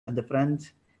and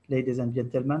friends, ladies and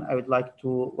gentlemen. I would like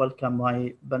to welcome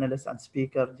my panelists and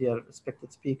speakers, dear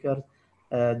respected speakers,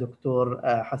 Dr.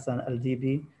 Hassan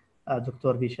Al-Dibi,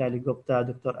 Dr. Vishali Gupta,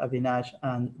 Dr. Avinash,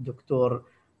 and Dr.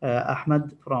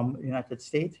 Ahmed from United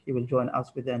States. He will join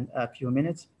us within a few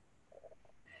minutes.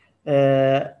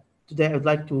 Today, I would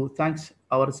like to thank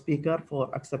our speaker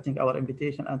for accepting our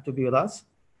invitation and to be with us.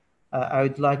 I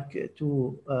would like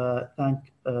to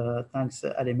thanks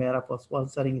Alimera for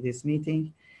sponsoring this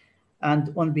meeting,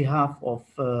 and on behalf of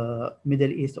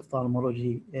Middle East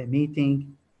Ophthalmology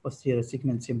meeting, Posterior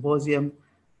Segment Symposium,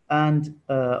 and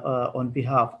on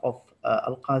behalf of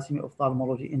Al-Qasimi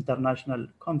Ophthalmology International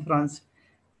Conference,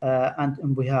 and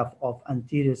on behalf of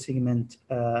Anterior Segment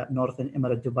Northern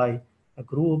Emirate Dubai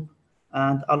Group,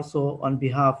 and also on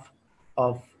behalf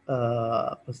of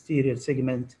Posterior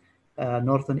Segment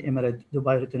Northern Emirate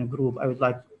Dubai Retina Group, I would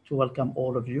like to welcome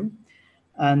all of you.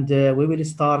 And we will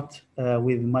start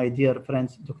with my dear friend,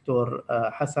 Dr.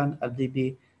 Hassan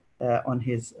Al-Dibi on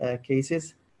his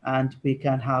cases. And we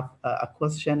can have a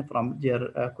question from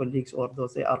dear colleagues or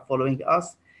those that are following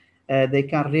us. They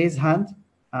can raise hand.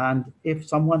 And if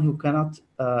someone who cannot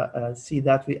see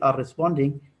that we are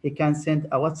responding, he can send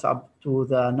a WhatsApp to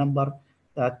the number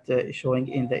that is showing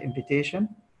in the invitation.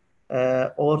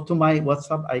 Or to my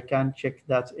WhatsApp, I can check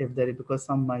that if there is, because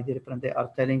some of my dear friends, they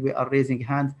are telling we are raising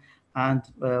hand and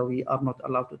we are not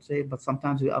allowed to say, but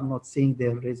sometimes we are not seeing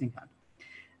their raising hand.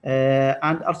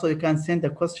 And also you can send the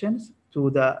questions to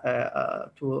the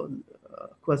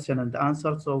question and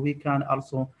answer, so we can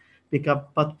also pick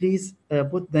up, but please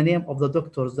put the name of the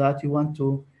doctors that you want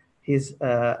to his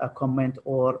comment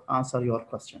or answer your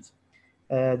questions.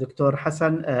 Dr.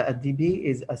 Hassan Al-Dibi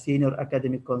is a senior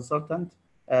academic consultant,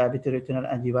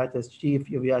 Vitreoretinal and Uveitis Chief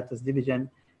Uveitis Division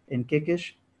in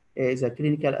Kikish. He is a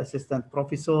clinical assistant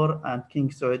professor at King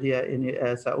Saudia in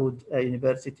Saud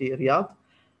University, Riyadh.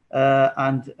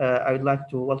 And I would like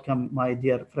to welcome my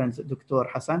dear friends, Dr.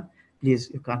 Hassan. Please,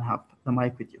 you can have the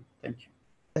mic with you. Thank you.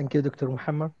 Thank you, Dr.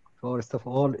 Muhammad. First of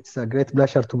all, it's a great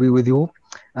pleasure to be with you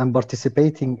and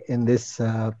participating in this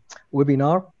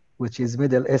webinar, which is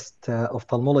Middle East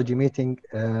Ophthalmology meeting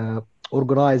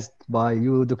organized by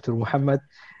you, Dr. Muhammad,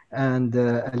 and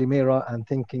Alimera, and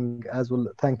thanking as well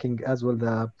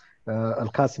the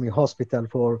Al-Qasimi Hospital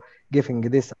for giving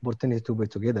this opportunity to be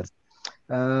together.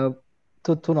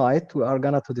 Tonight we are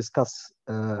gonna to discuss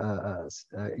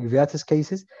uveitis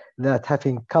cases that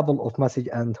having couple of message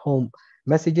and home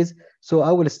messages. So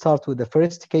I will start with the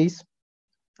first case.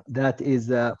 That is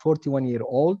a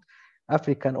 41-year-old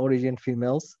African origin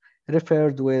females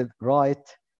referred with right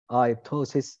eye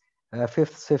ptosis,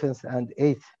 5th, 7th, and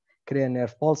 8th cranial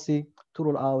nerve palsy to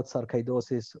rule out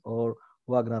sarcoidosis or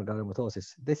Wagner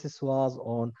granulomatosis. This was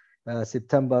on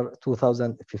September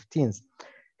 2015.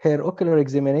 Her ocular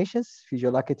examinations,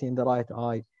 visual acuity in the right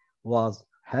eye was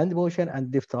hand motion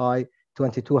and left eye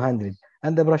 2200,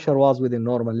 and the pressure was within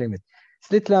normal limit.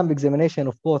 Slit lamp examination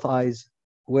of both eyes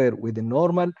were within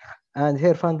normal, and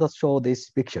her fundus show these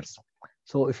pictures.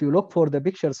 So if you look for the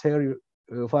pictures here,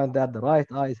 you find that the right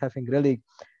eye is having really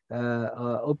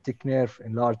optic nerve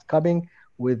enlarged cupping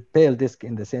with pale disc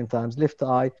in the same times. Left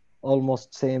eye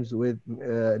almost same with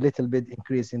little bit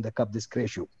increase in the cup disc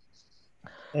ratio.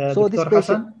 So Dr.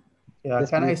 Hassan, yes,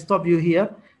 can I stop you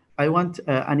here? I want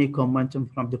any comment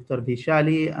from Dr.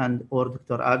 Vishali and or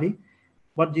Dr. Avi.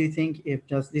 What do you think if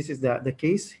just this is the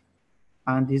case,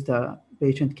 and this the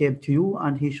patient came to you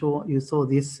and you saw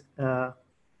this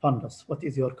fundus? What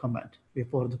is your comment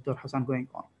before Dr. Hassan going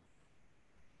on?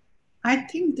 I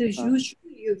think the usual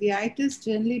uveitis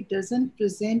generally doesn't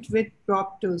present with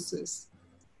proptosis.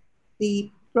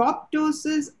 The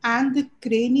proptosis and the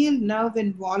cranial nerve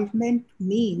involvement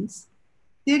means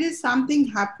there is something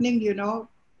happening, you know,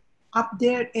 up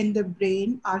there in the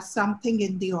brain or something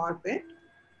in the orbit.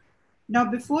 Now,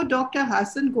 before Dr.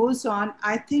 Hassan goes on,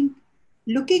 I think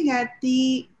looking at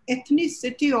the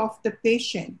ethnicity of the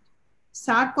patient,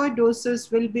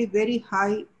 sarcoidosis will be very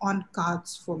high on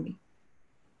cards for me.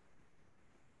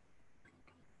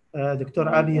 Dr.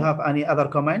 Abi, you have any other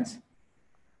comments?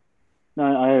 No,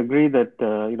 I agree that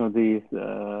you know,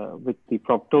 with the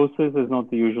proptosis is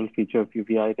not the usual feature of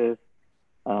uveitis.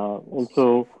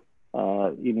 Also,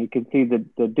 you know, you can see that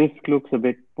the disc looks a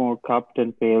bit more cupped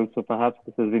and pale, so perhaps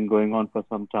this has been going on for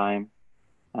some time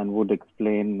and would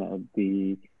explain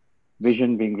the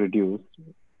vision being reduced.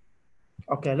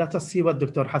 Okay, let us see what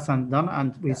Dr. Hassan done,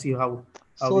 and we see how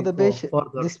so the patient,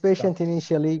 this patient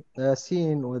initially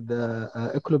seen with the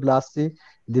oculoplasty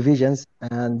divisions,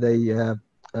 and they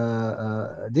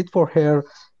did for her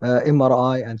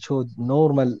MRI and showed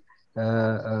normal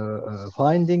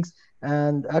findings.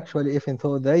 And actually, even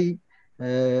though they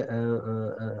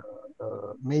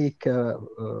make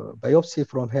biopsy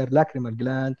from her lacrimal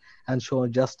gland and show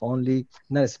just only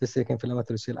non-specific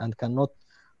inflammatory cell and cannot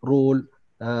rule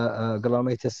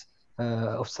glomerulonephritis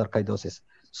of sarcoidosis.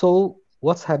 So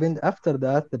what's happened after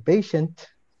that? The patient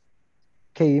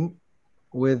came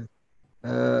with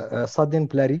sudden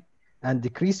blurry and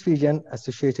decreased vision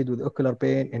associated with ocular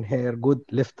pain in her good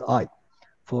left eye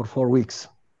for 4 weeks.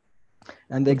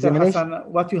 And the Dr. examination,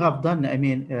 Hassan, what you have done, I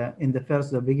mean, in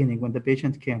the beginning when the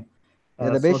patient came, the so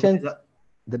there is patient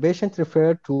the patient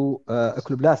referred to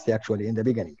oculoplasty actually in the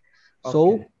beginning. okay.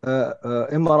 So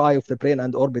MRI of the brain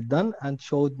and orbit done and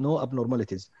showed no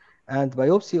abnormalities. And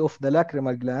biopsy of the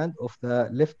lacrimal gland of the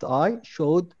left eye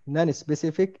showed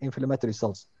non-specific inflammatory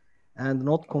cells and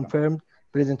not confirmed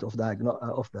presence of the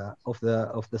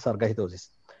sarcoidosis.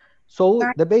 So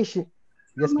the patient,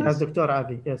 yes, much. Yes, please. Dr.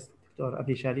 Avi. Yes, Dr.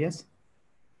 Avishal. Yes.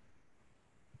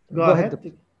 Go Go ahead.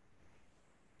 ahead.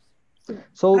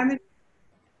 So, I mean,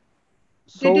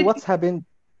 so did it what's happened?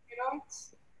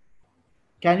 steroids?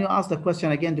 Can you ask the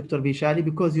question again, Dr. Vishali,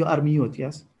 because you are mute?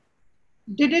 Yes.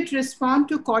 Did it respond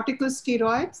to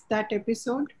corticosteroids, that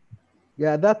episode?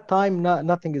 Yeah, at that time,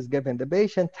 nothing is given. The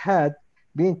patient had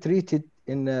been treated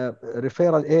in a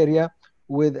referral area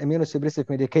with immunosuppressive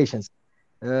medications,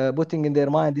 putting in their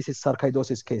mind this is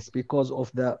sarcoidosis case because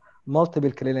of the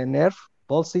multiple cranial nerve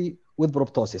palsy with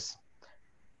proptosis.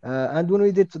 And when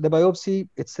we did the biopsy,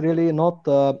 it's really not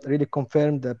really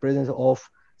confirmed the presence of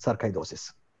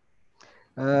sarcoidosis.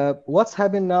 What's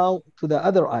happened now to the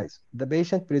other eyes? The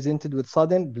patient presented with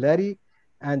sudden blurry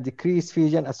and decreased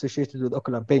vision associated with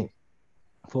ocular pain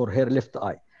for her left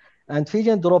eye. And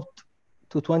vision dropped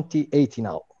to 20/80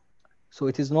 now. So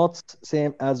it is not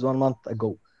same as 1 month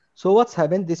ago. So what's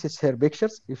happened? This is her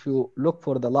pictures. If you look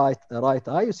for the right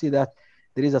eye, you see that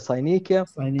there is a synechia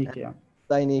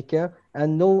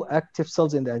and no active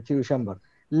cells in the anterior chamber.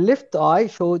 Left eye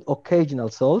showed occasional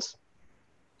cells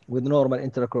with normal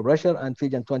intraocular pressure and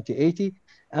vision 20/80.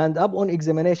 And upon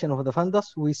examination of the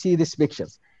fundus, we see these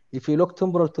pictures. If you look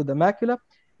temporal to the macula,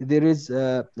 there is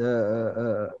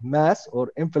mass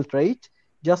or infiltrate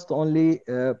just only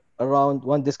around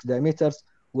 1 disc diameters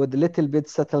with little bit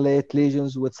satellite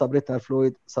lesions with subretinal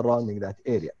fluid surrounding that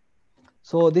area.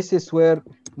 So this is where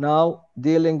now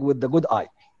dealing with the good eye.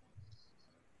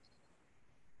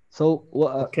 So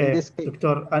Okay, in this case,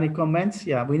 Doctor, any comments?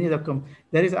 Yeah, we need a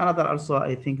There is another also,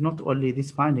 I think, not only this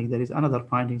finding, there is another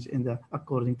findings in the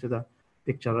according to the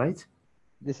picture, right?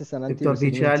 this is an Dr. anterior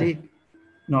segmental. Vichali,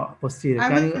 no, posterior. I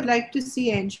Can would you, like to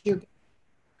see angiogram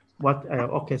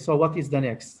okay, so what is the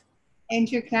next? and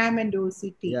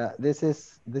OCT. Yeah, this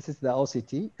is the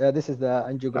OCT. This is the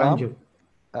angiogram, Angio.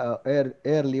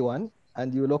 early one,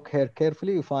 and you look here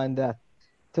carefully, you find that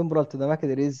temporal to the macula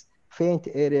there is faint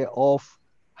area of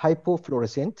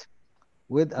hypofluorescent.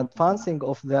 With advancing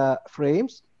of the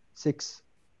frames, 6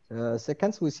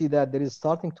 seconds, we see that there is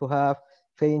starting to have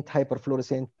faint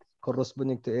hyperfluorescent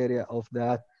corresponding to area of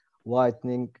that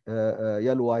whitening,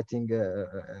 yellow whitening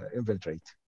infiltrate.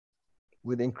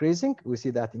 With increasing, we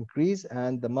see that increase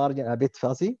and the margin a bit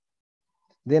fuzzy,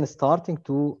 then starting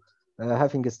to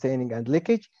having a staining and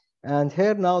leakage. And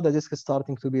here now the disc is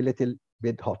starting to be a little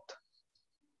bit hot.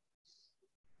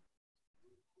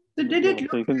 So did it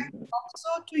So look you like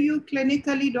also to you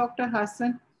clinically, Dr.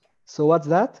 Hassan? So what's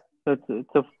that?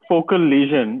 it's a focal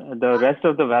lesion. The rest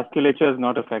of the vasculature is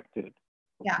not affected.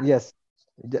 Yeah. Yes.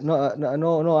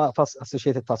 No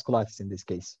associated vasculitis in this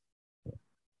case.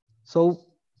 So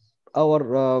our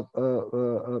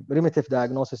primitive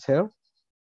diagnosis here,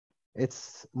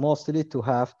 it's mostly to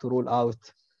have to rule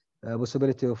out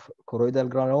possibility of choroidal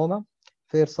granuloma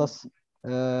versus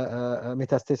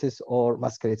metastasis or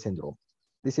masquerade syndrome.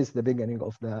 This is the beginning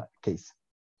of the case.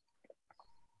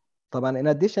 In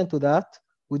addition to that,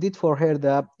 we did for her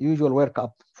the usual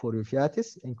workup for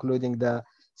uveitis, including the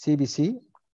CBC,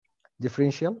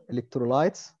 differential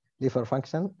electrolytes, liver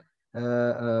function,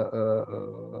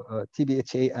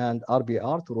 TBHA and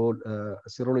RBR to roll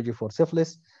serology for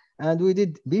syphilis, and we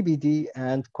did BBD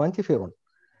and quantiferon.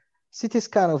 CT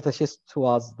scan of the chest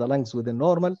was the lungs within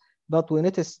normal, but we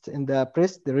noticed in the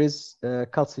breast there is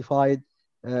calcified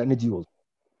nodule.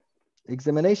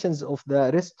 Examinations of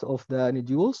the rest of the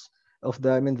nodules of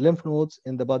the lymph nodes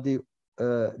in the body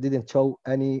didn't show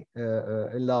any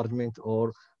enlargement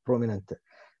or prominent.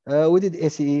 We did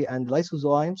ACE and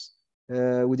lysozymes.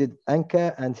 We did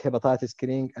ANCA and hepatitis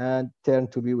screening and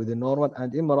turned to be within normal,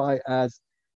 and MRI, as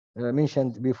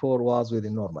mentioned before, was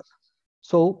within normal.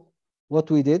 So what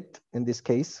we did in this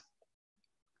case,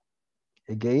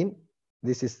 again,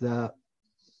 this is the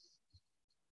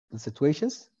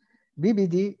situations.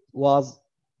 BBD was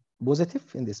positive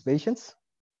in these patients,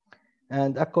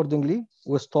 and accordingly,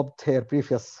 we stopped her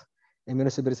previous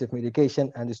immunosuppressive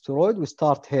medication and steroid. We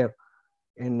start her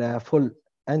in full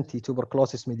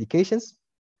anti-tuberculosis medications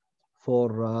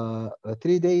for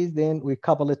 3 days. Then we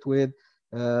couple it with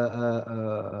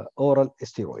oral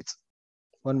steroids,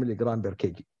 1 milligram per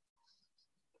kg.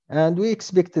 And we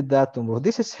expected that to improve.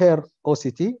 This is her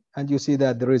OCT, and you see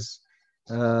that there is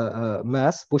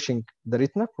mass pushing the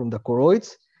retina from the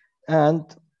choroids. And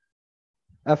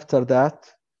after that,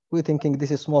 we're thinking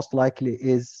this is most likely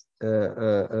is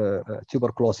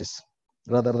tuberculosis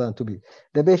rather than to be.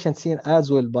 The patient seen as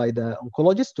well by the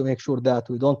oncologist to make sure that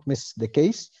we don't miss the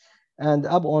case. And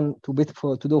up on to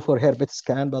do for her PET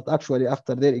scan, but actually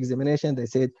after their examination, they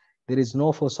said there is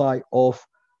no foci of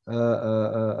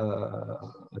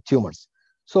tumors.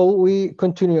 So we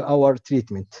continue our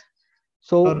treatment.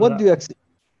 So what do you expect?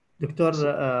 Dr.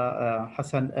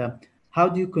 Hassan, how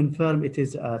do you confirm it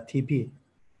is TB?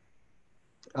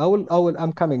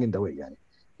 I'm coming in the way, yani.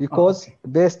 Because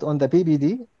based on the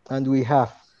PBD, and we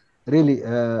have really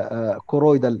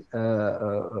choroidal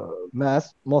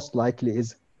mass, most likely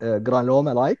is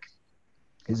granuloma-like,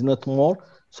 is not more.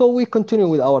 So we continue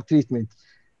with our treatment.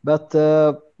 But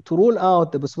to rule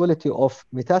out the possibility of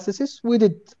metastasis, we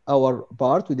did our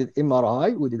part. We did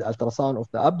MRI, we did ultrasound of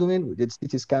the abdomen, we did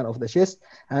CT scan of the chest,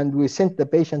 and we sent the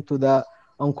patient to the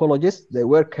oncologist. They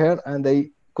work here, and they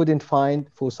couldn't find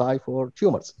foci for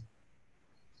tumors.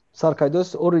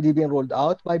 Sarcoidosis already been ruled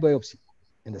out by biopsy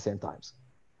in the same times.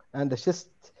 And the chest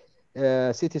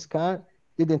CT scan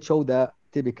didn't show the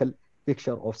typical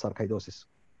picture of sarcoidosis.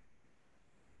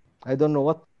 I don't know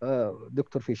what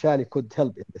Dr. Fishali could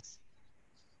help in this.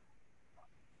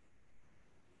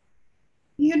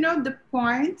 You know, the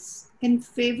points in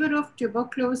favor of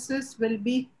tuberculosis will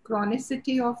be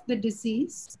chronicity of the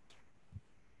disease.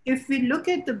 If we look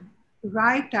at the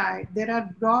right eye, there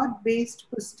are broad-based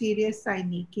posterior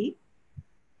synecdoche.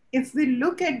 If we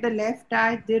look at the left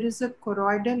eye, there is a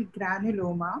choroidal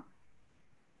granuloma.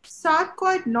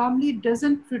 Sarcoid normally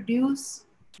doesn't produce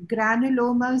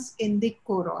granulomas in the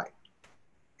choroid.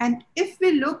 And if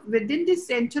we look within the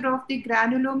center of the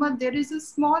granuloma, there is a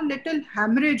small little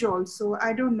hemorrhage also.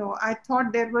 I don't know. I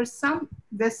thought there were some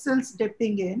vessels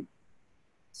dipping in.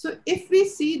 So if we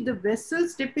see the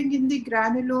vessels dipping in the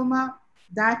granuloma,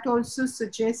 that also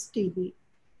suggests TB.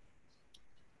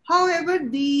 However,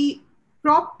 the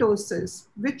proptosis,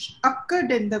 which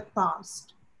occurred in the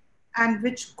past and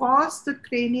which caused the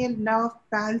cranial nerve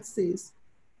palsies,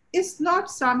 is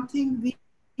not something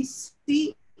we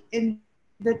see in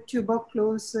the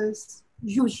tuberculosis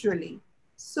usually.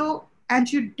 So,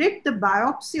 and you did the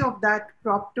biopsy of that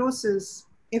proptosis,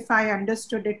 if I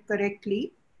understood it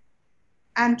correctly,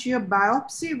 and your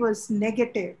biopsy was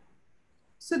negative.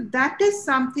 So that is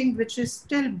something which is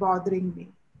still bothering me.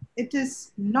 It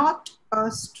is not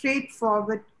a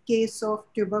straightforward case of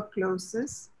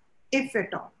tuberculosis, if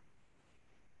at all.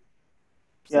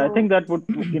 Yeah, I think that would,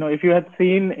 if you had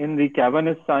seen in the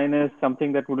cavernous sinus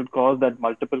something that would have caused that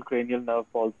multiple cranial nerve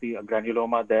palsy, a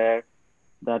granuloma there,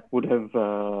 that would have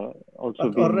also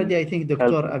been already, I think,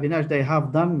 Dr. Avinash, they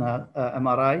have done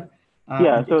MRI.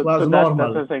 Yeah, so it was normal.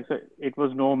 normal. That's what I'm saying. So it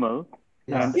was normal.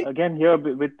 Yeah. And again, here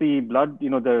with the blood,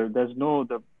 there's no,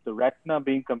 the retina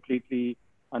being completely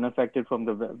unaffected from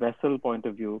the vessel point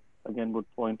of view, again, would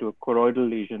point to a choroidal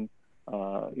lesion,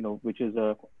 which is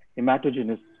a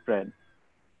hematogenous spread.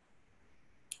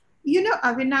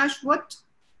 Avinash,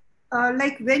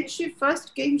 like when she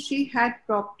first came, she had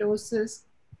proptosis,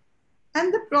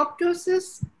 and the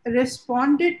proptosis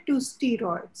responded to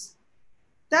steroids.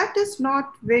 That is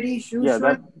not very usual.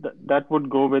 Yeah, that would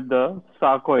go with the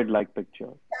sarcoid-like picture.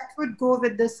 That would go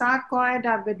with the sarcoid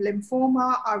or with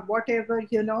lymphoma or whatever,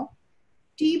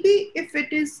 TB, if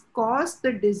it is caused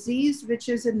the disease which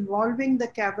is involving the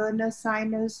cavernous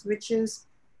sinus, which is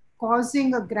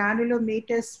causing a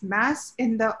granulomatous mass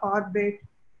in the orbit,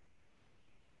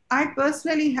 I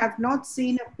personally have not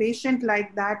seen a patient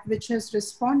like that which has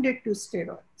responded to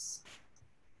steroids.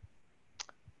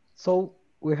 So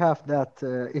we have that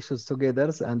issues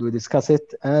together and we discuss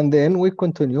it, and then we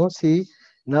continue. See,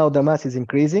 now the mass is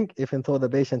increasing, even though the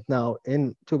patient now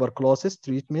in tuberculosis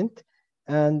treatment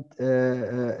and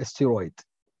steroid.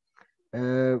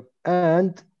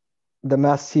 And the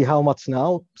mass, see how much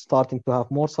now, starting to have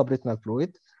more subretinal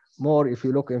fluid, more, if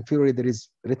you look inferior, there is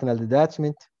retinal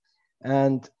detachment,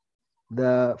 and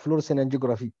the fluorescein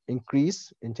angiography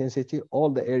increase intensity, all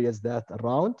the areas that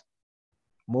around,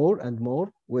 more and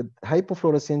more, with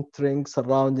hypofluorescent ring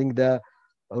surrounding the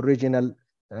original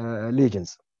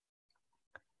lesions.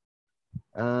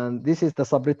 And this is the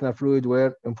subretinal fluid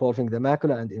where involving the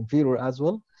macula and inferior as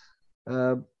well.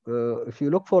 If you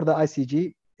look for the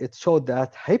ICG, it showed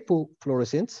that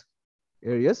hypofluorescence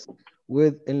areas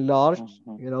with enlarged,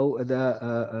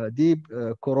 the deep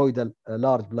choroidal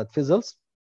large blood vessels.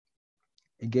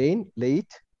 Again,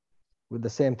 late with the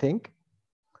same thing.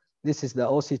 This is the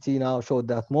OCT now showed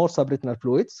that more subretinal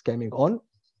fluids coming on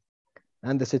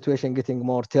and the situation getting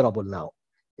more terrible now.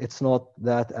 It's not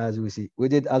that as we see. We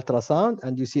did ultrasound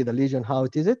and you see the lesion, how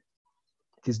it is. It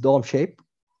is dome shape.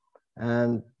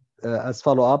 And as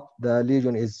follow-up, the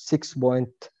lesion is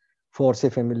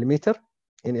 6.47 millimeter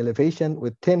in elevation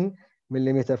with 10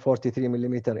 millimeter, 43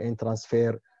 millimeter in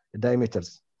transfer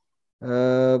diameters.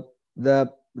 The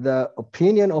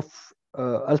opinion of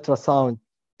ultrasound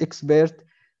expert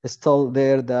is still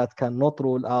there that cannot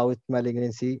rule out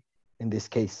malignancy in this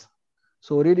case.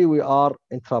 So really we are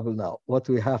in trouble now. What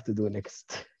we have to do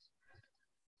next?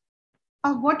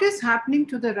 What is happening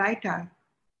to the right eye?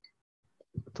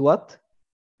 To what?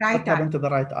 Right eye. happened to the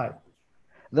right eye?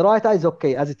 The right eye is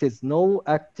okay as it is. No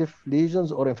active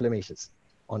lesions or inflammations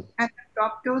on. And the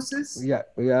proptosis? Yeah.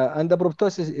 And the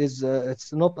proptosis is,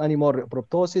 it's not anymore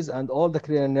proptosis, and all the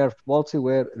cranial nerve palsy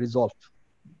were resolved.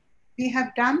 We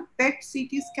have done PET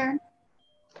CT scan?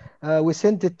 We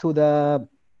sent it to the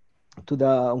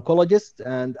oncologist,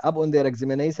 and upon their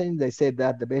examination, they said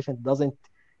that the patient doesn't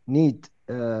need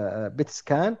PET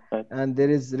scan, and there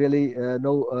is really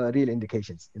no real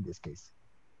indications in this case.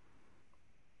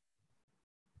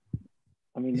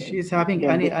 I mean, she's having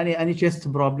any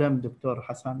chest problem, Dr.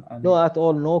 Hassan? No, at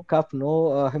all. No cough,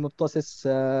 no hemoptysis,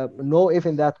 no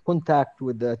even that contact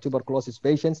with the tuberculosis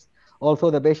patients,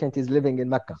 although the patient is living in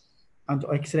Mecca. And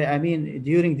X-ray, I mean,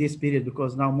 during this period,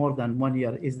 because now more than 1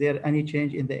 year, is there any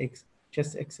change in the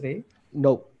chest X-ray?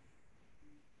 No.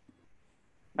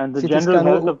 And the general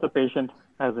health of the patient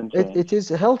hasn't changed? It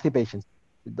is a healthy patient.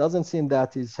 It doesn't seem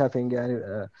that he's having any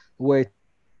weight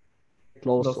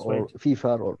loss or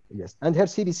fever or yes. And her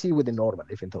CBC within normal,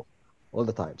 even though, all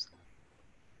the times.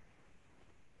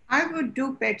 I would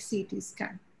do PET CT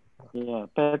scan. Yeah,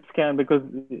 PET scan, because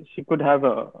she could have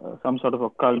some sort of a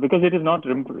cult, because it is not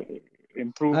improving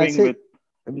with,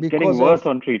 it's getting worse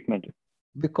on treatment.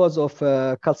 Because of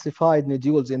calcified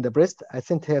nodules in the breast, I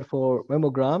sent her for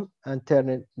mammogram and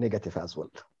turned negative as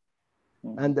well.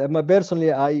 And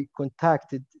personally, I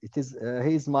contacted,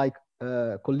 he's my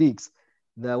colleagues,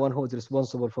 the one who is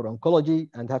responsible for oncology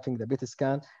and having the PET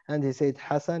scan, and he said,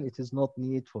 Hassan, it is not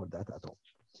need for that at all.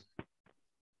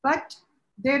 But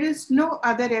there is no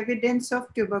other evidence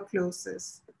of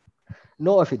tuberculosis.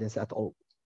 No evidence at all,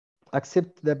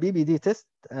 except the BBD test.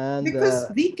 And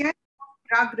because we get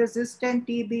drug-resistant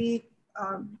TB,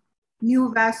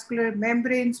 new vascular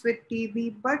membranes with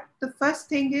TB, but the first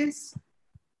thing is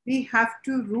we have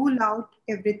to rule out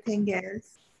everything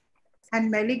else. And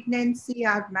malignancy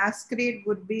or masquerade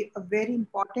would be a very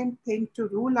important thing to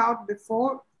rule out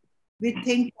before we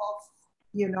think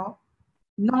of,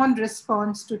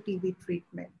 non-response to TB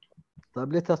treatment.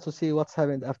 Let us to see what's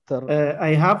happened after.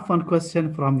 I have one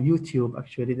question from YouTube.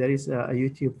 Actually, there is a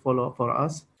YouTube follow for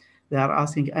us. They are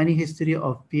asking any history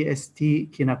of PST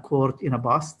kinacort in a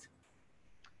past.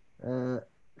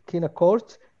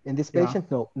 Kinacort in this patient?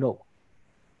 No.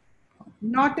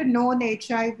 Not a known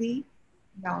HIV.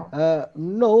 No.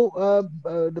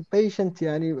 The patient,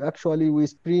 actually, we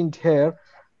screened her.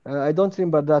 I don't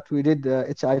remember that we did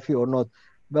HIV or not,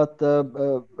 but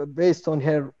based on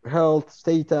her health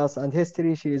status and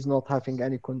history, she is not having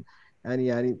any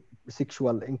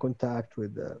sexual in contact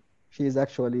with. She is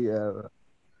actually a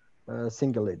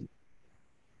single lady,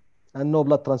 and no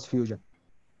blood transfusion.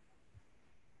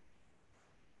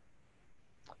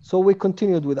 So we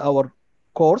continued with our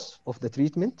course of the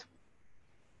treatment.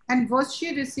 And was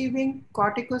she receiving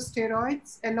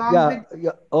corticosteroids along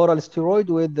with? Oral steroid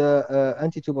with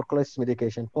anti-tuberculosis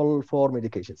medication, all 4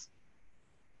 medications.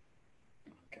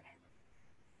 Okay.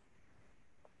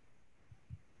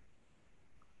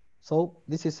 So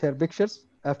this is her pictures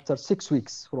after 6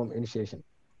 weeks from initiation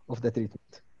of the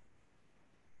treatment.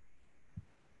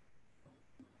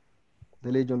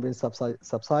 The lesion been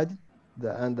subsided,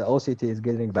 and the OCT is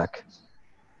getting back.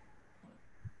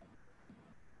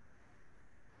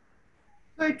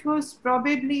 So it was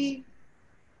probably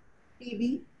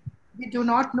TB. We do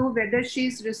not know whether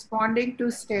she's responding to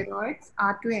steroids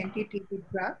or to anti-TB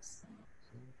drugs.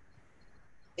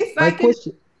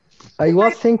 I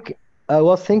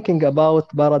was thinking about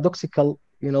paradoxical,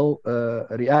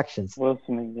 reactions.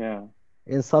 Worsening, yeah.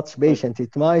 In such patient,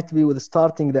 it might be with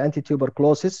starting the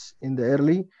anti-tuberculosis in the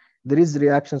early, there is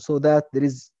reaction so that there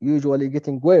is usually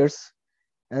getting worse,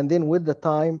 and then with the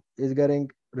time is getting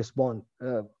respond.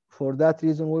 For that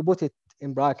reason, we put it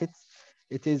in brackets.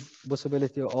 It is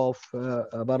possibility of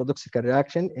a paradoxical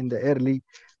reaction in the early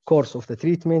course of the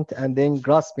treatment and then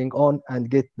grasping on and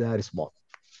get the response.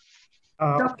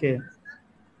 Dr. Okay.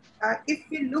 If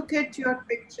you look at your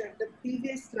picture, the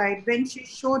previous slide, when she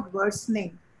showed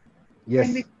worsening,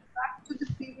 can we Yes. go back to the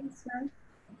previous slide?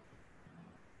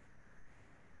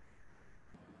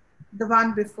 The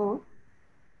one before?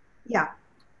 Yeah,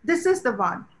 this is the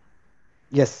one.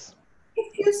 Yes.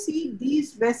 If you see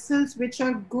these vessels which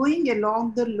are going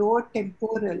along the lower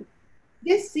temporal,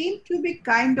 they seem to be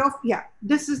kind of, yeah,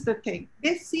 this is the thing.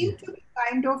 They seem to be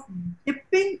kind of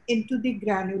dipping into the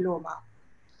granuloma.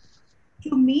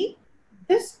 To me,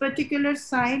 this particular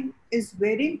sign is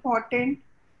very important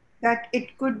that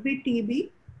it could be TB.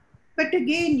 But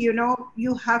again,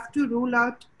 you have to rule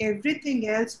out everything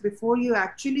else before you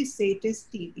actually say it is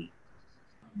TB.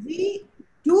 We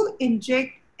do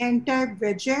inject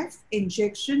anti-VEGF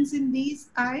injections in these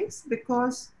eyes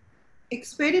because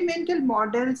experimental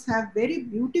models have very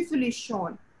beautifully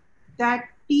shown that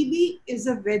TB is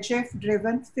a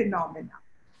VEGF-driven phenomena.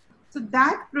 So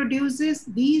that produces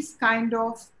these kind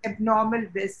of abnormal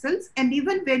vessels. And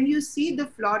even when you see the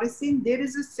fluorescein, there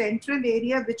is a central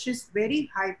area which is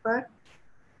very hyper.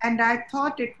 And I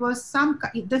thought it was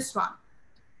this one.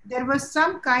 There was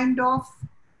some kind of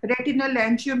retinal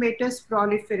angiomatous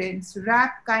proliferans,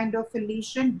 RAP kind of a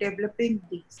lesion developing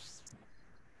these.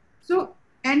 So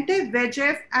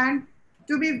anti-VEGF and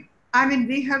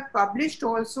we have published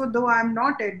also, though I'm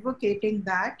not advocating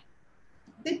that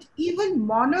even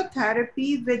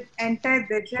monotherapy with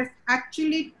anti-VEGF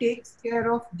actually takes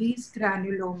care of these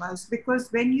granulomas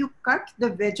because when you cut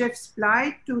the VEGF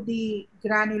supply to the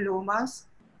granulomas,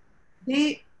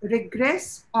 they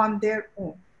regress on their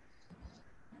own.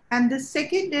 And the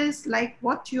second is like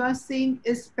what you are saying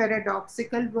is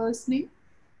paradoxical worsening.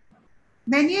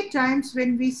 Many times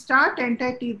when we start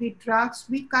anti-TB drugs,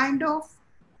 we kind of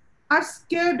are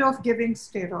scared of giving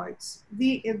steroids.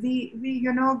 We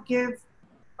give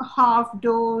a half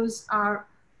dose or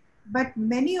but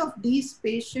many of these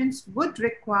patients would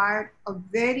require a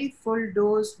very full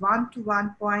dose 1 to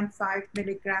 1.5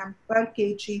 milligram per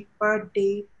kg per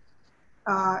day.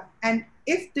 And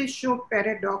if they show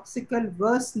paradoxical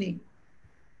worsening,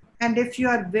 and if you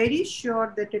are very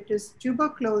sure that it is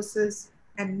tuberculosis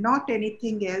and not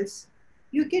anything else,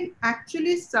 you can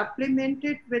actually supplement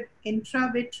it with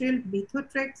intravitreal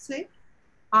methotrexate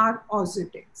or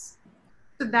Ozurdex.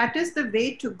 So that is the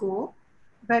way to go.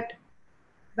 But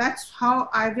that's how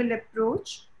I will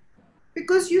approach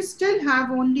because you still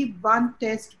have only one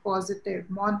test positive,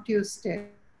 Monteus test.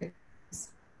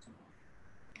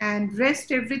 And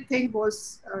rest everything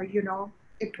was,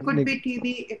 it could be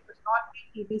TB, it would not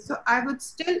be TB. So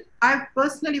I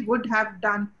personally would have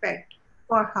done PET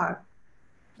for her.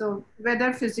 So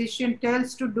whether physician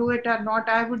tells to do it or not,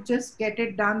 I would just get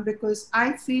it done because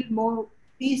I feel more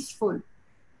peaceful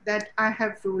that I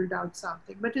have ruled out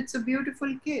something. But it's a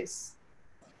beautiful case.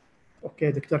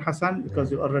 Okay, Dr. Hassan, because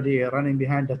you're already running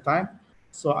behind the time.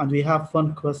 So, and we have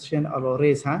one question or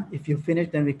raise hand. If you finish,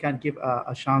 then we can give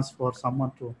a chance for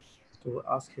someone to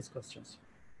ask his questions.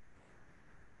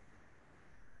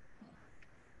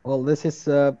 Well, this is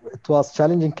it was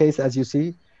challenging case as you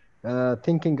see.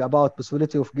 Thinking about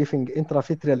possibility of giving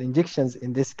intravitreal injections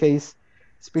in this case,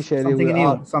 especially we Something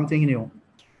are new, something new.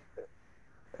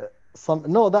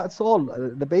 no, that's all.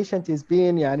 The patient is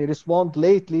being yani, respond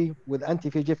lately with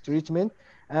anti-VEGF treatment.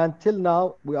 Until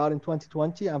now, we are in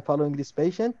 2020. I'm following this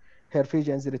patient. Her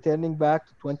vision is returning back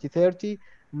to 2030.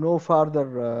 No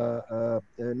further,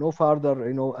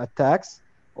 attacks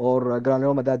or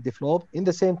granuloma that developed. In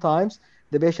the same times,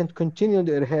 the patient continued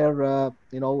her,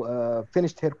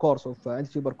 finished her course of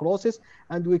anti-tuberculosis,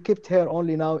 and we kept her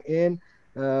only now in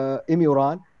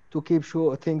Imuran to keep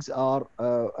sure things are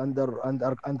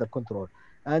under control.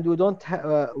 And we don't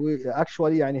we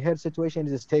actually يعني her situation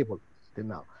is stable till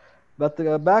now. But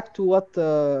back to what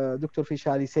Dr.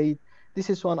 Fishali said, this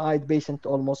is one-eyed patient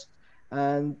almost,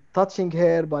 and touching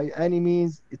her by any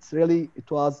means, it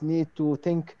was need to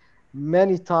think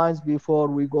many times before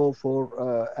we go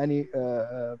for any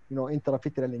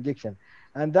intravitreal injection.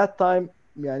 And that time,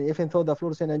 يعني even though the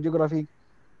fluorescein angiography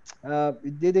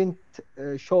it didn't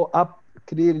show up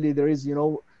clearly. There is,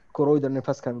 choroidal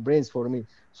neovascular membranes for me.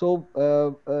 So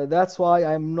that's why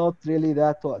I'm not really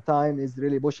that time is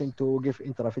really pushing to give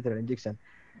intravitreal injection.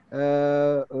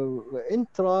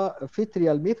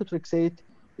 Intravitreal methotrexate,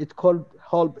 it could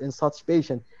help in such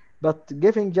patient, but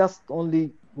giving just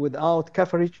only without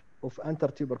coverage of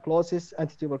anti-tuberculosis,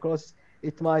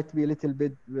 it might be a little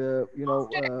bit, After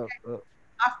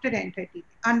after anti-TB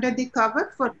under the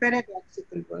cover for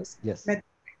paradoxical burst. Yes.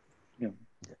 Yeah.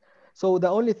 So the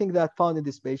only thing that found in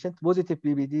this patient, positive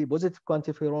PBD, positive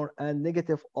quantiferon, and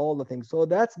negative all the things. So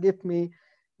that's give me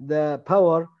the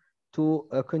power to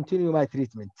continue my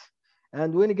treatment.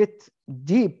 And when you get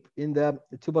deep in the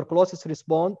tuberculosis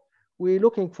response, we're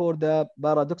looking for the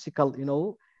paradoxical,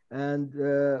 and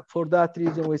for that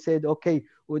reason, we said, okay,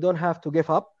 we don't have to give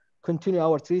up, continue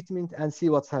our treatment and see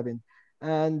what's happened.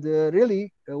 And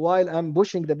really, while I'm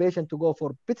pushing the patient to go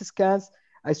for PET scans,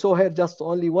 I saw her just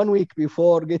only 1 week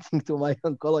before getting to my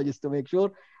oncologist to make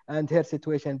sure, and her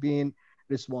situation being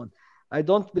respond. I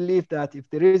don't believe that if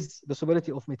there is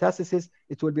possibility of metastasis,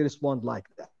 it will be respond like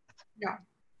that. Yeah.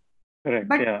 Correct.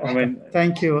 But Yeah. Okay. I mean,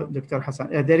 Thank you, Dr. Hassan.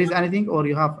 There is anything, or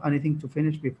you have anything to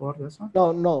finish before this one?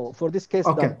 No. For this case,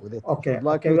 Okay. done with it. Okay. Would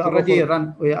like Okay. me We to go already for...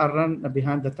 run. We are run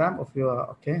behind the time of your.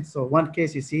 Okay. So one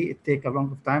case, you see, it take a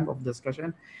long time of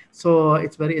discussion. So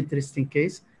it's very interesting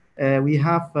case. We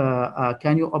have.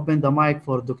 Can you open the mic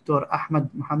for Dr. Ahmed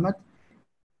Muhammad?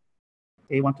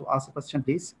 He want to ask a question,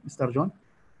 please, Mr. John.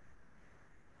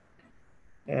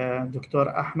 Dr.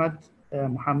 Ahmed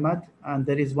Muhammad, and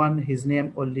there is one, his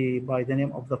name only by the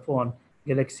name of the phone,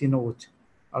 Galaxy Note,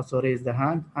 also raise the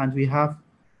hand. And we have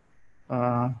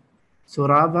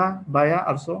Surava Baya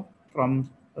also from,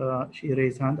 she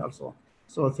raised hand also.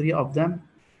 So three of them.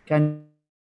 Can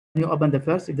you open the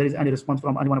first if there is any response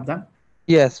from any one of them?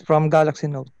 Yes, from Galaxy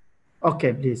Note.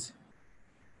 Okay, please.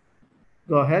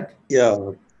 Go ahead.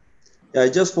 Yeah, I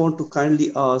just want to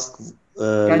kindly ask,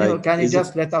 Can you is it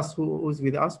just let us who's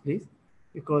with us, please?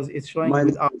 Because it's showing my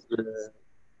name without. is,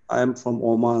 I am from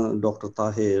Oman, Dr.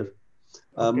 Tahir.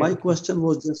 Okay, My okay. question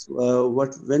was just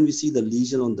when we see the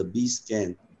lesion on the B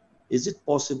scan, is it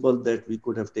possible that we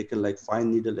could have taken like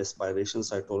fine needle aspiration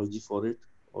cytology for it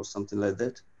or something like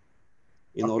that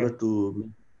in Okay. order to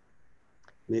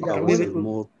make Yeah, ourselves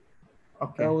more?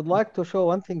 Okay. I would like to show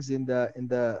one thing in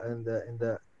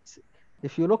the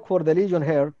if you look for the lesion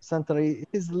here centrally, it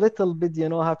is little bit,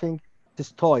 having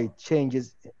cystoid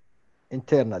changes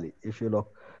internally, if you look.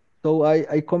 So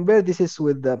I compare this is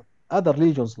with the other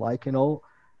lesions like,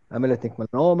 amylotic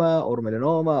melanoma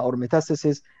or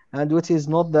metastasis, and which is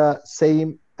not the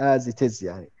same as it is.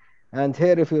 Yani. And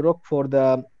here, if you look for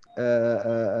the,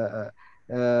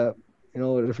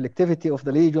 reflectivity of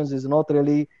the lesions is not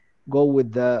really go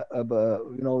with the,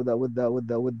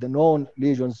 with the known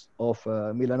lesions of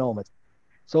melanomas.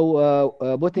 So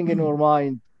putting in your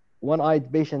mind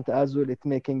one-eyed patient as well, it's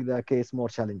making the case more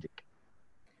challenging.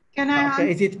 can I Okay, answer?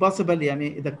 is it possible? I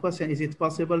mean, the question is it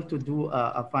possible to do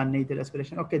a fine needle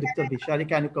aspiration? Okay, Dr. Bishali,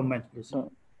 can you comment, please?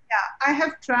 Yeah, I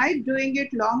have tried doing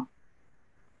it long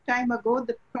time ago.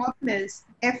 The problem is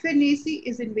FNAC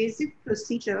is invasive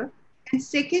procedure. And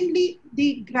secondly,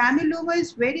 the granuloma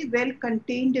is very well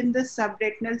contained in the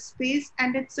subretinal space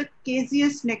and it's a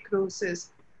caseous necrosis.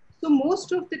 So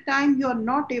most of the time you're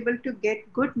not able to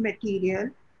get good material,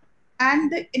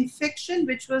 and the infection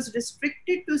which was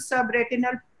restricted to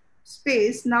subretinal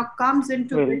space now comes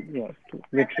into well, vitreous. yeah,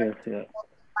 vitreous, yeah.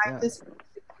 By Yeah. this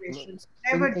situation. So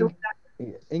In, never do in,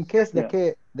 that. in case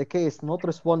Yeah. the case not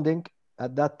responding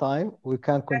at that time, we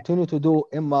can continue to do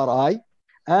MRI,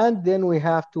 and then we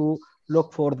have to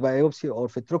look for the biopsy or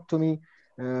vitrectomy,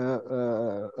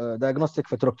 diagnostic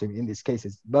vitrectomy in these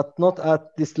cases, but not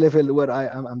at this level where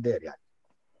I'm there yet.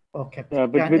 Okay. Yeah,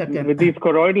 but with these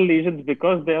choroidal lesions,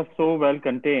 because they are so well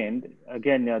contained,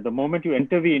 again, yeah, the moment you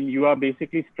intervene, you are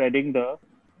basically spreading the.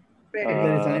 If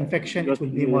there is an infection, it will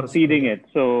be more seeding spread. it.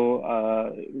 So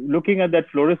looking at that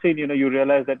fluorescein, you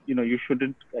realize that you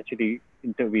shouldn't actually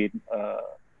intervene.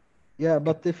 Yeah,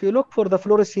 but if you look for the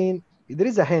fluorescein, there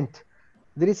is a hint.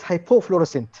 There is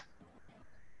hypofluorescent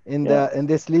in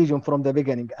this lesion from the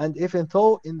beginning, and even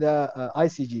though in the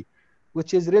ICG,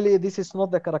 which is really, this is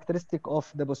not the characteristic of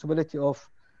the possibility of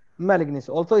malignancy,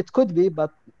 although it could be,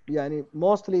 but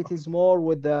mostly it is more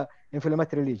with the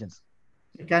inflammatory lesions.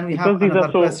 Can we Because have these are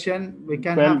another so question? We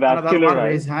can well have another one. vascularized.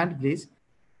 Raise hand, please.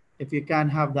 If you can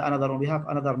have the another one, we have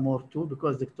another more too,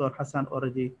 because Dr. Hassan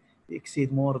already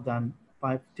exceed more than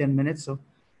 5-10 minutes. So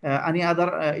any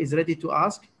other is ready to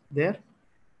ask there?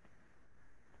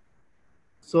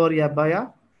 Surya Baya?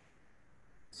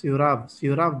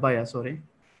 Surab Baya, sorry.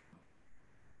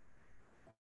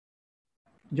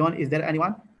 John, is there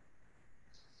anyone?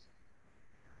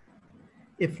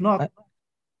 If not,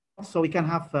 so we can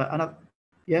have another.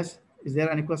 Yes, is there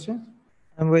any question?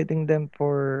 I'm waiting them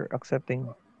for accepting.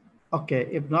 Okay,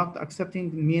 if not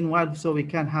accepting, meanwhile, so we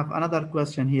can have another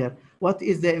question here. What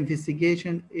is the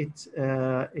investigation? It's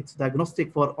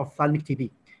diagnostic for ophthalmic TB.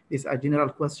 These are general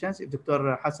questions. If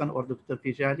Dr. Hassan or Dr.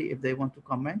 Fijali, if they want to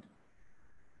comment.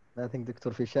 I think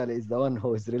Dr. Fishali is the one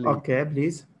who is really. Okay,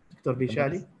 please, Dr. the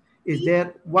Bishali. best. Is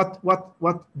there what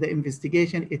the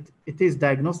investigation it is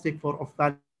diagnostic for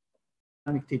ophthalmic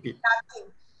TB?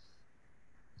 Nothing.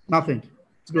 Nothing.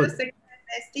 It's good. Just an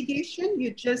investigation,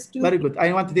 you just do. Very good.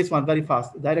 I want this one very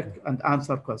fast, direct and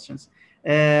answer questions.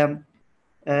 Is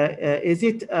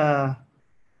it a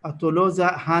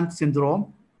Tolosa hand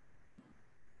syndrome?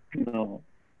 No.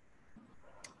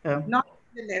 Not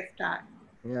the left eye.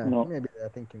 Yeah, No. maybe they're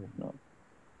thinking. No.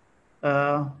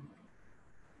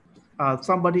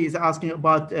 Somebody is asking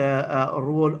about a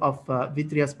role of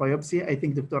vitreous biopsy. I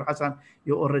think Dr. Hassan,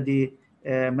 you already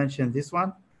mentioned this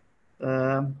one.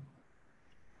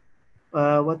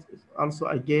 What also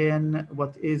again,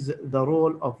 what is the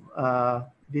role of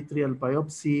vitreal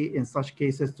biopsy in such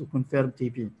cases to confirm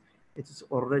TB? It is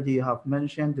already you have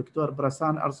mentioned. Dr.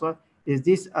 Brasan also, is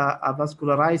this a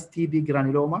vascularized TB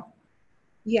granuloma?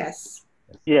 Yes.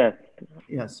 Yes.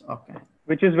 Yes, okay.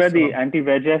 Which is where So- the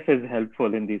anti-VEGF is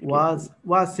helpful in these cases.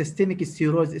 Was systemic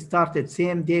steroids started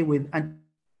same day with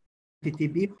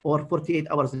anti-TB or 48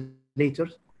 hours later?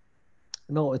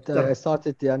 No, it Sir.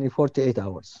 started 48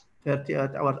 hours.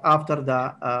 38 hours after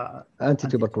the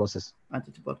Anti-tuberculosis.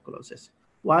 anti-tuberculosis.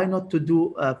 Why not to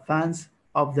do fans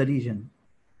of the lesion?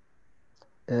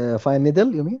 Fine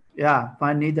needle, you mean? Yeah,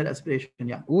 fine needle aspiration.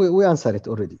 Yeah, We answered it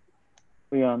already.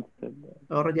 We answered that.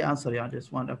 already answered. Yeah,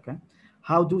 this one. Okay.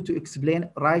 How do to explain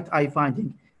right eye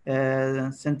finding?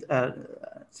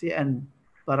 CN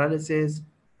paralysis,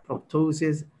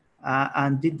 proptosis,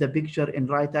 and did the picture in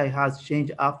right eye has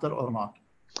changed after or not?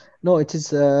 No, it is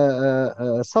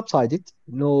subsided.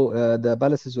 No, the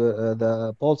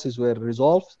pulses were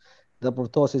resolved. The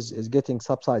proptosis is getting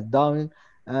subside down,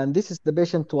 and this is the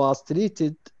patient was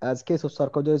treated as case of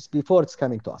sarcoidosis before it's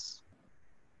coming to us.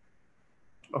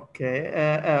 Okay.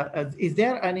 Is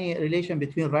there any relation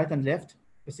between right and left,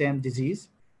 the same disease,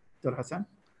 Dr. Hassan?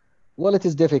 Well, it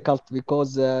is difficult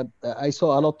because I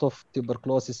saw a lot of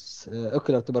tuberculosis,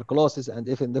 ocular tuberculosis, and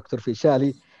even Dr.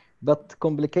 Fishali, but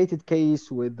complicated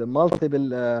case with the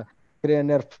multiple cranial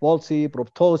nerve palsy,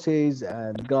 proptosis,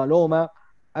 and granuloma.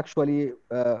 Actually,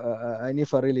 I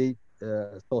never really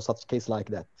saw such case like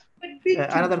that. Could be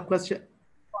Another question.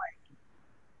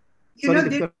 you Sorry, know,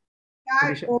 Dr.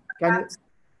 are Can you, overlaps.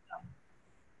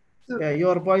 So,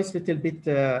 your voice little bit,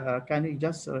 can you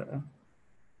just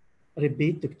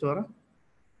repeat, Doctora?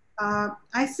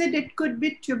 I said it could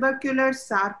be tubercular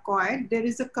sarcoid. There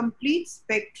is a complete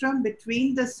spectrum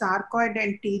between the sarcoid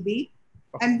and TB.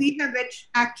 And we have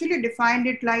actually defined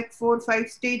it like 4 or 5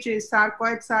 stages: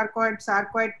 sarcoid, sarcoid,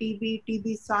 sarcoid TB,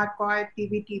 TB sarcoid,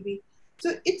 TB, TB.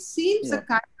 So it seems a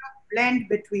kind of blend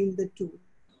between the two.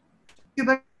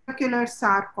 Tubercular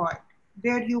sarcoid,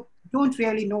 there you don't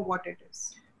really know what it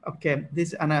is. Okay,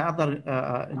 this is another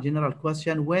general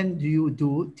question. When do you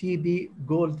do TB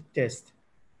gold test?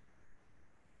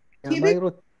 Yeah, my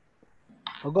route.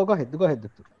 Oh, go ahead,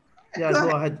 doctor. Yeah,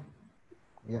 go ahead.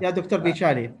 Yeah, Dr.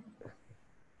 Bichali.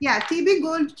 Yeah, TB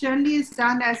Gold generally is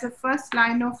done as a first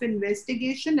line of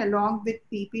investigation along with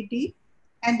PPD.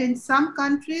 And in some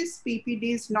countries,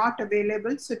 PPD is not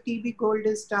available, so TB Gold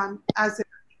is done as a...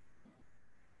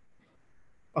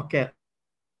 Okay,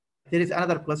 there is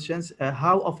another question.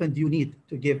 How often do you need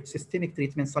to give systemic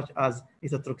treatment such as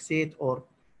methotrexate or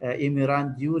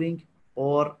Imuran during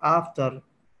or after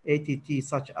ATT,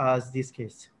 such as this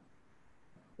case?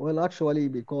 Well, actually,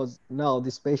 because now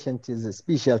this patient is a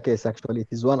special case, actually, it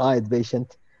is one-eyed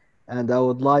patient, and I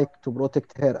would like to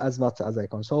protect her as much as I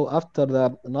can. So after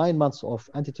the 9 months of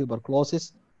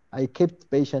anti-tuberculosis, I kept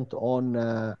patient on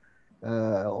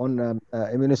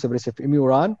immunosuppressive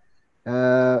Imuran,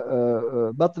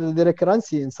 but the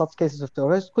recurrency in such cases of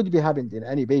tuberculosis could be happened in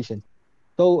any patient.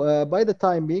 So by the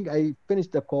time being, I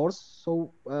finished the course.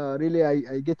 So really,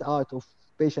 I get out of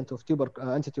patient of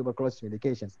anti-tuberculosis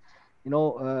medications. You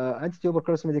know,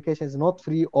 anti-tuberculosis medication is not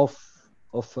free of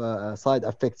side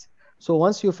effects. So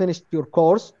once you finish your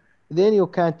course, then you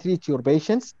can treat your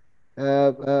patients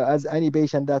as any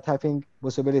patient that having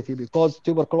possibility, because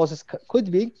tuberculosis could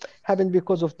be happen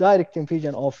because of direct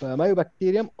infusion of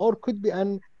mycobacterium, or could be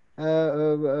an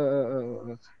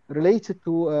related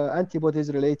to antibodies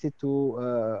related to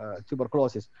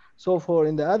tuberculosis. So for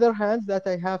in the other hand, that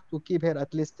I have to keep her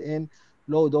at least in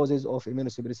low doses of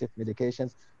immunosuppressive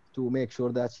medications to make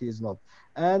sure that she is not.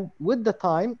 And with the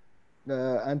time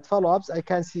and follow-ups, I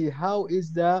can see how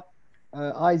is the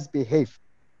eyes behave.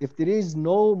 If there is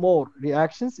no more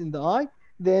reactions in the eye,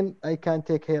 then I can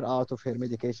take her out of her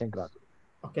medication gradually.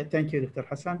 Okay, thank you, Dr.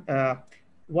 Hassan.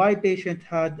 Why patient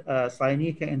had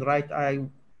sciatica in right eye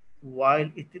while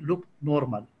it looked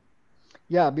normal?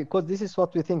 Yeah, because this is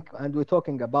what we think and we're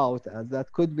talking about, that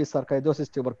could be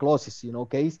sarcoidosis tuberculosis,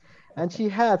 case. And she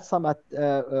had some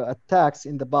attacks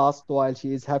in the past while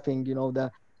she is having,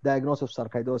 the diagnosis of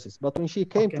sarcoidosis. But when she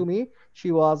came Okay. to me,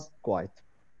 she was quiet.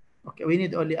 Okay, we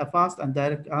need only a fast and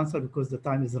direct answer because the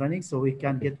time is running, so we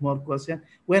can get more questions.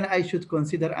 When I should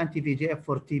consider anti-VEGF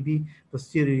for TB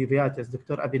posterior uveitis,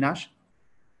 Dr. Abinash?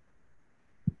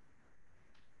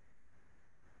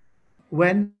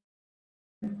 When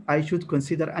I should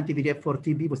consider anti-VEGF for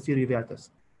TB posterior uveitis?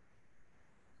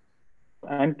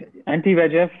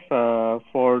 Anti-VEGF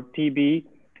for TB.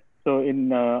 So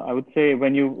I would say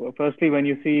when you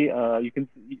see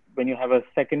when you have a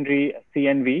secondary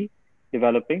CNV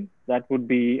developing, that would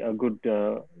be a good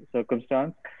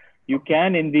circumstance. You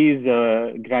can, in these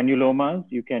granulomas,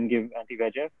 you can give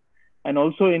anti-VEGF, and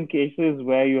also in cases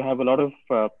where you have a lot of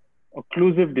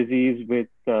occlusive disease with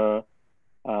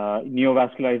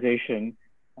neovascularization,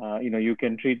 you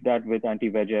can treat that with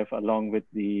anti-VEGF along with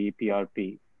the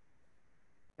PRP.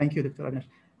 Thank you, Dr. Abinash.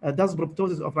 Does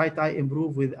proptosis of right eye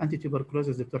improve with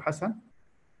anti-tuberculosis, Dr. Hassan?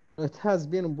 It has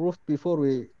been improved before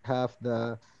we have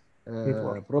the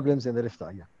problems in the left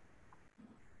eye.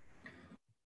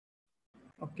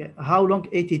 Okay. How long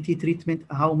ATT treatment?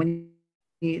 How many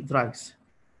drugs?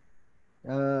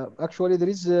 Actually, there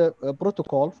is a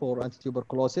protocol for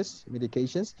anti-tuberculosis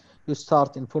medications. You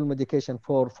start in full medication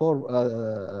for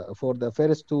the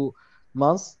first 2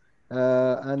 months,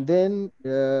 and then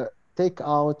take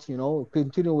out,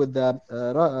 continue with the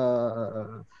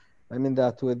I mean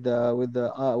that with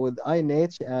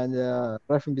INH and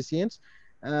rifampicins,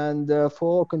 and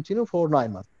continue for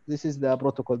 9 months. This is the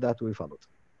protocol that we followed.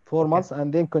 4 months,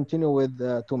 and then continue with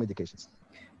 2 medications.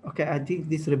 Okay, I think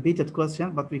this repeated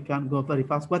question, but we can go very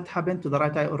fast. What happened to the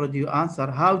right eye? Already you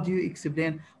answered. How do you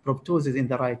explain proptosis in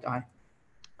the right eye?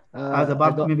 As a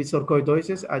part, maybe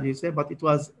sarcoidosis, as you say, but it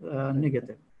was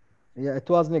negative. Yeah, it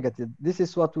was negative. This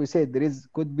is what we said.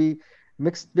 Could be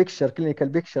mixed picture, clinical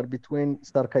picture between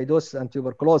sarcoidosis and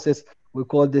tuberculosis. We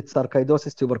called it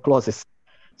sarcoidosis tuberculosis.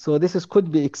 So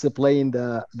could be explained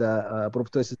the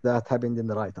proptosis that happened in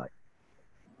the right eye.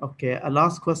 Okay, a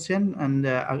last question, and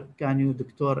can you,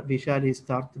 Dr. Vishali,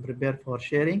 start to prepare for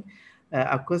sharing?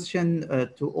 A question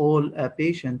to all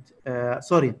patients. The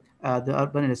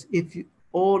panelists. If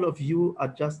all of you are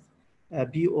just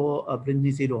BO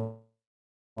prednisolone,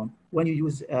 when you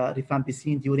use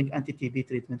rifampicin during anti-TB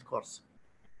treatment course?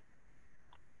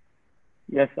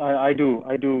 Yes, I do.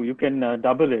 You can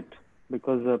double it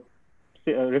because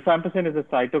rifampicin is a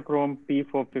cytochrome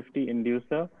P450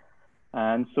 inducer,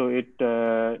 and so it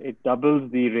doubles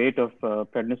the rate of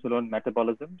prednisolone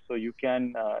metabolism. So you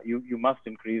must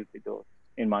increase the dose,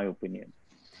 in my opinion.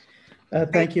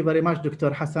 Thank you very much,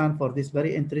 Dr. Hassan, for this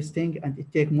very interesting, and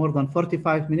it takes more than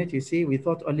 45 minutes. You see, we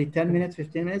thought only 10 minutes,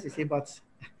 15 minutes, you see, but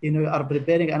you are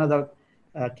preparing another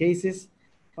cases.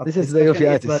 But this is the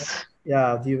uveitis.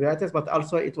 The uveitis, but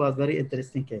also it was very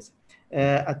interesting case.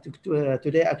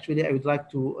 Today, actually, I would like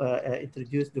to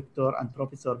introduce Dr. and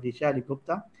Professor Vishali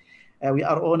Gupta. We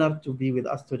are honored to be with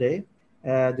us today.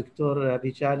 Dr.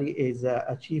 Vishali is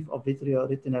a chief of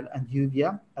Vitreoretinal and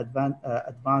Uvea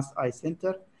Advanced Eye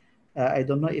Center. I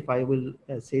don't know if I will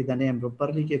say the name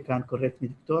properly. You can correct me,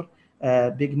 Doctor.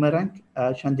 Bigmarang,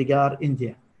 Chandigarh,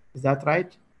 India. Is that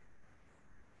right?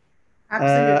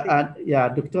 Absolutely.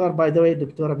 Doctor, by the way,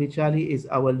 Dr. Abichali is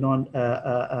a well-known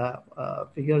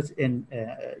figures in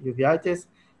uveitis,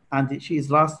 and she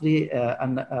is lastly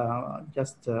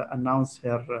just announced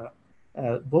her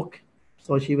book.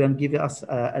 So she will give us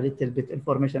a little bit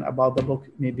information about the book,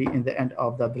 maybe in the end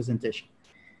of the presentation.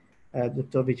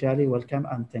 Dr. Bichali, welcome,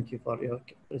 and thank you for your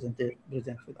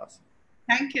present with us.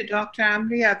 Thank you, Dr.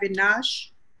 Amri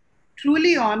Avinash.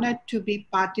 Truly honored to be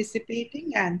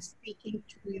participating and speaking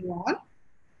to you all.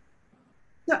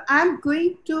 So I'm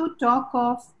going to talk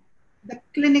of the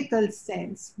clinical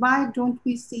sense. Why don't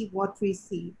we see what we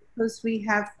see? Because we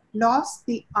have lost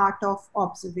the art of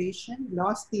observation,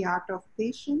 lost the art of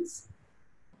patience.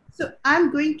 So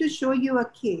I'm going to show you a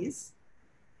case.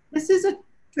 This is a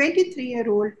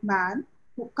 23-year-old man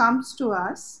who comes to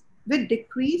us with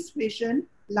decreased vision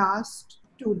last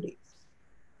 2 days.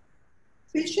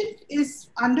 Patient is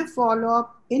under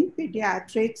follow-up in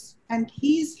pediatrics, and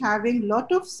he's having a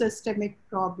lot of systemic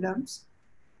problems,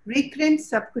 recurrent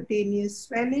subcutaneous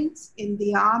swellings in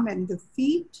the arm and the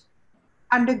feet,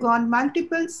 undergone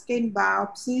multiple skin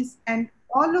biopsies, and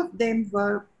all of them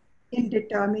were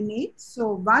indeterminate.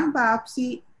 So one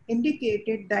biopsy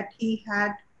indicated that he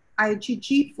had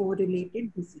IgG4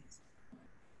 related disease.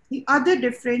 The other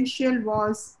differential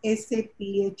was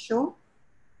SAPHO,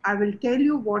 I will tell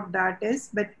you what that is,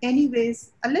 but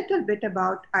anyways, a little bit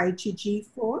about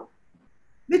IgG4,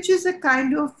 which is a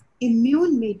kind of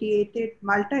immune-mediated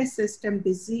multi-system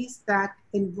disease that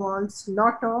involves a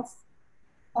lot of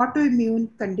autoimmune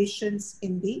conditions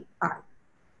in the eye.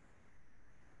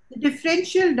 The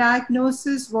differential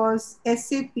diagnosis was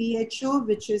SAPHO,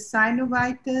 which is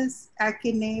synovitis,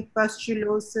 acne,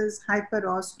 pustulosis,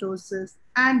 hyperostosis,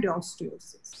 and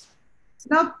osteosis.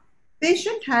 Now,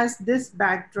 patient has this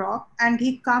backdrop and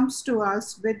he comes to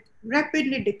us with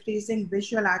rapidly decreasing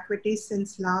visual acuity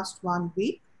since last 1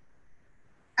 week.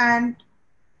 And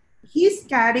he's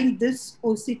carrying this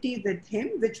OCT with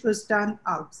him, which was done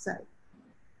outside.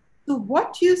 So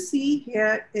what you see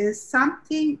here is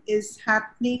something is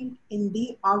happening in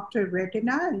the outer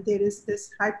retina and there is this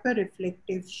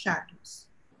hyperreflective shadows.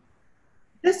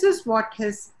 This is what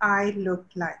his eye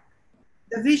looked like.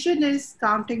 The vision is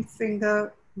counting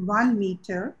finger 1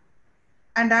 meter.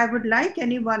 And I would like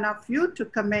any one of you to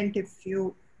comment if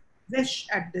you wish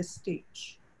at this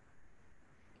stage.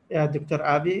 Yeah, Dr.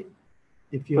 Abi,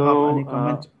 if you have any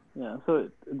comment. Yeah, so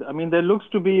I mean, there looks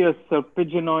to be a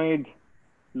serpiginoid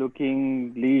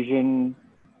looking lesion.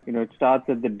 You know, it starts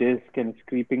at the disc and it's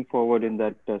creeping forward in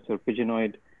that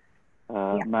serpiginoid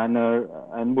manner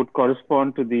and would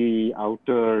correspond to the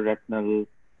outer retinal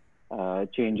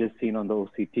changes seen on the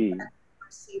OCT.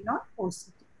 See, not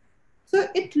OCT. So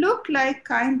it looked like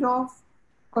kind of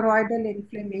choroidal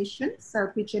inflammation,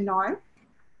 serpiginoid,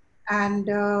 and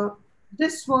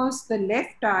this was the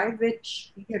left eye,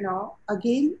 which, you know,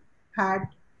 again had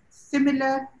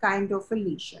similar kind of a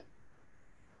lesion.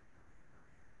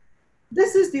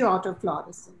 This is the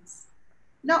autofluorescence.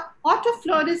 Now,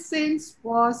 autofluorescence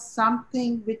was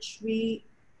something which we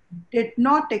did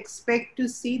not expect to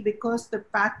see because the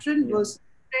pattern was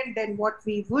different than what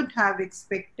we would have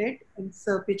expected in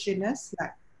serpiginous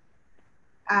light.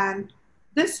 And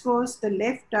this was the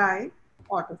left eye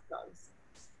autofluorescence.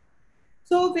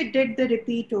 So we did the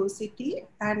repeat OCT,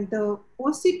 and the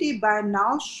OCT by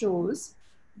now shows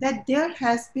that there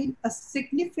has been a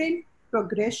significant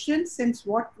progression since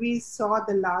what we saw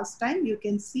the last time. You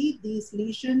can see these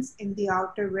lesions in the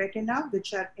outer retina,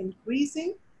 which are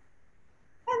increasing.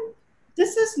 And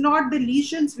this is not the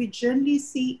lesions we generally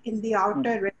see in the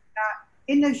outer retina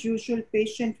in a usual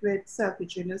patient with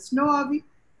serpiginous. No, Avi?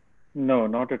 No,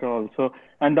 not at all. So,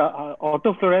 and the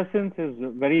autofluorescence is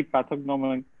very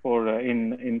pathognomonic for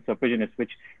in serpiginous,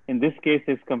 which in this case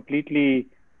is completely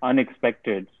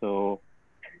unexpected. So,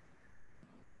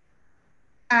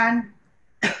 and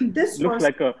this looks was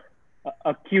like a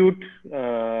acute,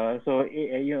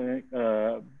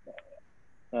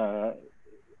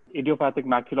 idiopathic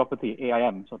maculopathy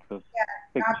 (AIM) sort of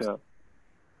picture. Absolutely.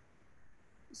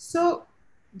 So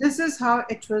this is how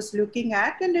it was looking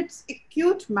at, and it's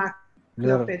acute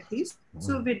maculopathy.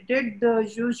 So we did the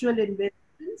usual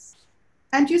investigations,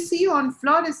 and you see on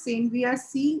fluorescein, we are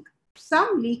seeing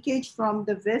some leakage from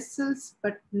the vessels,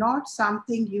 but not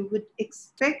something you would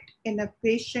expect in a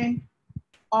patient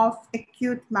of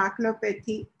acute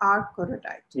maculopathy or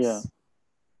choroiditis. Yeah.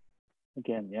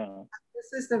 Again, yeah.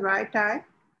 This is the right eye,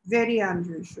 very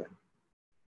unusual.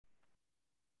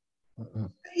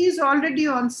 He's already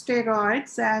on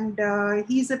steroids and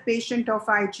he's a patient of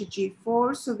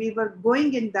IgG4. So we were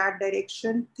going in that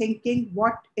direction, thinking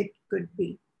what it could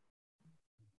be.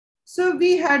 So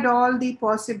we had all the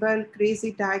possible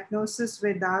crazy diagnosis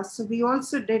with us. So we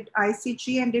also did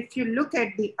ICG. And if you look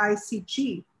at the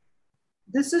ICG,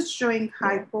 this is showing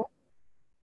hypo.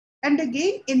 And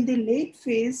again, in the late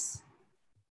phase,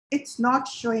 it's not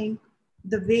showing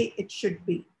the way it should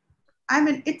be. I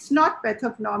mean, it's not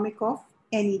pathognomic of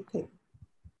anything.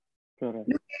 Correct.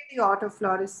 Look at the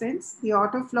autofluorescence. The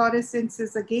autofluorescence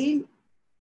is again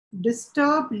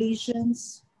disturbed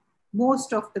lesions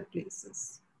most of the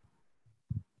places.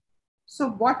 So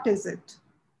what is it?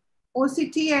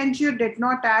 OCT angio did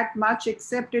not add much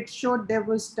except it showed there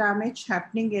was damage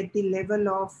happening at the level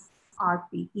of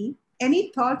RPE. Any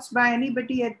thoughts by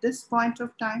anybody at this point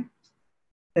of time?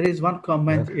 There is one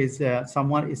comment is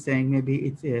someone is saying maybe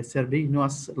it's a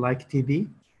serpiginous like TB.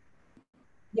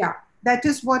 Yeah, that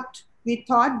is what we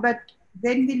thought. But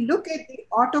when we look at the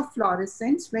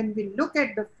autofluorescence, when we look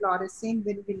at the fluorescein,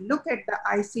 when we look at the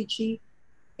ICG,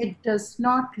 it does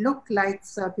not look like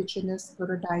serpiginous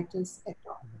choroiditis at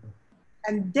all.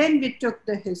 And then we took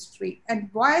the history. And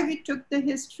why we took the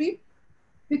history?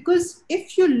 Because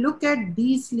if you look at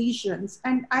these lesions,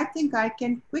 and I think I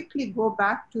can quickly go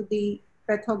back to the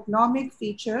pathognomic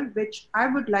feature, which I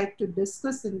would like to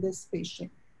discuss in this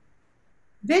patient.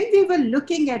 When we were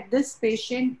looking at this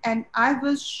patient and I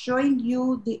was showing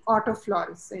you the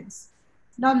autofluorescence,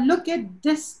 Now look at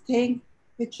this thing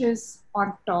which is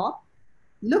on top.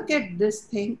 Look at this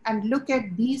thing and look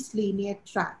at these linear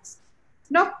tracks.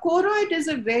 Now, choroid is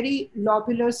a very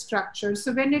lobular structure.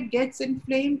 So when it gets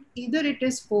inflamed, either it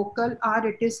is focal or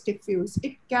it is diffuse.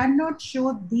 It cannot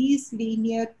show these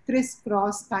linear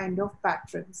crisscross kind of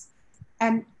patterns.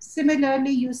 And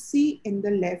similarly, you see in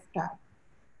the left eye.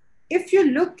 If you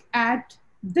look at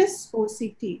this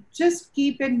OCT, just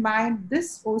keep in mind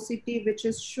this OCT, which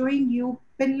is showing you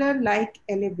pillar-like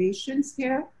elevations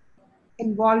here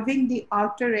involving the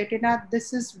outer retina.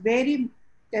 This is very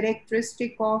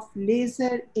characteristic of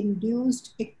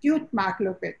laser-induced acute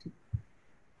maculopathy.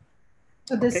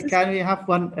 So this Okay, is. can we have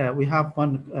one? We have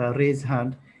one raised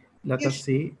hand. Let us Yes.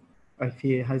 see if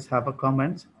he has have a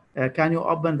comment. Can you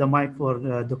open the mic for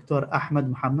Dr. Ahmed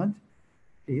Muhammad,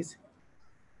 please?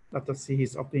 Let us see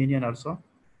his opinion also.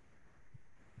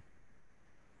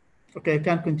 Okay, you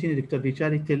can continue, Dr.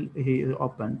 Bichari, till he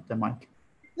opened the mic.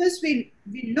 Because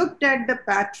we looked at the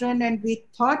pattern and we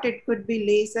thought it could be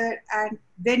laser. And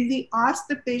when we asked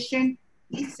the patient,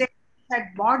 he said he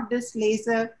had bought this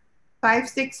laser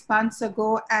 5-6 months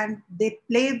ago and they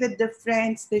play with the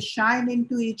friends, they shine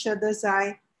into each other's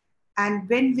eye. And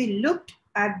when we looked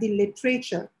at the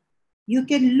literature, you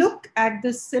can look at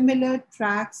the similar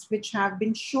tracks which have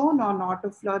been shown on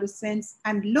autofluorescence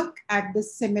and look at the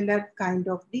similar kind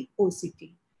of the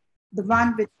OCT, the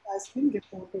one which has been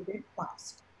reported in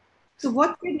past. So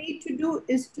what we need to do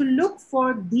is to look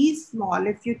for these small,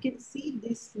 if you can see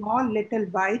this small little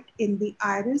white in the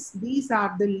iris, these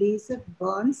are the laser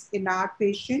burns in our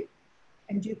patient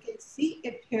and you can see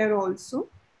it here also.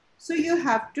 So you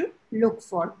have to look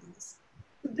for these.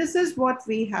 So this is what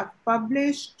we have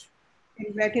published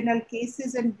in retinal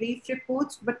cases and brief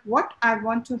reports. But what I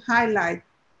want to highlight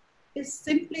is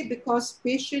simply because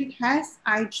patient has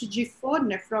IgG4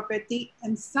 nephropathy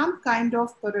and some kind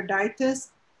of choroiditis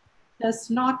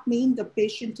does not mean the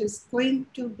patient is going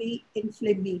to be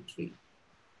inflammatory.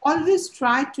 Always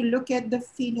try to look at the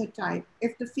phenotype.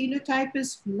 If the phenotype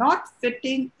is not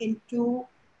fitting into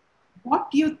what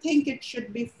you think it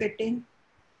should be fitting,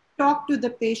 talk to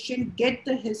the patient, get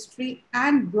the history,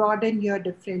 and broaden your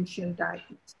differential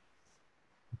diagnosis.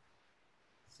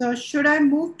 So should I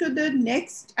move to the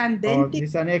next and then This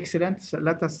is an excellent. So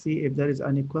let us see if there is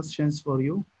any questions for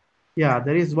you. Yeah,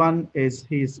 there is one. Is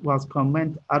his was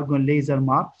comment argon laser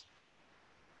marks?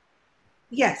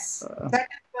 Yes, that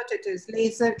is what it is,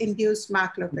 laser-induced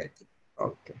maculopathy.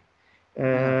 Okay.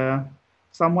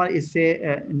 Someone is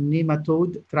say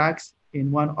nematode tracks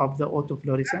in one of the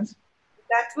autofluorescence.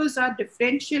 That was our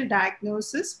differential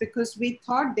diagnosis because we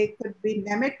thought they could be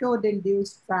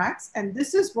nematode-induced tracks. And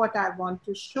this is what I want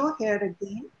to show here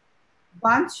again.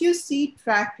 Once you see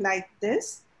track like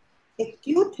this,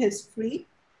 acute history,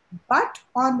 but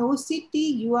on OCT,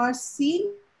 you are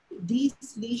seeing these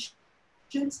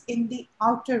lesions in the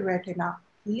outer retina.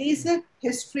 Laser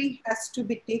history has to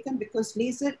be taken because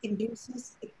laser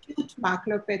induces acute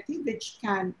maculopathy, which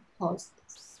can cause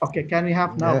this. Okay, can we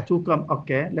have now two come?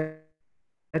 Okay,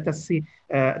 let us see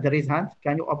the raised hand.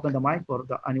 Can you open the mic for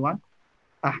the anyone?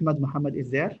 Ahmed Muhammad is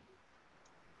there.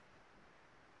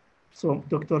 So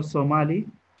Dr. Somali.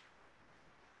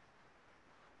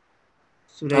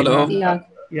 Hello. Sulaiman.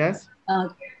 Yes.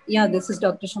 Yeah, this is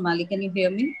Dr. Shamali. Can you hear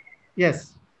me?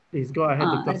 Yes, please go ahead,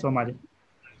 Dr. Somali.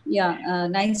 Yeah,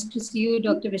 nice to see you,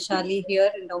 Dr. Vishali,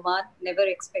 here in Oman. Never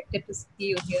expected to see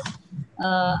you here.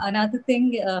 Another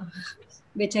thing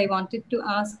which I wanted to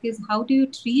ask is, how do you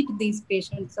treat these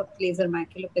patients of laser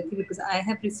maculopathy? Because I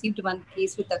have received one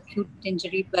case with acute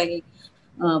injury by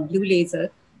blue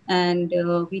laser, and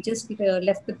we just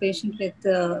left the patient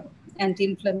with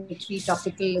anti-inflammatory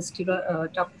topical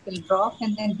drop,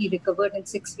 and then he recovered in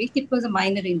 6 weeks. It was a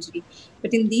minor injury.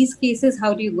 But in these cases,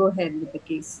 how do you go ahead with the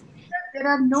case? There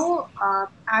are no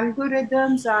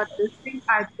algorithms or this thing.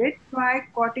 I did try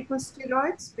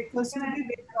corticosteroids because, to be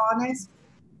very honest,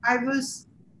 I was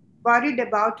worried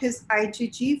about his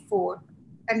IgG4.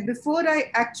 And before I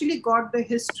actually got the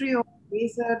history of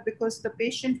laser, because the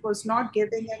patient was not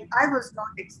giving and I was not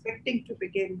expecting to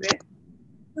begin with.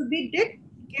 So we did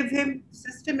give him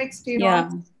systemic steroids. Yeah.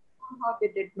 Somehow they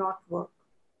did not work.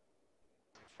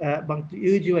 But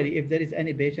usually, if there is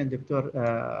any patient, Dr.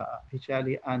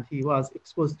 Hichali, and he was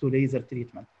exposed to laser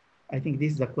treatment, I think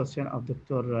this is the question of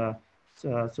Dr.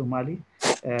 Somali.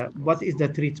 What is the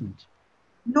treatment?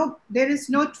 No, there is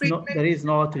no treatment. No, there is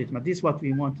no treatment. This is what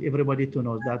we want everybody to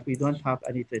know, that we don't have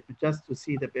any treatment. Just to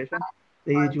see the patient,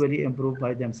 they usually improve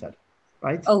by themselves,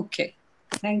 right? Okay.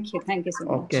 Thank you. Thank you so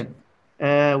much.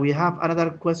 Okay. We have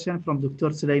another question from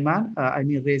Dr. Sulaiman.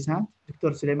 Raise hand.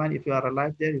 Dr. Sulaiman, if you are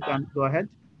alive there, you can go ahead.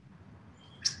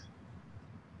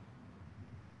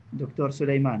 Dr.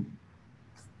 Suleiman.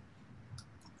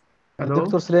 Hello?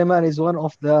 Dr. Suleiman is one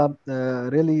of the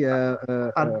really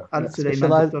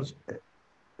Suleiman,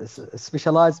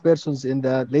 specialized persons in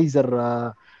the laser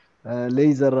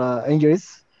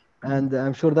injuries, and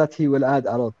I'm sure that he will add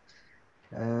a lot.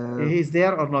 He's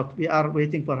there or not? We are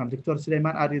waiting for him. Dr.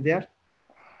 Suleiman, are you there?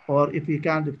 Or if you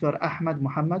can, Dr. Ahmed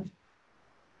Muhammad.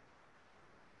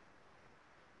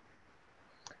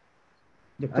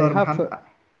 Dr. Muhammad.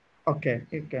 Okay.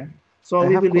 So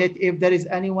we will wait. If there is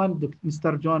anyone,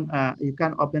 Mr. John, you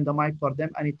can open the mic for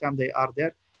them anytime they are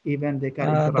there. Even they can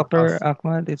interrupt Dr. us.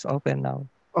 Ahmed, it's open now.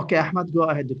 Okay, Ahmed, go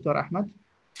ahead, Dr. Ahmed.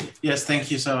 Yes, thank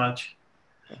you so much.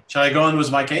 Shall I go on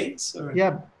with my case? Or?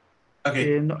 Yeah.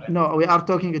 Okay. No, we are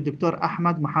talking to Dr.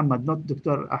 Ahmed Muhammad, not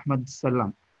Dr. Ahmed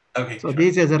Salam. Okay. So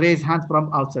this is a raised hand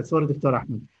from outside. Sorry, Dr.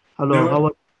 Ahmed. Hello.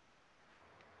 No,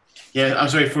 yeah, I'm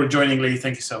sorry for joining late.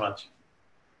 Thank you so much.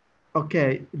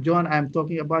 Okay, John, I'm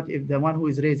talking about if the one who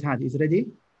is raised hand is ready.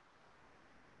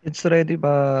 It's ready,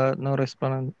 but no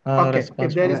response. Okay,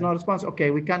 if there is no response,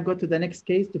 okay, we can go to the next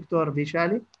case, Dr.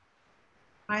 Vishali.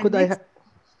 Could I?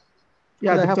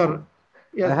 Yeah, Doctor.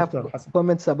 I have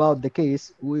comments about the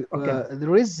case.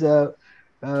 There is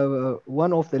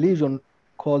one of the lesion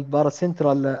called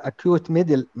paracentral acute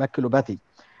middle maculopathy.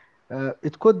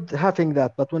 It could having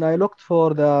that, but when I looked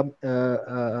for the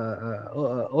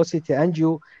OCT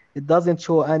angio, it doesn't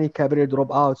show any capillary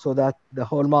dropout, so that the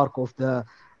hallmark of the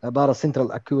paracentral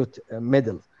acute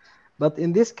middle. But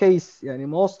in this case,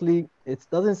 mostly it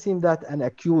doesn't seem that an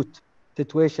acute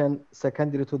situation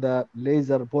secondary to the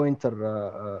laser pointer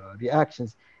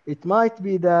reactions. It might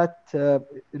be that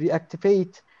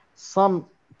reactivate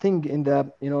something in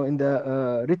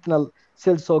the retinal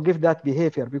cells, so give that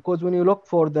behavior. Because when you look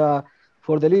for the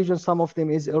lesion, some of them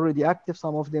is already active,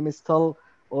 some of them is still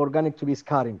organic to be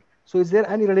scarring. So is there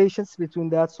any relations between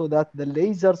that, so that the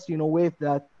lasers wave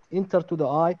that enter to the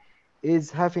eye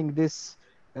is having this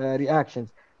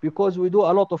reactions? Because we do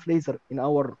a lot of laser in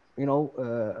our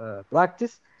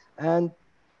practice, and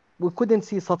we couldn't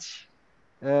see such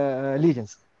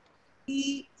lesions.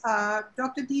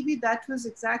 Dr. Devi, that was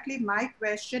exactly my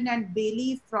question, and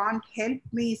Bailey Front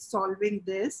helped me solving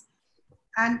this.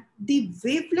 And the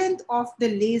wavelength of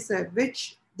the laser,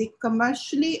 which the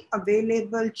commercially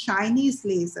available Chinese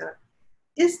laser,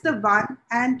 is the one,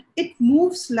 and it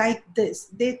moves like this.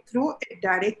 They throw it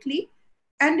directly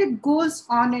and it goes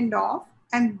on and off.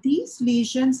 And these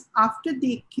lesions after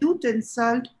the acute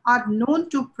insult are known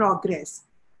to progress.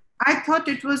 I thought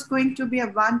it was going to be a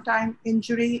one-time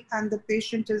injury and the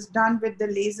patient is done with the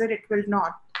laser. It will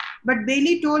not. But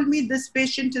Bailey told me this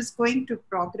patient is going to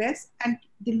progress, and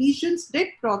the lesions did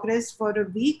progress for a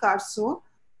week or so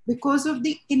because of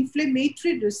the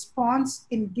inflammatory response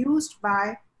induced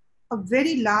by a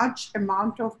very large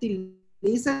amount of the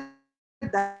laser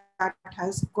that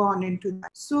has gone into that.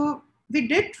 So we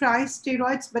did try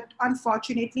steroids, but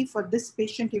unfortunately for this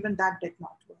patient, even that did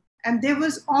not work. And there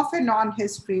was off and on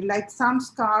history, like some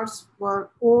scars were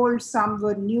old, some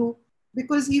were new,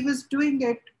 because he was doing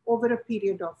it over a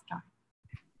period of time.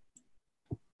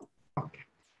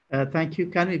 Okay, thank you.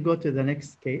 Can we go to the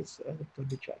next case, Dr.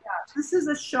 Bichal? Yeah, this is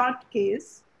a short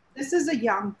case. This is a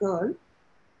young girl,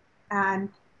 and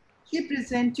she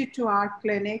presented to our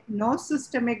clinic, no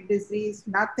systemic disease,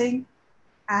 nothing.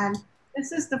 And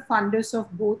this is the fundus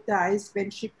of both the eyes when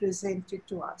she presented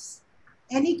to us.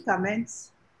 Any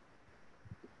comments?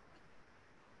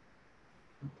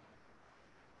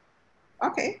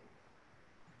 Okay.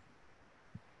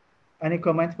 Any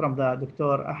comment from the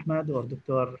Dr. Ahmed or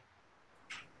Dr.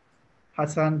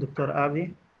 Hassan, Dr.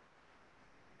 Avi?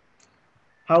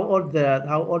 How old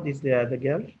is the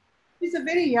girl? She's a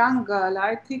very young girl.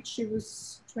 I think she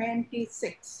was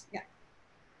 26. Yeah.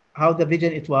 How the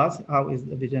vision it was? How is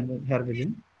the vision, her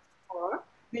vision? Her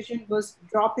vision was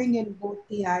dropping in both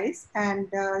the eyes,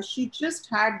 and she just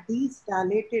had these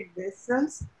dilated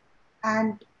vessels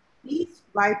and these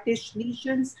whitish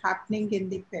lesions happening in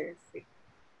the periphery.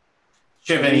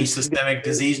 Do you have any systemic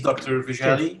disease, Dr.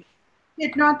 Vishali?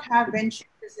 Did not have when she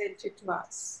presented to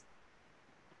us.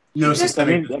 No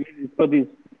systemic. I mean, it's got these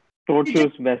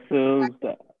tortuous vessels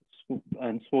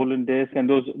and swollen disc, and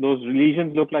those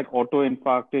lesions look like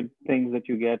auto-infarcted things that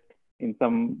you get in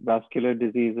some vascular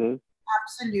diseases.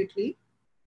 Absolutely.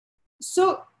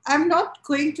 So I'm not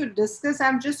going to discuss,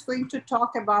 I'm just going to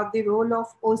talk about the role of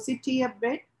OCT a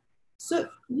bit. So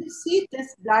you see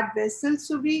this blood vessel.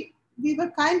 So we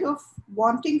were kind of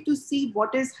wanting to see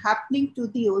what is happening to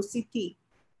the OCT.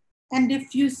 And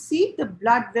if you see the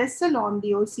blood vessel on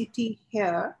the OCT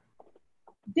here,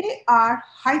 they are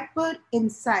hyper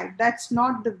inside. That's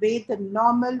not the way the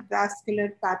normal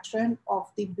vascular pattern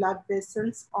of the blood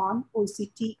vessels on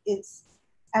OCT is.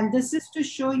 And this is to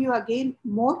show you again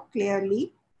more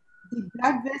clearly, the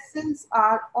blood vessels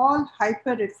are all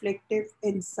hyper-reflective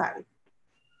inside.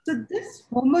 So this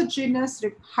homogeneous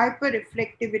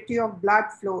hyper-reflectivity of blood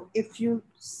flow, if you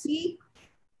see,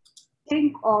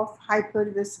 think of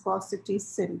hyperviscosity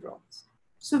syndromes.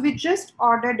 So we just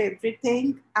ordered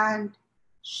everything and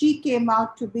she came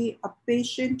out to be a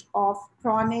patient of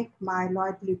chronic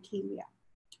myeloid leukemia.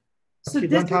 So you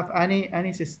don't have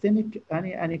any systemic,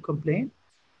 any complaint?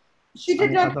 She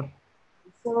did not.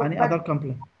 Any other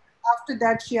complaint? After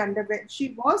that,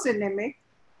 she was anemic,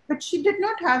 but she did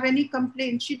not have any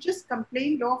complaint. She just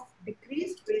complained of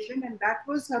decreased vision, and that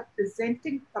was her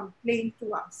presenting complaint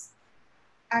to us.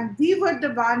 And we were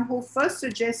the one who first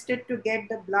suggested to get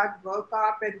the blood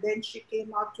workup, and then she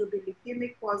came out to be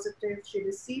leukemic positive. She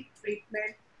received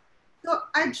treatment. So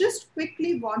I just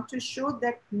quickly want to show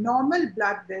that normal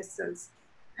blood vessels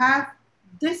have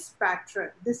this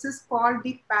pattern. This is called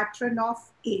the pattern of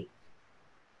 8,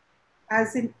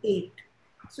 as in 8.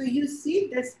 So you see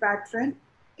this pattern.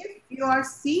 If you are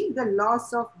seeing the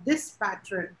loss of this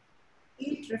pattern,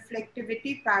 8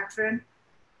 reflectivity pattern,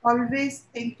 always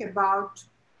think about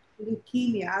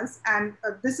leukemias. And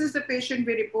this is the patient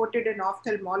we reported in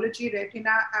ophthalmology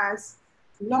retina as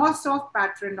loss of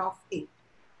pattern of 8.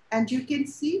 And you can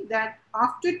see that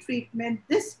after treatment,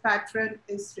 this pattern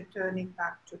is returning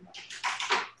back to normal.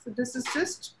 So this is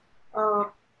just a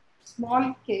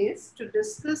small case to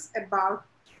discuss about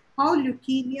how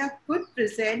leukemia could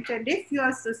present. And if you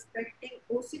are suspecting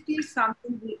OCT is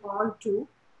something we all do,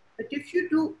 but if you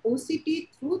do OCT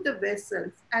through the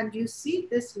vessels and you see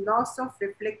this loss of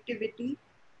reflectivity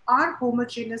or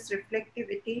homogeneous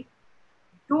reflectivity,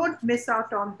 don't miss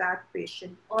out on that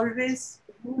patient. Always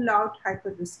rule out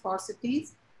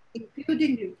hyperviscosities,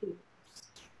 including leukemia.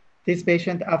 This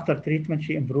patient, after treatment,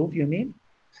 she improved, you mean?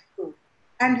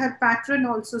 And her pattern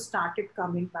also started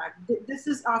coming back. This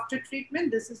is after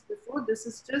treatment, this is before, this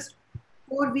is just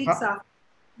 4 weeks after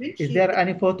treatment. Is there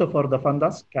any photo for the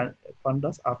fundus,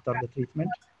 fundus after the treatment?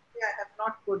 Yeah, I have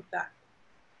not put that.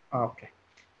 Okay.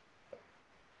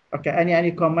 Okay,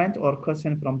 any comment or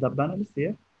question from the panelists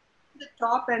here? The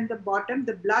top and the bottom,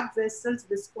 the blood vessels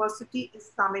viscosity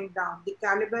is coming down. The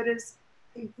caliber is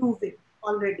improving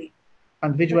already.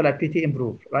 And visual acuity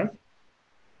improved, right?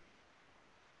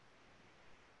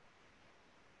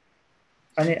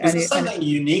 Is this something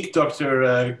unique,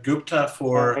 Dr. Gupta,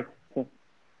 for?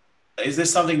 Is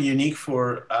this something unique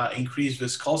for increased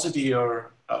viscosity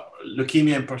or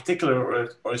leukemia in particular,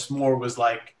 or it's more was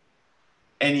like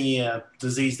any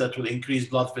disease that will increase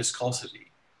blood viscosity?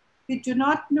 We do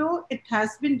not know. It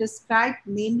has been described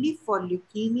mainly for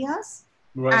leukemias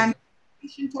and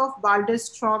patient of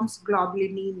Waldenstrom's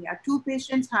globulinemia. 2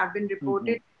 patients have been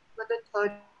reported, for the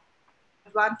third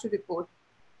one to report.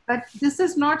 But this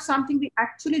is not something we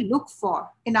actually look for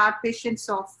in our patients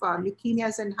of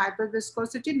leukemias and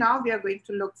hyperviscosity. Now we are going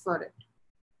to look for it.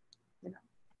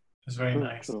 It's very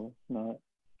nice. No,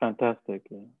 fantastic.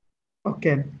 Yeah.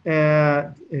 Okay,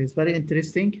 it's very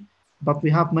interesting, but we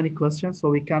have many questions, so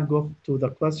we can go to the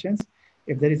questions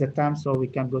if there is a time, so we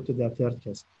can go to the third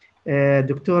test.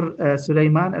 Dr.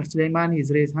 Sulaiman Al-Sulaiman,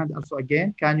 he's raised hand also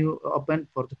again. Can you open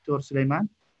for Dr. Sulaiman?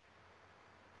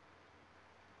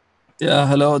 Yeah,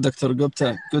 hello, Dr.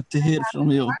 Gupta. Good to hear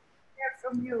from you.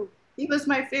 From you. He was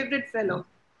my favorite fellow.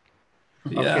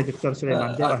 Yeah, okay, Dr.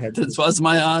 Sulaiman, go ahead. It was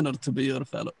my honor to be your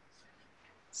fellow.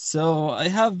 So I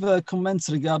have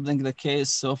comments regarding the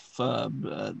case of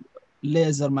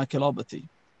laser maculopathy.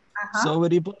 So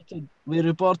we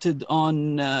reported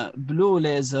on blue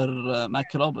laser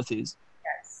maculopathies,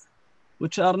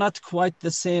 which are not quite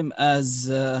the same as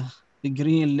the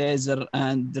green laser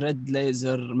and red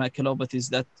laser maculopathies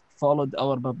that followed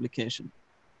our publication.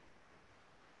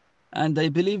 And I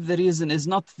believe the reason is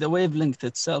not the wavelength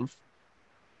itself,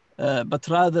 but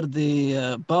rather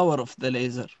the power of the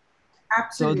laser.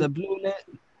 Absolutely. So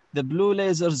the blue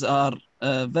lasers are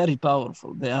very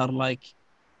powerful. They are like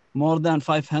more than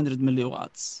 500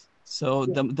 milliwatts. So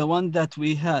the one that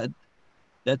we had,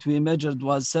 that we measured,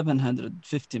 was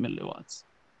 750 milliwatts.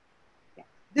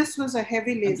 This was a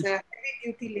heavy laser, heavy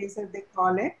duty laser they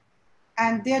call it.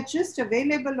 And they're just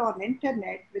available on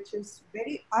internet, which is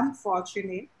very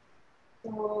unfortunate.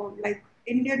 So like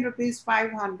Indian rupees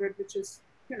 500, which is,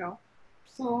 you know,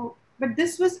 so, but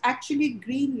this was actually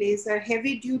green laser,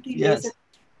 heavy duty laser.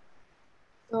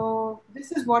 So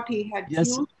this is what he had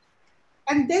used.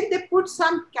 And then they put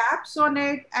some caps on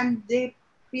it and they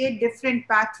create different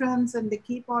patterns and they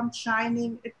keep on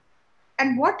shining.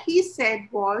 And what he said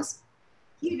was,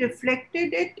 he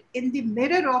reflected it in the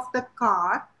mirror of the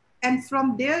car, and from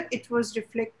there it was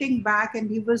reflecting back, and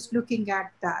he was looking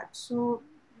at that. So,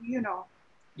 you know.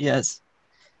 Yes.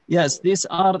 Yes, these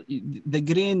are the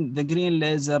green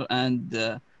laser and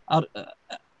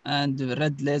and the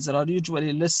red laser are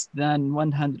usually less than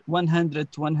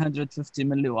 100 to 150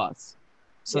 milliwatts.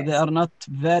 So Yes. they are not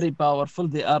very powerful.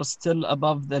 They are still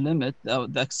above the limit.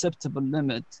 The acceptable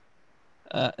limit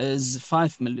is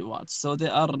 5 milliwatts. So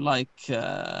they are like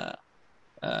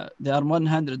they are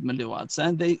 100 milliwatts,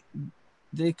 and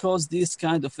they cause these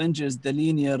kind of injuries, the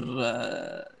linear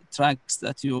tracks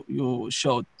that you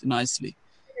showed nicely.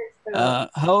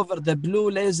 However, the blue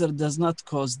laser does not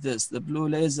cause this. The blue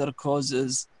laser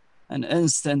causes an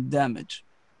instant damage.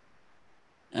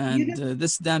 And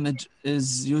this damage is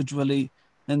usually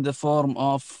in the form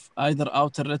of either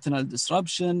outer retinal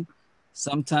disruption,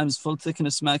 sometimes full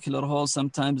thickness macular hole,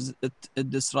 sometimes it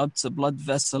disrupts a blood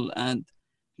vessel and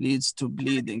leads to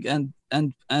bleeding.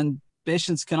 And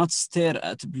patients cannot stare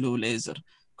at blue laser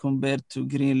compared to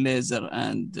green laser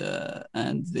and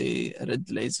the red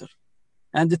laser.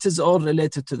 And it is all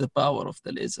related to the power of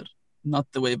the laser, not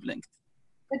the wavelength.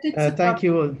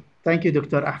 Thank you,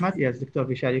 Dr. Ahmed. Yes, Dr.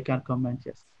 Vishal, you can comment.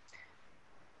 Yes.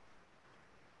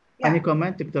 Yeah. Any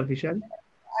comment, Dr. Vishal?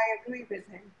 I agree with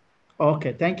him.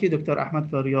 Okay, thank you, Dr. Ahmed,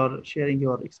 for your sharing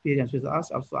your experience with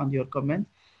us, also and your comment.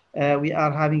 We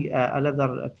are having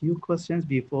a few questions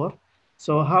before.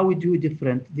 So, how would you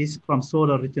different this from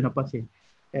solar retinopathy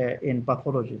in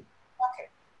pathology? Okay.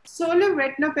 Solar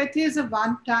retinopathy is a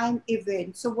one-time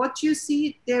event. So what you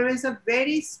see, there is a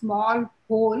very small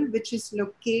hole which is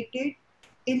located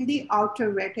in the outer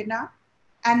retina,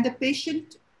 and the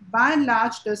patient by and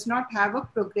large does not have a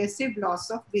progressive loss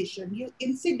of vision. You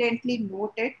incidentally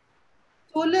note it.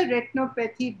 Solar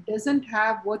retinopathy doesn't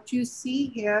have what you see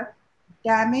here,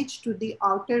 damage to the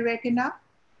outer retina,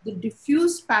 the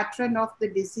diffuse pattern of the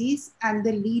disease, and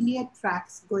the linear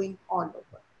tracks going all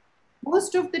over.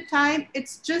 Most of the time,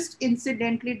 it's just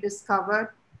incidentally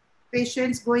discovered.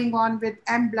 Patients going on with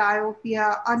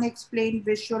amblyopia, unexplained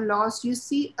visual loss, you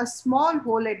see a small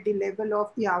hole at the level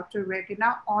of the outer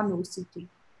retina on OCT.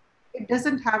 It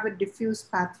doesn't have a diffuse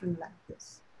pattern like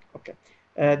this. Okay.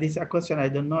 This is a question I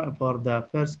don't know for the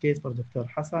first case for Dr.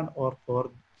 Hassan or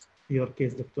for your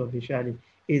case, Dr. Vishali.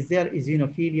 Is there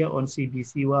eosinophilia on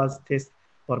CBC was test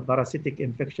for parasitic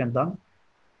infection done?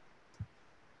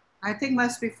 I think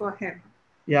must be for him.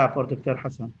 Yeah, for Dr.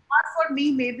 Hassan. Not for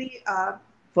me, maybe.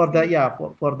 For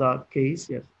the case,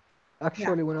 yes.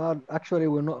 Actually,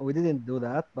 we didn't do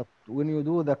that. But when you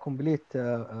do the complete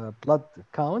blood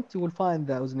count, you will find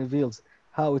the eosinophils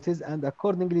how it is, and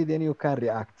accordingly, then you can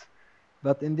react.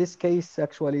 But in this case,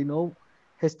 actually, no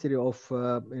history of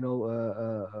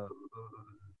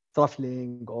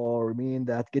truffling or mean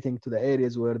that getting to the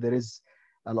areas where there is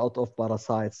a lot of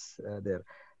parasites there.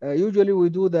 Usually, we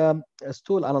do the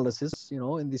stool analysis,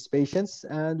 in these patients,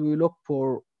 and we look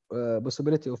for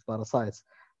possibility of parasites,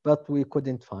 but we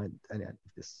couldn't find any of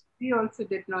this. We also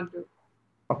did not do.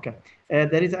 Okay.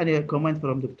 There is a comment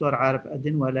from Dr. Arif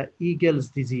Adinwala, Eagle's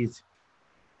disease.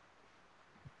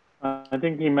 I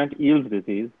think he meant Eels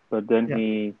disease, but then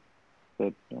he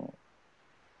said no.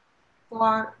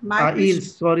 For my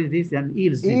Eels, sorry, this and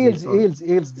Eels disease.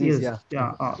 Eels disease, yeah.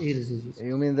 Yeah, Eels disease.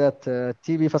 You mean that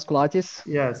TB vasculitis?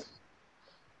 Yes.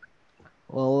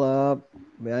 Well,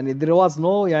 there was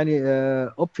no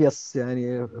obvious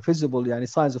visible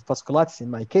signs of vasculitis in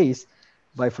my case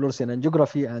by fluorescein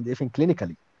angiography and even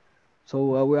clinically.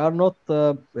 So we are not,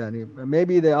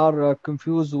 maybe they are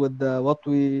confused with what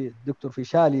Dr.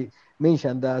 Fishali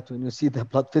mentioned, that when you see the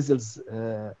blood vessels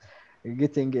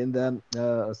getting in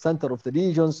the center of the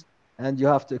lesions, and you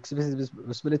have to expect the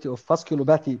possibility of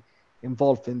vasculopathy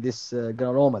involved in this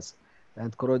granulomas.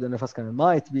 And choroidal neovascular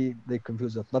might be, they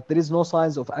confuse it, but there is no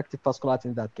signs of active vasculitis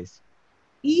in that case.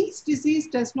 Eels disease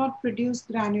does not produce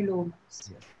granulomas.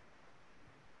 Yes.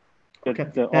 Okay.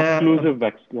 The occlusive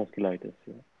vasculitis.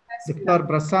 Yeah. Dr.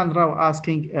 Prasan Rao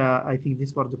asking, I think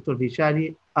this for Dr.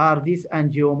 Vishali, are these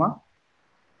angioma?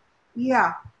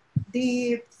 Yeah.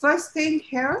 The first thing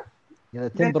here. Yeah,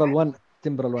 temporal one.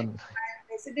 My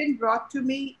resident brought to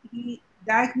me, he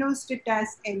diagnosed it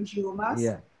as angiomas.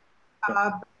 Yeah.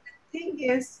 But the thing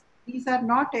is, these are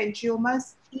not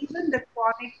angiomas. Even the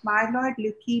chronic myeloid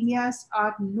leukemias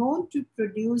are known to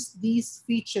produce these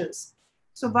features.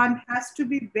 So one has to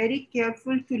be very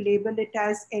careful to label it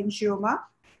as angioma.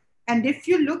 And if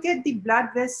you look at the blood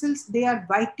vessels, they are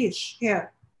whitish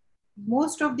here.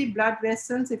 Most of the blood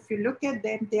vessels, if you look at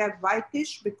them, they are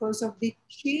whitish because of the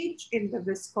change in the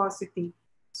viscosity.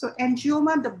 So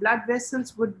angioma, the blood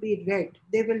vessels would be red.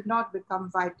 They will not become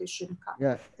whitish in color.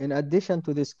 Yeah. In addition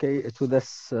to this case, to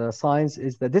this signs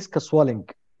is the disc swelling.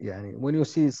 Yani when you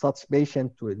see such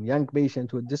patient, with young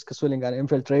patient with disc swelling and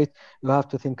infiltrate, you have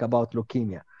to think about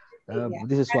leukemia.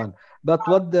 This is one. But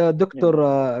what the Dr.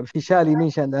 Fishali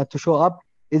mentioned to show up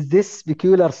is this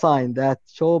peculiar sign that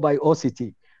show by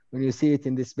OCT. When you see it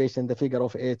in this patient, the figure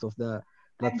of 8 of the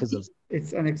blood vessels.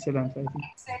 It's an excellent, I think.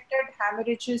 Centered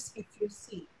hemorrhages, if you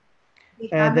see.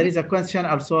 There is a question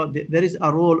also. There is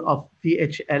a role of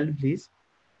VHL, please.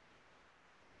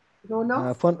 Role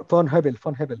of? Von Hebel,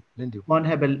 Lindu. Von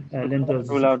Hebel, Lindu.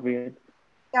 Rule out VHL.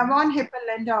 Yeah, von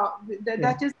Hippel-Lindau.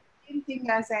 That is the same thing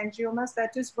as angiomas.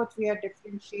 That is what we are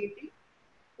differentiating.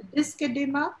 Disc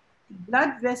edema,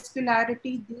 blood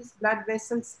vascularity, these blood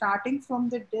vessels starting from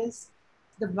the disc,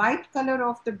 the white color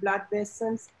of the blood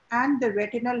vessels, and the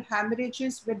retinal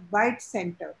hemorrhages with white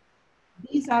center.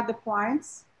 These are the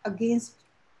points against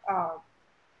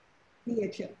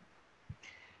VHL.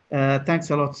 Thanks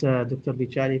a lot, Dr.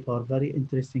 Bichari, for very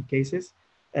interesting cases.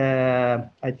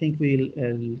 I think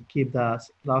we'll keep the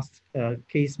last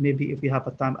case maybe if we have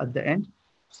a time at the end.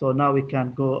 So now we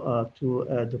can go to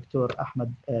Dr.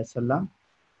 Ahmed Salam.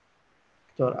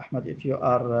 Dr. Ahmed, if you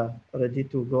are ready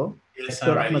to go. Yes,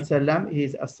 Dr. Ahmed Salam, he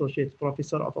is Associate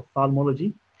Professor of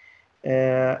Ophthalmology,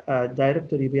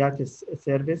 Director Uveitis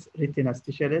Service, Retina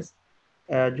Specialist,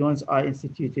 Jones Eye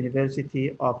Institute,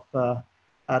 University of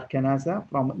Arkansas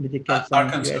from Medical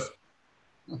Science US.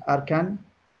 Arkansas.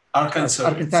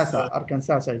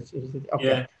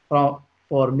 Okay. Yeah.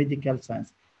 For medical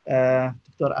science.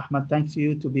 Dr. Ahmed, thanks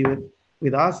you to be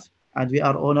with us, and we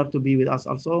are honored to be with us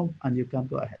also, and you can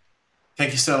go ahead.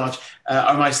 Thank you so much.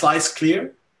 Are my slides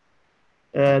clear?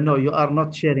 No, you are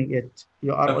not sharing it.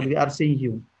 You are. Okay. We are seeing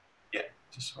you. Yeah,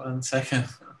 just 1 second.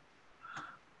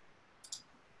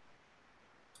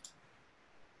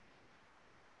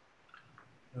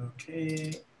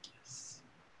 Okay.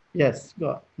 Yes,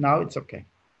 go. Now it's okay.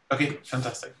 Okay,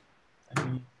 fantastic.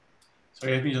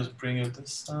 Sorry, let me just bring it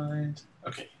this side.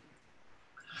 Okay.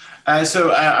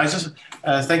 So I just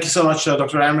thank you so much,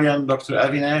 Dr. Amri and Dr.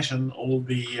 Avinash and all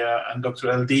the and Dr.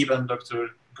 Aldeeb and Dr.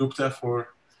 Gupta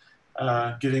for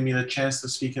giving me the chance to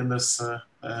speak in this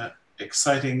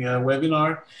exciting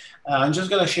webinar. I'm just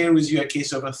going to share with you a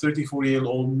case of a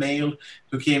 34-year-old male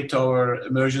who came to our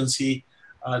emergency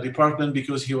department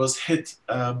because he was hit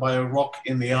by a rock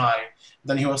in the eye.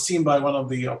 Then he was seen by one of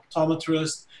the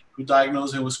optometrists who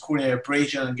diagnosed him with corneal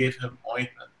abrasion and gave him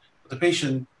ointment. But the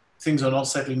patient, things are not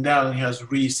settling down, and he has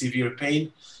really severe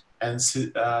pain and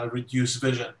reduced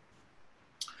vision.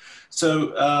 So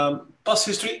past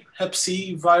history, Hep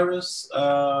C virus,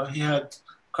 he had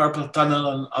carpal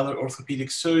tunnel and other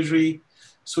orthopedic surgery.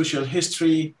 Social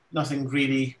history, nothing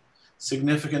really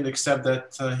significant except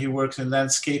that he works in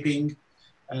landscaping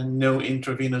and no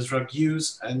intravenous drug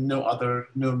use and no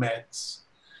meds.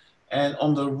 And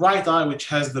on the right eye, which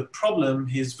has the problem,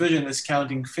 his vision is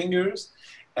counting fingers,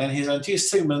 and his anterior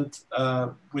segment,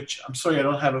 which I'm sorry, I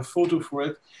don't have a photo for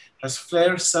it, has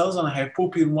flare cells and a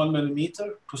hypopion 1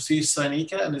 millimeter, posterior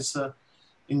synechiae, and it's an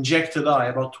injected eye,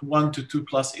 about 1 to 2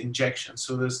 plus injections.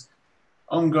 So there's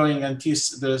ongoing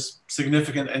there's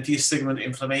significant anterior segment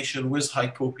inflammation with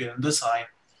hypopia in this eye.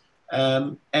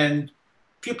 And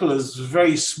pupil is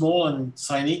very small and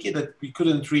synechiae that we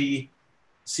couldn't really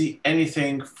see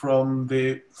anything from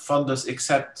the fundus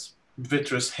except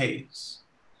vitreous haze.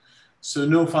 So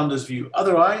no fundus view.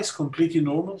 Other eyes, completely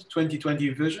normal,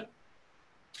 20/20 vision.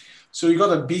 So you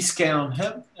got a B scan on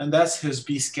him, and that's his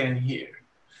B scan here.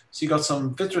 So you got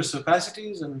some vitreous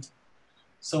opacities, and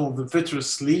some of the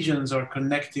vitreous lesions are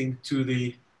connecting to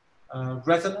the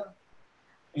retina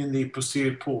in the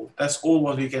posterior pole. That's all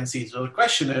what we can see. So the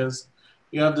question is,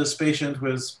 you have this patient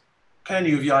with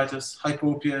canine uveitis,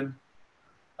 hypopion,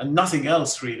 and nothing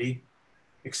else really,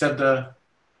 except the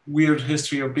weird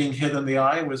history of being hit in the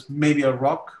eye with maybe a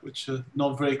rock, which is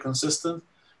not very consistent.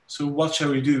 So what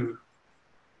shall we do?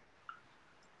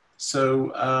 So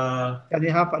can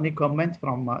you have any comment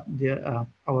from our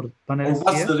panelists? Or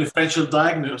what's here? The differential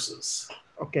diagnosis?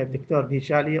 Okay, Dr.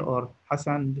 Bishali or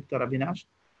Hassan, Dr. Avinash.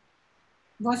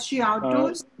 Was she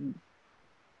outdoors?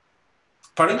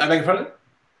 Pardon? I beg your pardon?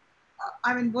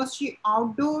 I mean, was she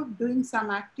outdoor doing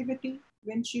some activity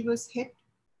when she was hit?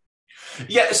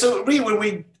 Yeah, so really when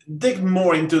we dig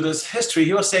more into this history,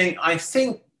 he was saying, I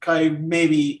think I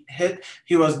maybe hit.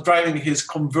 He was driving his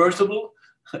convertible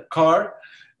car,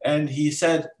 and he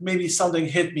said, maybe something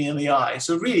hit me in the eye.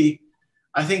 So really,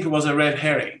 I think it was a red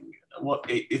herring.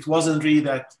 It wasn't really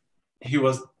that he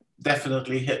was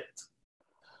definitely hit.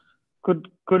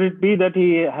 Could it be that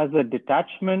he has a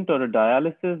detachment or a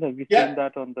dialysis? Have you seen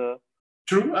that on the?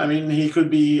 True. I mean, he could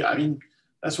be. I mean,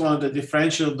 that's one of the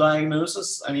differential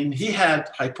diagnoses. I mean, he had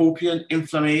hypopyon,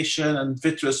 inflammation, and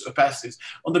vitreous opacities.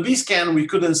 On the B scan, we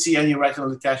couldn't see any retinal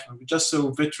detachment. We just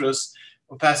saw vitreous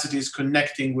opacities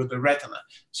connecting with the retina.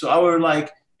 So our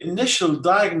initial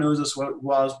diagnosis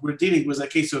was we're dealing with a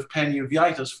case of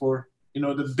panuveitis for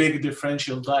the big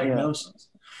differential diagnosis. Yeah.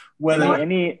 Whether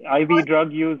any IV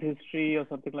drug use history or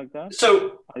something like that?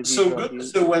 So good.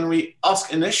 So when we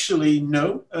ask initially,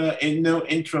 no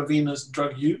intravenous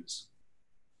drug use.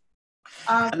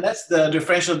 And that's the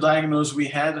differential diagnosis we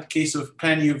had, a case of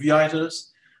panuveitis.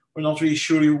 We're not really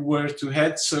sure where to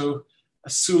head. So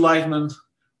Sue Lightman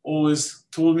always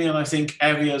told me, and I think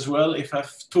Avi as well, if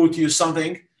I've taught you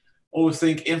something, always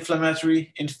think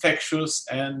inflammatory, infectious,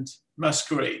 and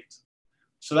masquerade.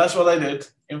 So that's what I did,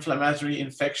 inflammatory,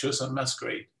 infectious, and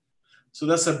masquerade. So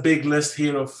that's a big list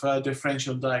here of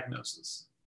differential diagnosis.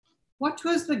 What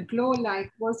was the glow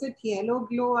like? Was it yellow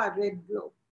glow or red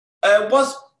glow?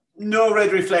 Was no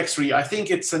red reflex-free. I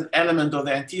think it's an element of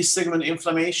the anti-segment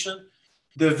inflammation,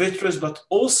 the vitreous, but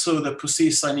also the Pussy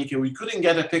synechiae. We couldn't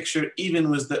get a picture even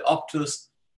with the Optus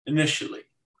initially.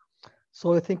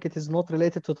 So I think it is not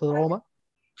related to trauma?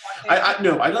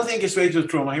 No, I don't think it's related to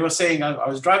trauma. He was saying I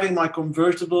was driving my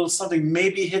convertible, something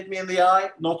maybe hit me in the eye,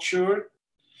 not sure.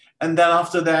 And then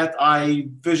after that,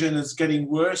 vision is getting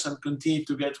worse and continued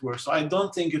to get worse. So I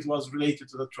don't think it was related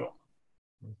to the trauma.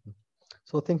 Mm-hmm.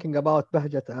 So thinking about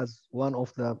Bahjat as one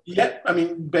of the... Yeah, I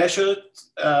mean, Bahjat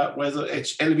was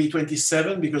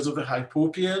HLB27 because of the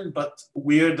hypopyon, but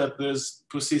weird that there's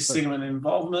Pussy segment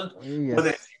involvement. Yes.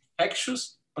 Whether it's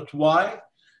infectious, but why?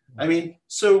 I mean,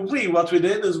 so really what we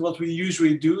did is what we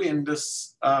usually do in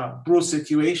this broad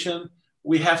situation.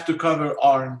 We have to cover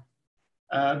ARN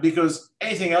because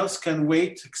anything else can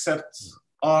wait except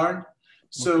ARN.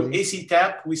 So AC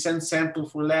tap, we send sample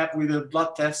for lab, we did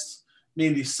blood tests,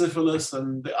 mainly syphilis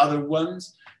and the other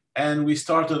ones. And we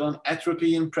started on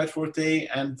atropine, Pret-Forte,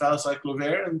 and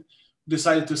valacyclovir and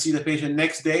decided to see the patient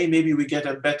next day. Maybe we get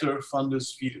a better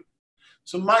fundus view.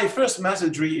 So my first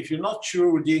message, really, if you're not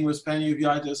sure we're dealing with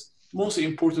panuveitis, most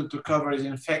important to cover is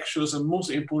infectious, and most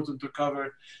important to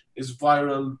cover is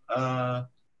viral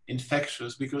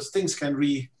infectious, because things can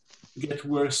really get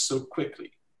worse so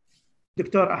quickly.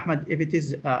 Dr. Ahmed, if it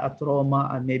is a trauma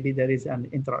and maybe there is an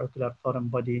intraocular foreign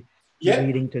body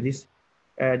leading to this,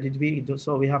 did we do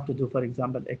so? We have to do, for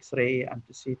example, X-ray and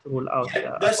to see to rule out.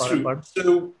 That's true. Body.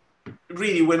 So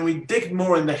really, when we dig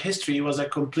more in the history, it was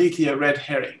completely a red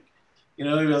herring. It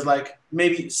was like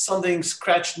maybe something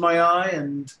scratched my eye,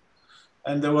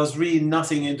 and there was really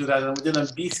nothing into that. And we did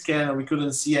a B scan and we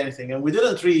couldn't see anything. And we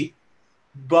didn't really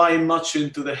buy much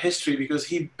into the history because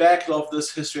he backed off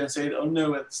this history and said, oh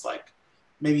no, it's like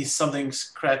maybe something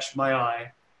scratched my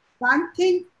eye. One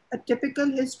thing, a typical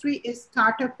history is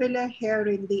caterpillar hair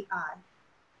in the eye.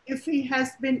 If he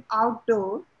has been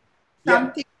outdoor,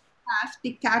 something has,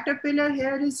 the caterpillar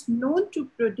hair is known to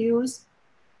produce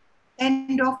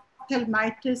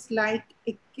endophthalmitis like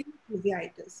acute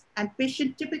uveitis, and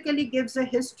patient typically gives a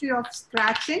history of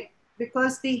scratching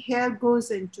because the hair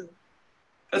goes into.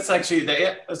 That's actually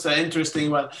that's an interesting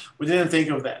one. We didn't think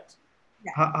of that.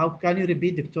 Yeah. How can you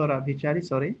repeat, Dr. Vichari?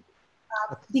 Sorry.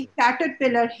 The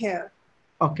caterpillar hair.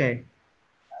 Okay.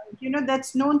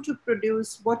 That's known to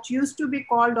produce what used to be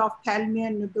called ophthalmia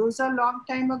nodosa a long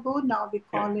time ago. Now we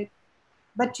call it.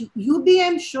 But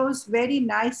UBM shows very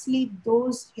nicely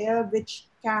those hair which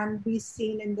can be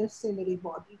seen in the ciliary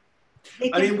body.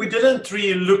 I mean, we didn't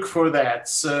really look for that.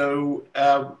 So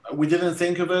we didn't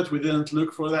think of it. We didn't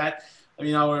look for that. I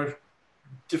mean, our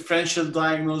differential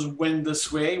diagnosis went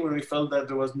this way when we felt that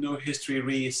there was no history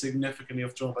really significantly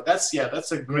of trauma. But that's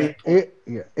a great point.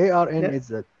 ARN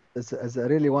is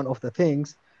really one of the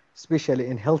things, especially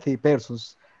in healthy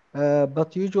persons.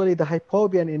 But usually the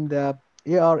hypopyon in the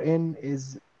ARN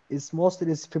is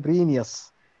mostly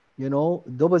fibrinous, the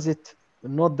opposite,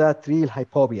 not that real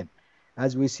hypopyon,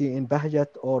 as we see in Bahjat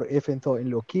or even though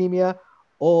in leukemia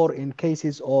or in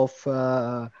cases of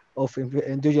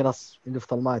endogenous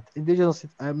endophthalmitis. Endogenous,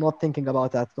 I'm not thinking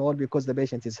about that at all because the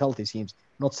patient is healthy, seems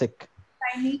not sick.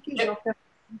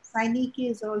 Synechiae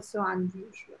is also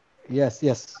unusual. Yes.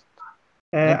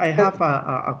 I have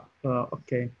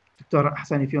okay. Dr.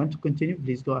 Hassan, if you want to continue,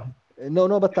 please go ahead.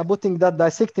 No, but I'm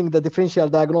dissecting the differential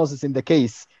diagnosis in the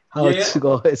case, how it's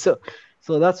going. So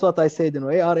that's what I said,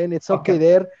 ARN, it's okay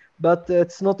there, but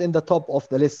it's not in the top of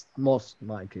the list most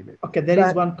likely. Okay, there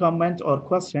is one comment or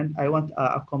question. I want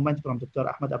a comment from Dr.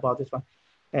 Ahmed about this one.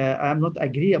 I'm not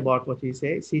agree about what you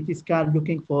say. CT scan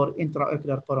looking for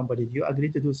intraocular foreign body. Do you agree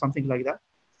to do something like that?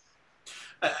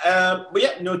 But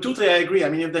yeah, no, totally I agree. I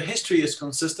mean, if the history is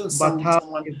consistent, but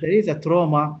if there is a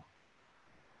trauma,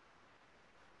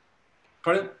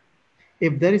 pardon?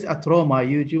 If there is a trauma,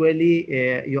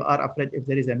 usually you are afraid if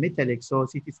there is a metallic. So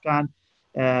CT scan,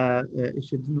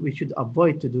 we should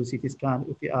avoid to do CT scan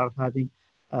if we are having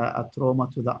a trauma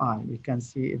to the eye. We can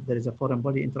see if there is a foreign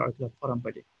body, intraocular foreign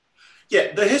body.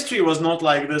 Yeah, the history was not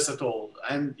like this at all.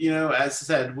 And, you know, as I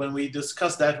said, when we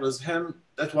discussed that with him,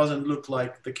 that wasn't look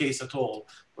like the case at all.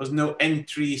 There was no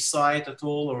entry site at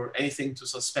all or anything to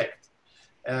suspect.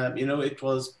 You know, it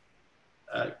was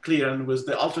clear, and with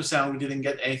the ultrasound, we didn't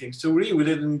get anything. So really, we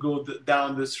didn't go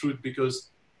down this route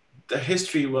because the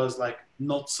history was like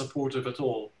not supportive at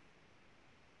all.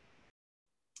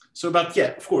 So, but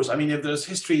yeah, of course, I mean, if there's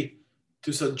history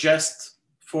to suggest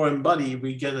foreign body,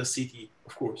 we get a CT,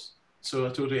 of course. So I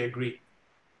totally agree.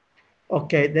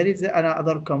 Okay, there is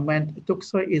another comment.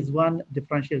 Tuxo is one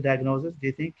differential diagnosis, do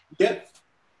you think? Yeah.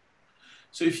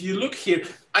 So if you look here,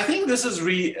 I think this is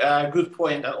really a good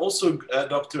point. And also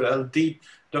Dr. Al-Deep,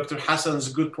 Dr. Hassan's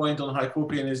good point on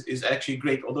hypopia is actually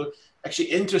great. Although actually,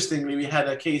 interestingly, we had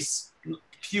a case a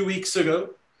few weeks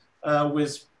ago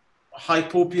with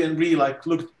hypopia and really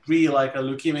looked really like a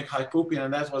leukemic hypopia,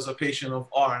 and that was a patient of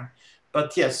ARN.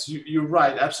 But yes, you're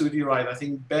right, absolutely right. I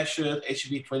think Behçet,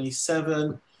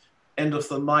 HB27,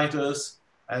 endophthalmitis,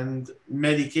 and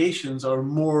medications are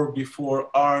more before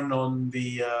ARN on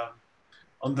the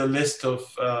list of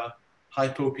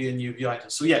hypopia and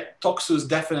uveitis. So yeah, toxo is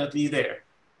definitely there.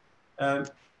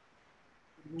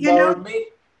 You know,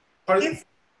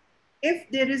 if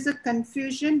there is a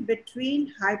confusion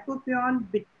between hypopyon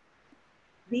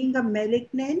being a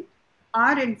malignant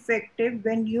or infective,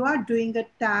 when you are doing a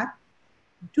TAP,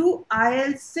 do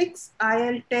IL-6,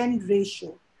 IL-10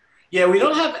 ratio. Yeah, we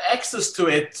don't have access to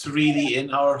it really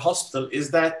in our hospital. Is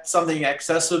that something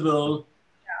accessible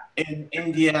in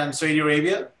India and Saudi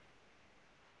Arabia?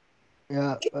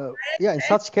 Yeah, yeah. In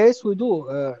such case, we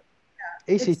do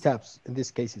AC taps in these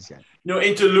cases. Yeah. No,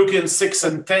 interleukin 6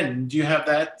 and 10. Do you have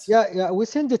that? Yeah, yeah. We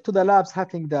send it to the labs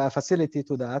having the facility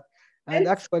to that, and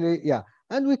actually, yeah,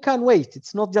 and we can wait.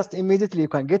 It's not just immediately you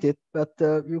can get it, but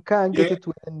you can get it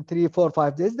within 3, 4,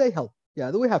 5 days. They help.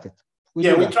 Yeah, we have it. We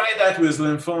tried that with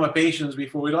lymphoma patients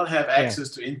before. We don't have access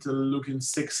to interleukin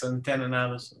 6 and 10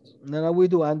 analysis. No, we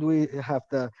do, and we have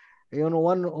the,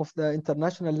 one of the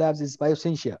international labs is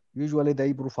Bioscientia. Usually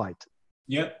they provide.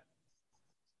 Yeah.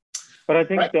 But I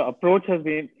think the approach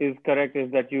is correct. Is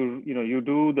that you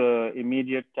do the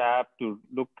immediate tap to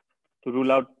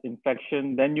rule out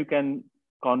infection. Then you can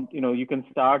you can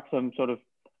start some sort of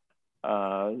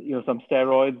some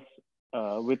steroids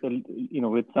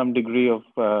with some degree of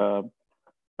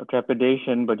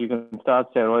trepidation, but you can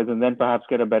start steroids and then perhaps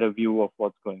get a better view of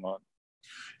what's going on.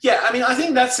 Yeah, I mean, I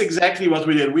think that's exactly what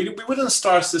we did. We wouldn't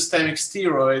start systemic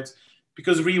steroids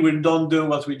because we don't know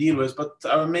what we deal with, but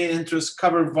our main interest,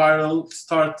 cover viral,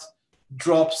 start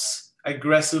drops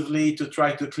aggressively to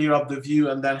try to clear up the view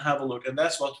and then have a look. And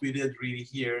that's what we did really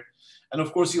here. And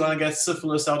of course, you want to get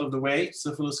syphilis out of the way.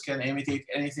 Syphilis can imitate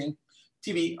anything.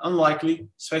 TB, unlikely,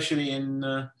 especially in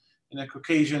a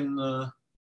Caucasian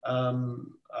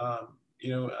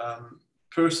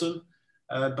person.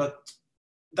 But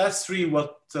that's really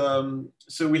what,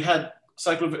 so we had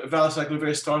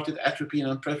valacyclovir started, atropine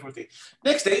and prefortate.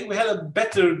 Next day, we had a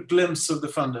better glimpse of the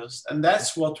fundus, and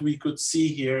that's what we could see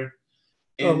here.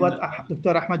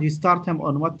 Dr. Ahmed, you start him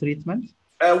on what treatment?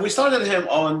 We started him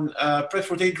on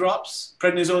prefortate drops,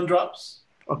 prednisone drops,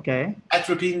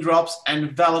 atropine drops,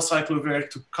 and valacyclovir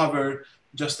to cover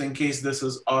just in case this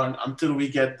is on until we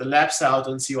get the labs out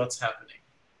and see what's happening.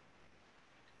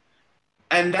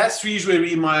 And that's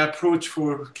usually my approach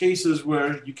for cases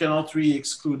where you cannot really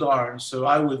exclude ARN. So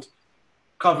I would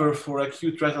cover for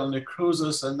acute retinal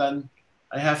necrosis, and then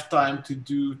I have time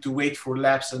to wait for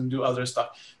labs and do other stuff.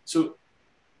 So,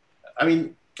 I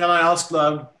mean, can I ask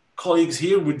the colleagues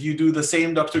here, would you do the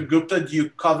same, Dr. Gupta? Do you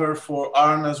cover for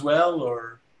ARN as well,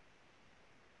 or?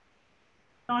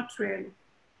 Not really,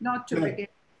 not to begin,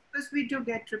 because we do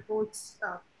get reports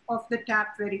of the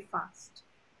TAP very fast.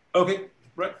 Okay,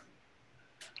 right.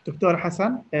 Dr.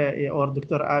 Hassan or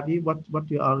Dr. Abi,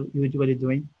 what you are usually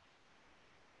doing?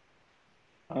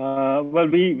 Well,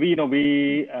 we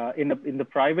in the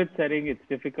private setting, it's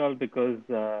difficult because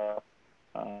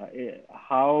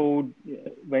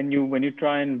when you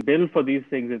try and bill for these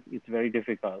things, it's very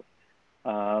difficult,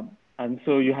 and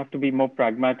so you have to be more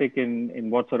pragmatic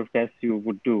in what sort of tests you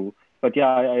would do. But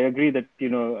yeah, I agree that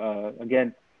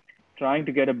again, trying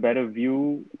to get a better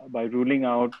view by ruling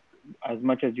out as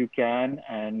much as you can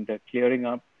and clearing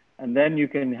up, and then you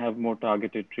can have more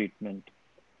targeted treatment.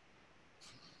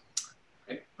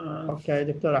 Okay,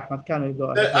 Dr. Ahmed, can we go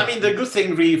ahead? I mean, the good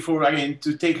thing really for,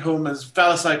 to take home is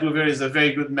valacyclovir is a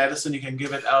very good medicine. You can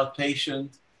give it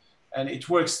outpatient, and it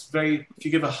works if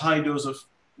you give a high dose of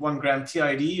 1 gram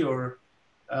TID or,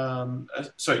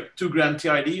 2 gram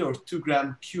TID or 2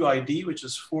 gram QID, which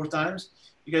is 4 times,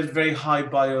 you get very high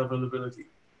bioavailability,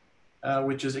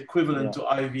 which is equivalent to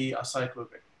IV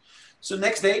acyclovir. So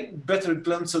next day, better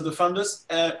glimpse of the fundus.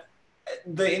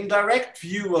 The indirect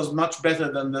view was much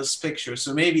better than this picture.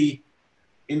 So maybe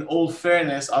in all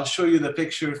fairness, I'll show you the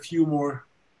picture a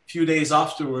few days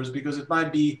afterwards, because it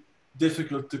might be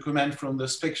difficult to comment from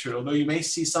this picture, although you may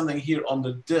see something here on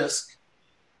the disc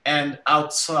and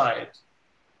outside.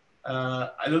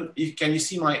 Can you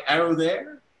see my arrow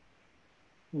there?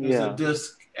 There's the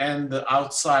disc and the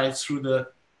outside through the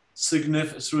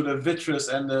vitreous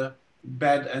and the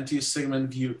bad anti-segment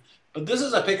view. But this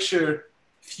is a picture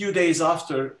few days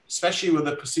after, especially with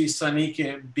the process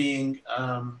synechia being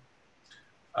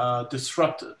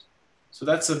disrupted. So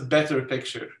that's a better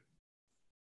picture.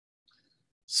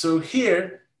 So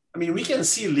here, we can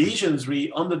see lesions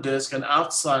really on the disc and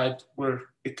outside where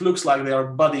it looks like they are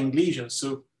budding lesions.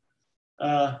 So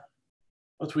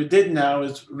what we did now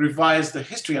is revise the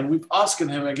history, and we've asked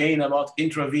him again about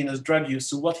intravenous drug use.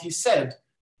 So what he said,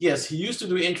 yes, he used to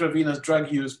do intravenous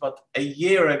drug use, but a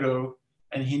year ago,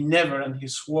 and he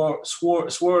swore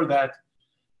that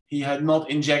he had not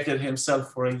injected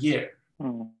himself for a year.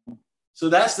 So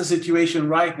that's the situation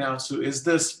right now. So is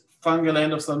this fungal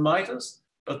endophthalmitis?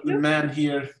 But the man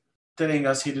here telling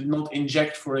us he did not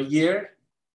inject for a year,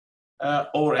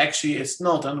 or actually it's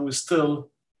not, and we're still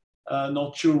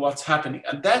not sure what's happening.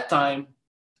 At that time,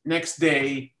 next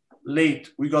day,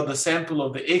 late, we got the sample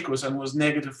of the aqueous and was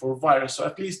negative for virus. So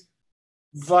at least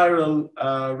viral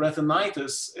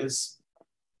retinitis is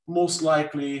most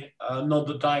likely not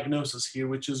the diagnosis here,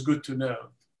 which is good to know.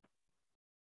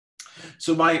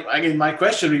 So my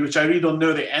question, which I really don't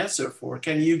know the answer for,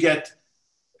 can you get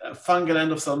fungal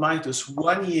endophthalmitis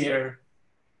 1 year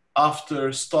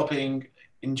after stopping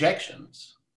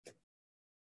injections?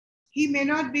 He may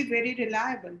not be very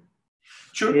reliable.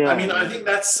 Sure. Yeah. I think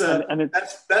that's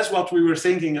what we were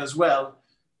thinking as well.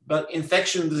 But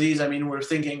infection disease, we're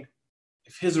thinking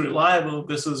if he's reliable,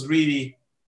 this is really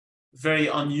very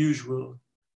unusual.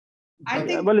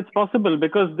 Well, it's possible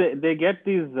because they get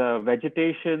these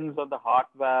vegetations on the heart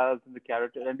valves and the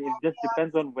carotid, and it just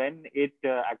depends on when it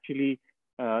actually,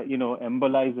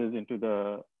 embolizes into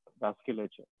the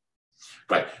vasculature.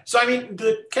 Right. So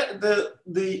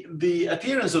the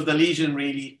appearance of the lesion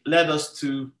really led us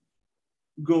to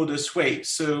go this way.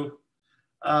 So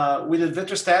we did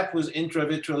Vitrastat with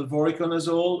intravitreal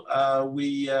voriconazole.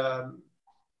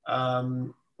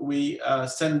 We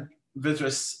sent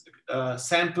vitreous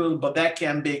sample, but that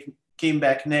came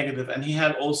back negative, and he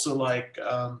had also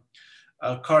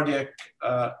cardiac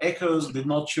echoes, did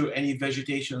not show any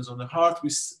vegetations on the heart.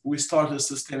 We started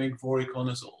systemic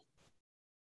voriconazole.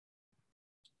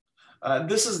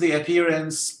 This is the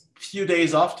appearance few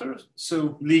days after,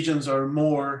 so lesions are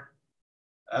more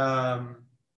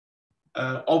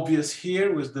obvious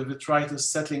here with the vitritis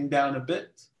settling down a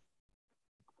bit.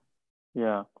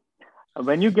 Yeah.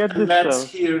 When you get this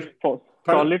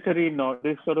solitary node,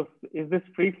 is this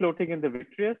free floating in the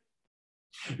vitreous?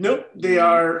 No, they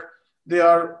are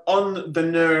on the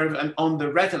nerve and on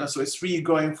the retina, so it's really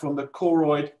going from the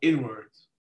choroid inward.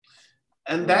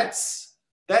 And that's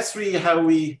really how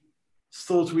we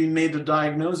thought we made the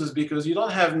diagnosis, because you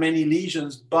don't have many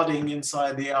lesions budding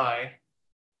inside the eye.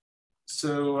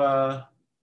 So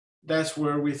that's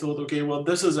where we thought, okay, well,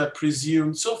 this is a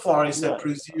presumed, so far it's a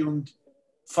presumed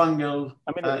fungal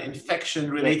infection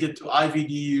related to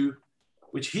IVDU,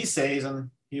 which he says, and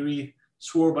he really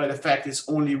swore by the fact it's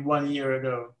only 1 year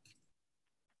ago.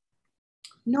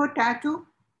 No tattoo?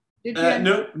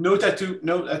 No tattoo.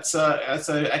 No, that's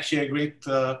actually a great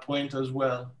point as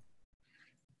well.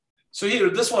 So here,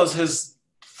 this was his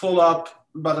follow-up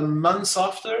about a month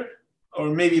after, or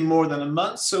maybe more than a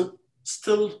month. So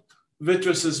still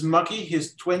vitreous is mucky.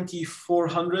 He's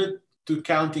 2400 to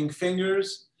counting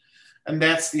fingers, and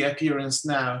that's the appearance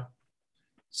now.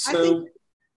 So I think it's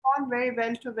gone very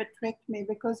well to vitrectomy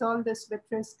because all this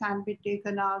vitreous can be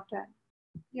taken out, and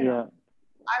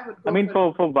I would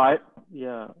go for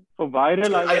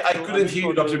viral, I couldn't hear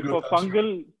you, Dr.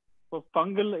 Gupta. For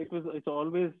fungal, it's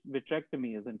always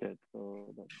vitrectomy, isn't it?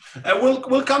 So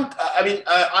we'll come.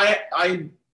 I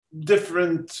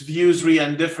different views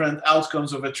and different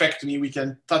outcomes of vitrectomy. We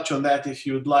can touch on that if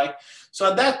you'd like. So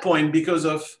at that point, because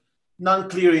of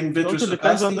non-clearing It vitreous also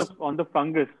depends opacities. on the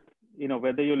fungus, you know,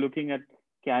 whether you're looking at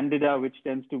Candida, which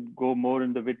tends to go more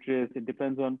in the vitreous. It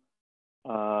depends on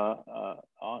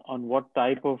what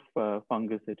type of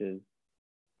fungus it is.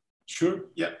 Sure,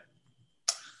 yeah.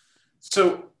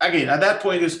 So again, at that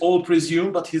point, it's all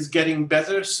presumed, but he's getting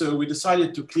better. So we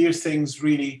decided to clear things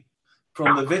really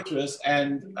from the vitreous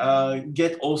and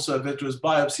get also a vitreous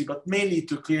biopsy, but mainly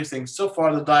to clear things. So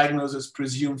far, the diagnosis is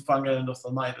presumed fungal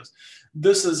endophthalmitis.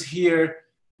 This is here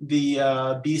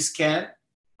the B scan.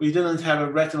 We didn't have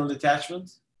a retinal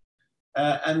detachment.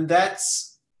 And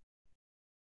that's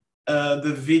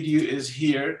the video is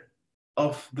here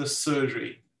of the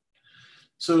surgery.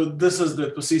 So this is the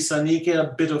posterior synechia,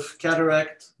 a bit of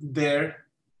cataract there.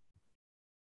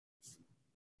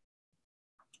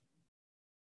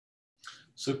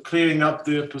 So clearing up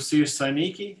the posterior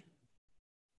synechia.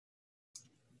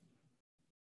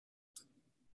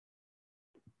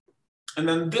 And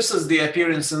then this is the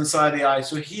appearance inside the eye.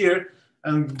 So here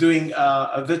I'm doing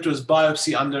a vitreous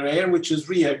biopsy under air, which is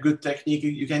really a good technique.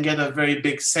 You can get a very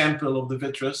big sample of the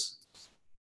vitreous.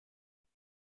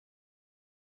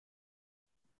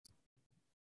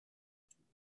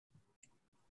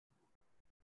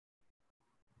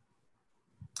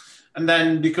 And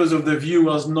then because of the view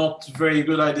was not very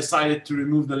good, I decided to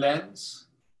remove the lens.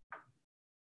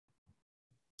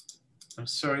 I'm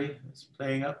sorry, it's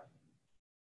playing up.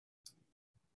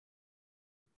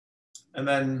 And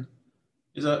then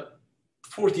is a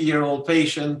 40-year-old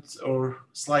patient or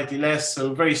slightly less,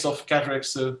 so very soft cataract.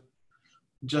 So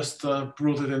just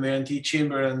brought it in the NT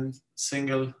chamber and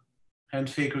single hand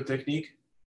phaco technique.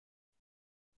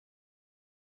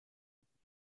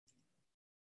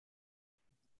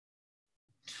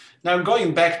 Now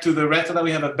going back to the retina,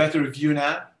 we have a better view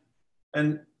now.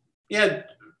 And yeah,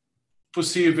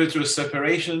 posterior vitreous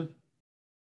separation.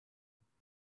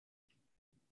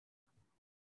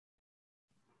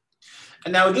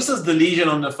 And now this is the lesion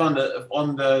on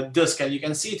the disc, and you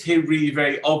can see it here really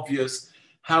very obvious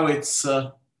how it's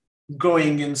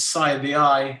going inside the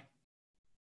eye.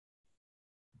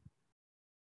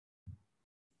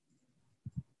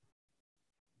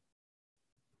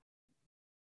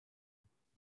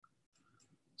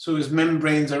 So his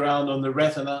membranes around on the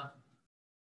retina.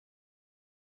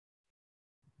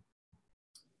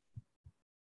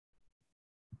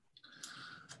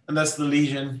 And that's the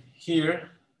lesion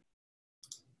here.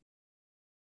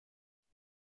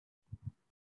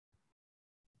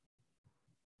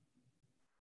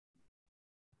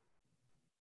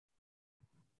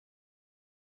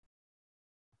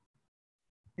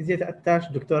 Is it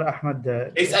attached, Dr.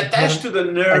 Ahmed? It's attached to the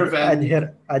nerve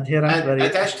adherent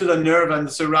attached to the nerve and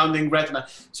the surrounding retina.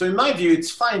 So in my view, it's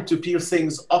fine to peel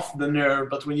things off the nerve,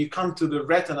 but when you come to the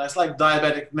retina, it's like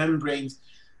diabetic membranes.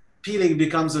 Peeling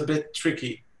becomes a bit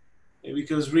tricky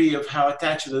because really of how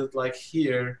attached it is, like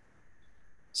here.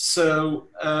 So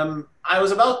I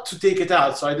was about to take it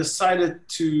out, so I decided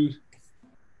to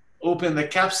open the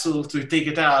capsule to take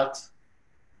it out.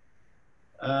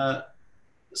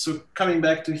 So coming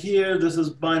back to here, this is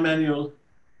bimanual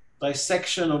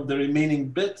dissection of the remaining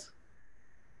bit.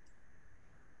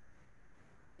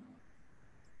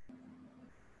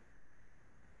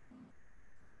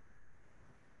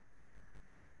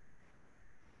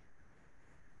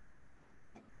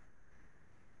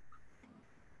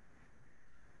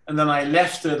 And then I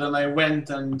left it and I went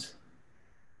and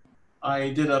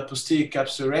I did a posterior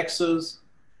capsulorhexis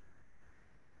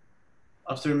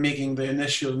after making the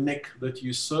initial nick that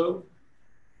you saw.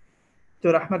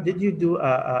 Dr. Ahmed, did you do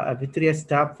a vitreous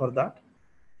tab for that?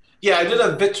 Yeah, I did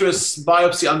a vitreous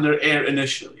biopsy under air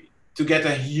initially to get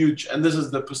a huge, and this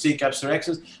is the posterior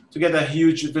capsulorhexis, to get a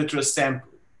huge vitreous sample.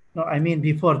 No, I mean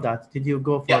before that, did you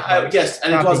go for? Yeah, yes,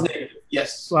 and it was negative.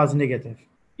 Yes. It was negative.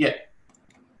 Yeah.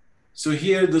 So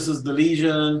here, this is the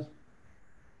lesion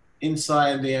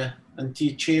inside the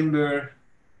NT chamber.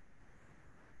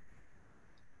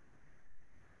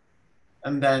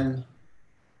 And then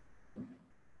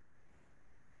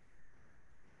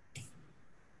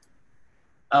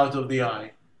out of the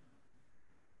eye.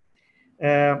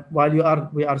 While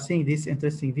we are seeing this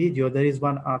interesting video, there is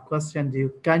one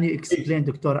question. Can you explain,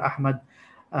 Dr. Ahmed,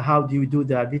 how do you do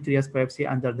the vitreous biopsy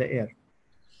under the air?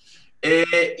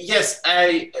 Yes,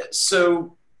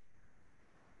 so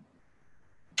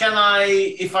can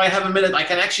I, if I have a minute, I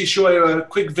can actually show you a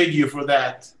quick video for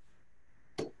that.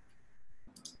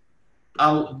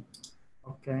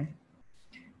 Okay.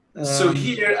 So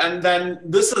here, and then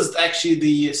this is actually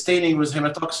the staining with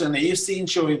hematoxin and eosine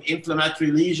showing inflammatory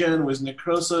lesion with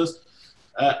necrosis.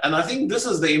 And I think this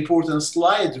is the important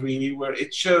slide really, where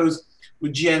it shows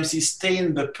with GMC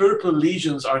stain, the purple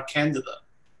lesions are candida.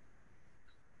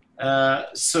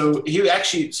 So he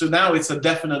actually, so now it's a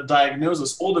definite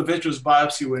diagnosis. All the vitreous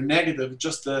biopsy were negative,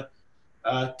 just the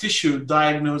tissue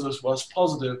diagnosis was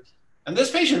positive. And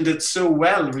this patient did so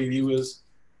well, really, was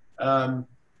coming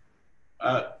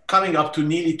up to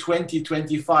nearly 20,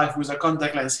 25 with a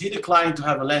contact lens. He declined to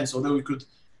have a lens, although we could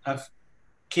have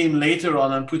came later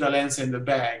on and put a lens in the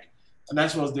bag. And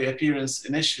that was the appearance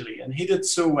initially. And he did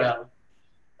so well.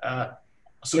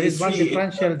 So there is one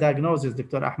differential diagnosis,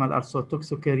 Dr. Ahmed, also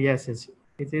toxocariasis.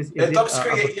 Yes,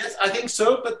 I think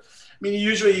so. But I mean,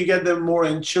 usually you get them more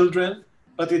in children.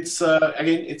 But it's,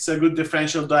 again, it's a good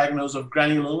differential diagnosis of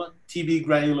granuloma. TB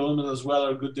granulomas as well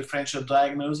are good differential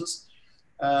diagnosis.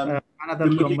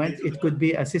 Another comment, it could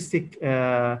be a cystic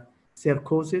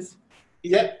sarcosis.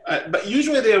 Yeah, but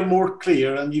usually they are more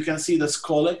clear and you can see the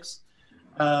scolex.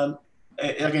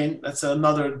 Again, that's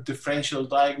another differential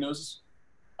diagnosis.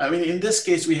 I mean, in this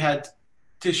case, we had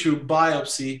tissue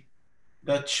biopsy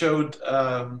that showed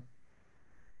the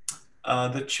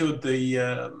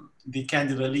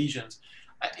candida lesions.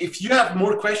 If you have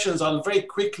more questions, I'll very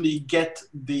quickly get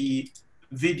the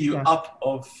video up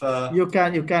of. You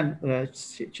can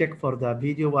check for the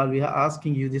video while we are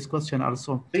asking you this question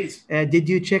also. Please. Did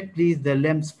you check, please, the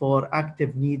LEMS for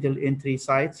active needle entry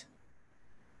sites?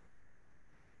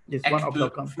 It's one of the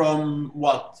from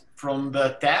what? From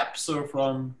the taps or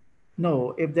from?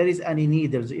 No, if there is any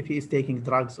needles, if he is taking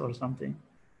drugs or something.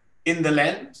 In the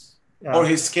lens or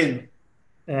his skin?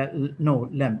 No,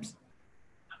 LEMS.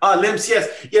 LEMS,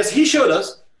 yes. Yes, he showed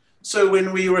us. So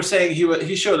when we were saying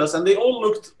he showed us, and they all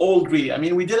looked old, really. I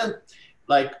mean, we didn't,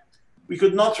 like, we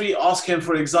could not really ask him,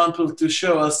 for example, to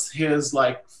show us his,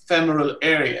 like, femoral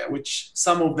area, which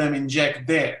some of them inject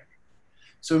there.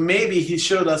 So maybe he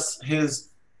showed us his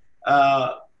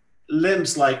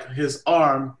limbs, like his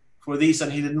arm, for these,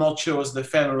 and he did not show us the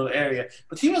femoral area.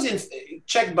 But he was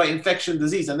checked by infection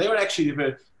disease, and they were actually,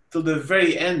 till the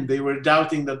very end, they were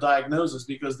doubting the diagnosis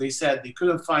because they said they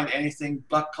couldn't find anything,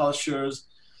 blood cultures,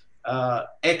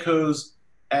 echoes,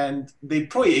 and they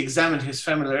probably examined his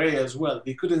femoral area as well.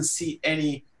 They couldn't see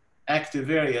any active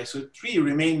area. So it really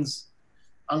remains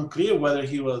unclear whether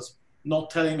he was not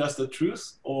telling us the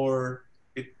truth or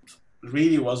it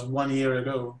really was 1 year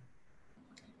ago.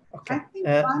 Okay. I think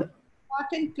one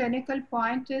important clinical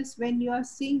point is when you are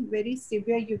seeing very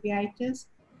severe uveitis,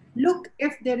 look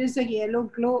if there is a yellow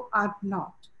glow or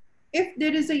not. If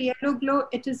there is a yellow glow,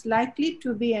 it is likely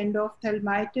to be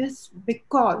endophthalmitis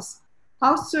because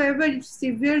howsoever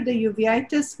severe the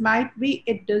uveitis might be,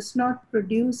 it does not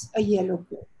produce a yellow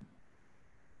glow.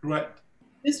 Right.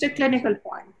 Just a clinical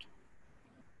point.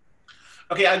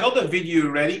 Okay, I got the video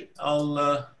ready.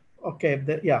 I'll. Okay.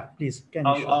 Yeah, please.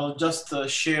 I'll just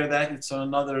share that. It's on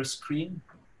another screen.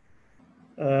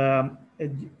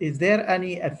 Is there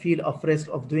any feel of risk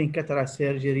of doing cataract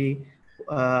surgery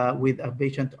with a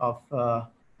patient of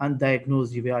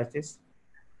undiagnosed uveitis?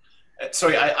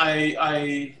 Sorry,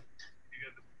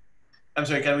 I'm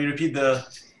sorry. Can we repeat the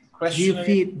question? You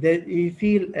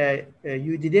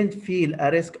didn't feel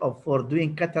a risk for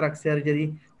doing cataract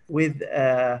surgery with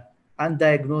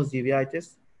undiagnosed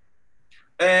uveitis?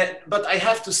 But I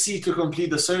have to see to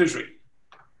complete the surgery.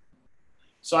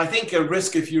 So I think a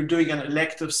risk if you're doing an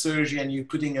elective surgery and you're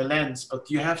putting a lens, but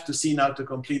you have to see now to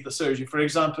complete the surgery. For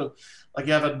example, like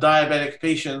you have a diabetic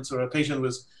patient or a patient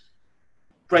with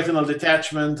retinal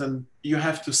detachment and you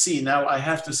have to see. Now I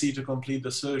have to see to complete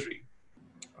the surgery.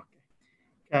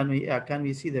 Okay. Can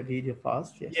we see the video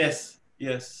fast? Yes. Yes.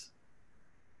 Yes.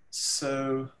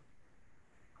 So.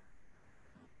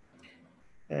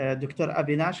 Dr.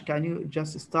 Abinash, can you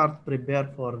just start prepare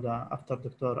for the after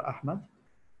Dr. Ahmed?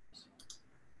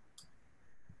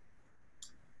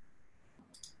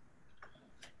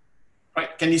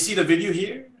 Right. Can you see the video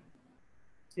here?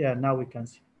 Yeah, now we can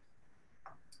see.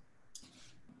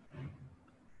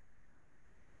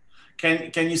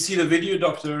 Can you see the video,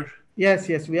 Doctor? Yes,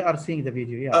 yes, we are seeing the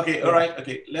video. Yeah. Okay. All right.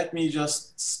 Okay. Let me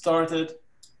just start it.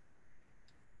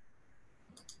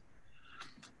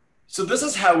 So this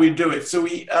is how we do it. So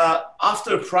we,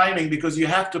 after priming, because you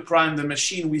have to prime the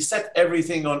machine, we set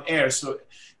everything on air. So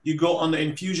you go on the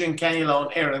infusion cannula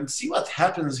on air and see what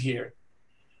happens here.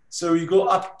 So you go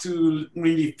up to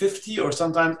really 50 or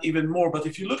sometimes even more. But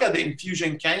if you look at the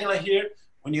infusion cannula here,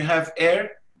 when you have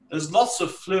air, there's lots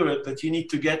of fluid that you need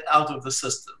to get out of the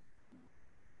system.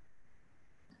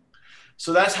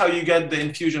 So that's how you get the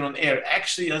infusion on air.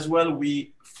 Actually, as well,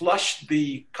 we flush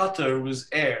the cutter with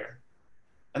air.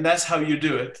 And that's how you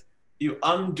do it. You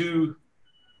undo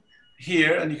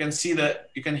here and you can see that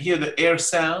you can hear the air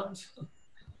sound.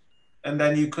 And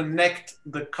then you connect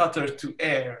the cutter to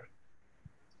air.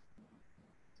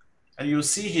 And you'll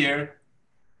see here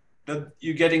that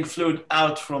you're getting fluid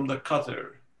out from the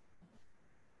cutter.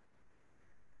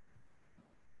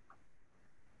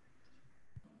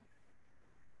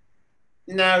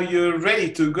 Now you're ready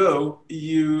to go.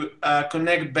 You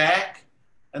connect back,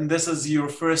 and this is your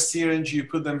first syringe. You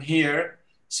put them here.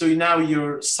 So now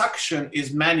your suction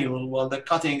is manual while the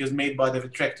cutting is made by the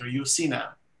vitrector. You see now.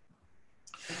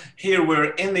 Here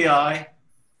we're in the eye,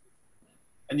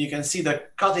 and you can see the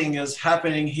cutting is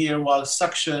happening here while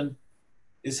suction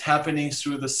is happening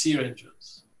through the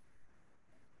syringes.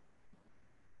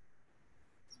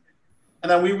 And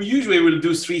then we usually will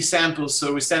do 3 samples.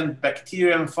 So we send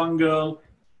bacterial and fungal,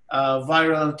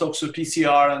 viral and toxo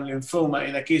PCR and lymphoma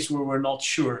in a case where we're not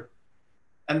sure.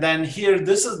 And then here,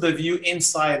 this is the view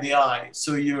inside the eye.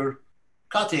 So you're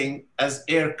cutting as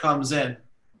air comes in.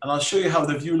 And I'll show you how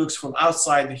the view looks from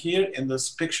outside here in this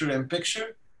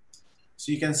picture-in-picture.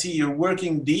 So you can see you're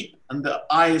working deep and the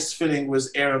eye is filling with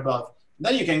air above.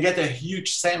 Then you can get a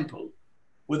huge sample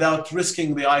without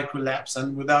risking the eye collapse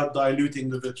and without diluting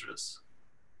the vitreous.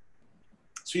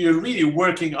 So you're really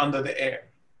working under the air.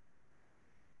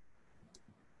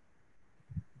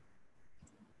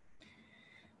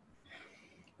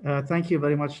 Thank you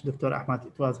very much, Dr. Ahmad.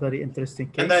 It was very interesting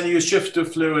case. And then you shift to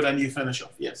fluid and you finish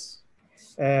off, yes.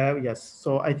 Yes,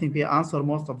 so I think we answered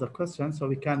most of the questions. So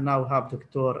we can now have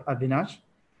Dr. Avinash.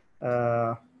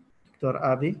 Dr.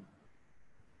 Avi.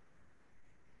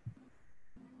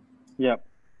 Yeah.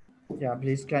 Yeah,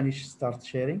 please, can you start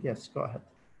sharing? Yes, go ahead.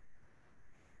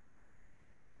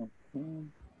 Okay.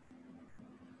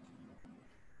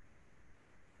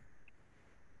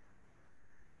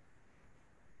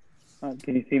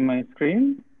 Can you see my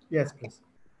screen? Yes, please.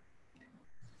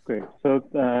 Great. So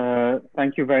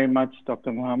thank you very much,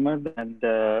 Dr. Muhammad, and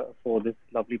for this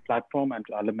lovely platform, and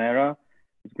to Alimera.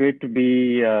 It's great to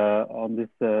be on this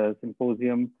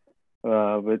symposium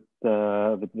with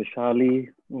Vishali,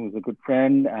 who's a good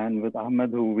friend, and with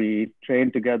Ahmed, who we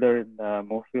trained together in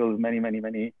Moorfields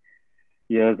many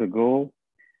years ago.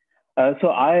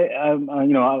 So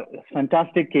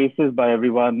fantastic cases by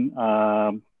everyone.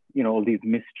 All these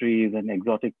mysteries and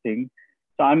exotic things.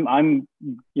 So I'm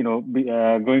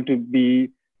going to be a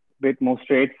bit more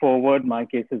straightforward. My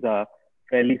cases are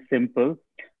fairly simple,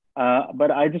 but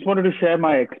I just wanted to share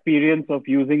my experience of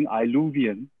using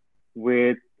Iluvian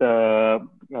with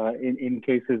in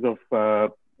cases of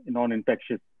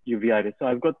non-infectious uveitis. So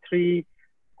I've got 3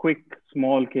 quick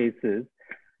small cases,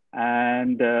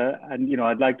 and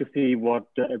I'd like to see what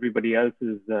everybody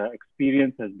else's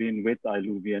experience has been with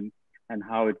Iluvian and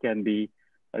how it can be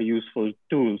a useful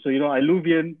tool. So,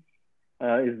 Iluvian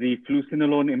is the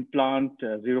fluocinolone implant,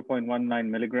 0.19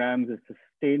 milligrams. It's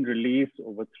sustained release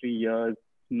over 3 years,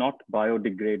 not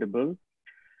biodegradable.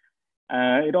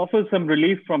 It offers some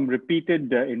relief from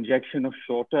repeated injection of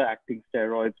shorter acting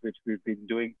steroids, which we've been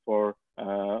doing for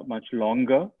much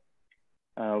longer,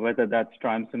 whether that's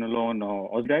triamcinolone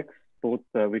or Ozdex, both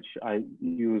which I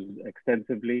use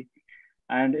extensively.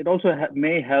 And it also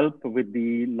may help with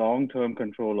the long-term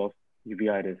control of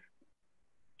uveitis.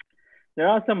 There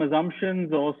are some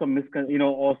assumptions or some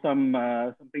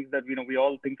some things that we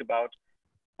all think about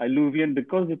Iluvian,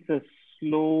 because it's a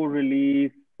slow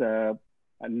release, a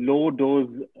low dose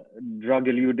drug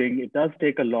eluting. It does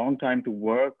take a long time to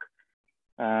work,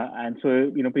 and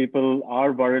so people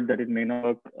are worried that it may not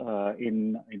work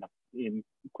in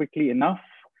quickly enough.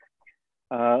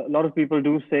 A lot of people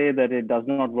do say that it does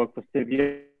not work for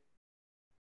severe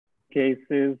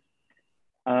cases.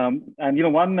 And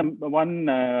one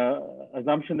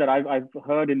assumption that I've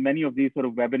heard in many of these sort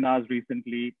of webinars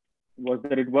recently was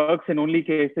that it works in only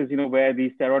cases where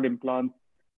the steroid implants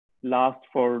last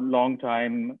for a long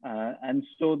time, and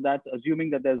so that's assuming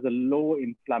that there's a low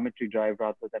inflammatory drive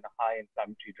rather than a high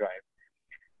inflammatory drive.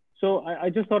 So I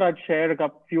just thought I'd share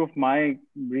a few of my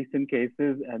recent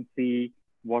cases and see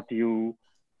what you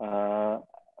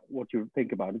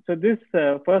think about it. So this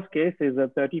first case is a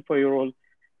 34-year-old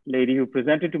lady who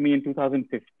presented to me in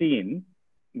 2015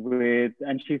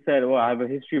 and she said, "Oh, I have a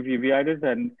history of uveitis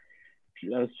and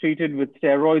was treated with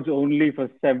steroids only for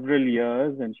several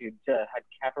years, and she had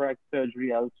cataract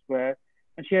surgery elsewhere,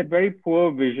 and she had very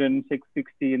poor vision,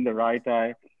 660 in the right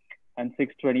eye and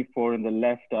 624 in the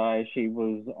left eye. She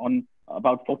was on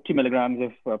about 40 milligrams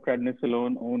of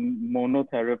prednisolone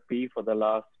monotherapy for the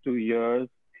last 2 years.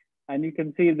 And you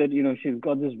can see that, she's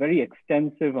got this very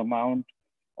extensive amount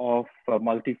of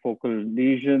multifocal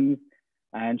lesions,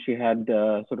 and she had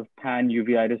sort of pan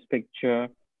uveitis picture.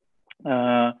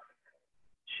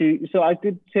 So I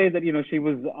could say that, she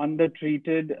was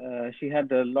undertreated. She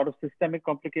had a lot of systemic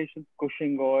complications,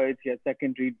 Cushingoid, she had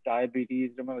secondary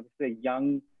diabetes. Remember, this is a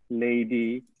young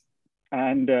lady.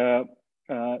 And the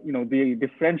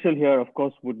differential here, of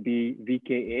course, would be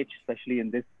VKH, especially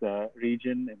in this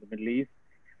region in the Middle East.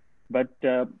 But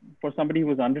for somebody who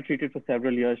was undertreated for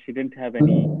several years, she didn't have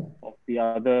any of the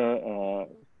other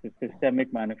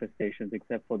systemic manifestations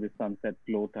except for the sunset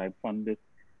glow type fundus.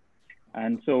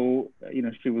 And so,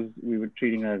 we were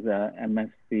treating her as a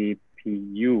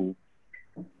MSCPU.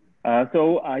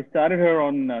 So I started her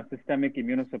on systemic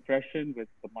immunosuppression with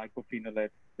the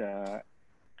mycophenolate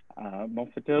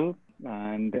mofetil,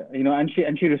 and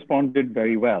she responded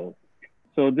very well.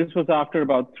 So this was after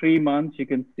about 3 months. You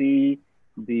can see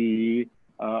the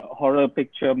horror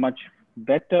picture much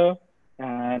better,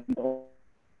 and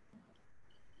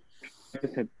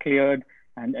it had cleared,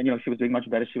 and she was doing much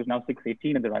better. She was now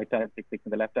 618 in the right eye, 66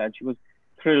 in the left eye, and she was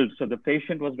thrilled. So the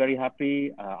patient was very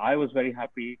happy. I was very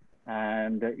happy,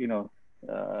 and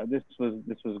this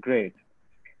was great.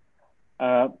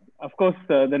 Of course,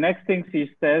 the next thing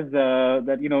she says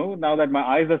that now that my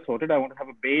eyes are sorted, I want to have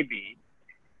a baby,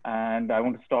 and I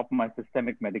want to stop my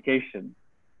systemic medication.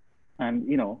 And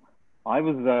I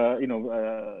was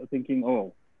thinking,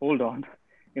 oh, hold on,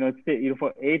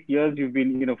 for 8 years you've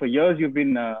been, for years you've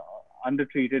been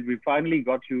undertreated. We finally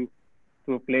got you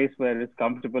to a place where it's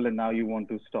comfortable, and now you want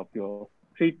to stop your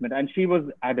treatment. And she was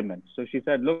adamant. So she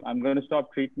said, look, I'm going to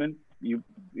stop treatment. You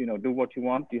do what you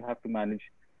want. You have to manage.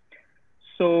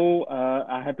 So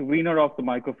I had to wean her off the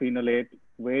mycophenolate,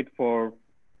 wait for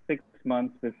 6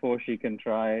 months before she can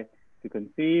try to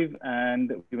conceive,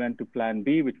 and we went to plan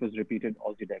B, which was repeated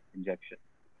Osidex injection.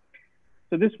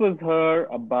 So this was her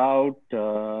about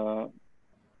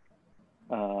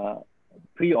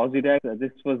pre-Osidex.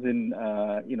 This was in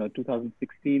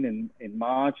 2016 in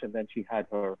March, and then she had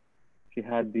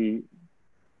the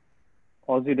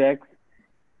Osidex,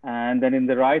 and then in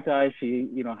the right eye she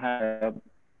had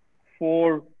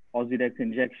 4 Osidex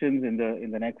injections in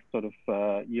the next sort of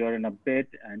year and a bit,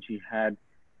 and she had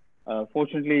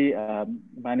fortunately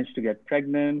managed to get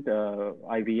pregnant,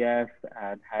 IVF,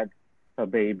 and had her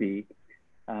baby.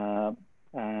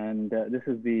 And this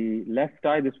is the left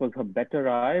eye. This was her better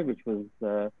eye, which was,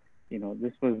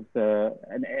 this was,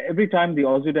 and every time the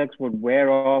Osidex would wear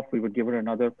off, we would give her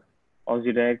another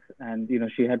Osidex, and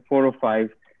she had 4 or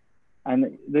 5,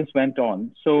 and this went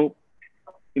on. So,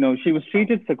 she was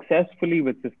treated successfully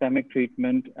with systemic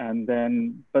treatment,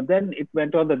 but then it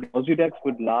went on that the Osidex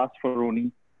would last for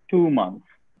only 2 months.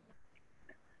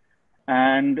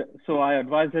 And so I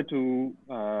advised her to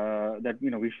that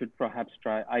we should perhaps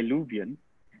try Iluvian,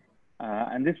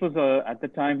 and this was at the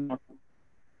time not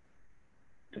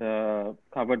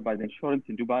covered by the insurance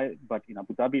in Dubai, but in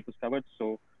Abu Dhabi it was covered.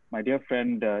 So my dear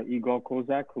friend Igor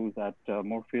Kozak, who's at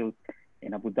Moorfields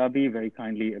in Abu Dhabi, very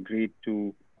kindly agreed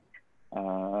to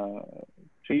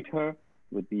treat her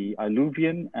with the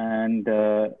Iluvian, and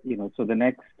so the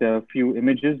next few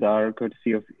images are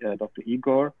courtesy of Dr.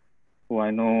 Igor, who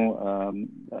I know,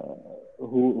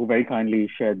 who very kindly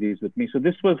shared these with me. So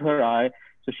this was her eye.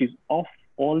 So she's off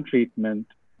all treatment.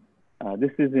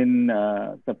 This is in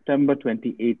September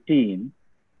 2018,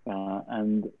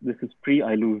 and this is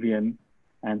pre-Iluvian.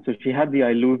 And so she had the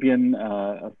Iluvian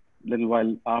a little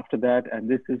while after that, and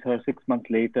this is her 6 months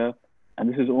later. And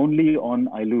this is only on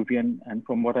Iluvian. And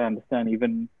from what I understand,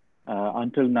 even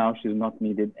until now, she's not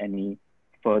needed any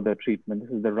further treatment.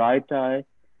 This is the right eye.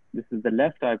 This is the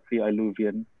left eye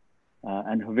pre-Iluvian.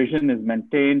 And her vision is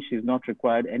maintained. She's not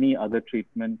required any other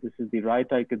treatment. This is the right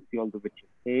eye. You can see all the witch's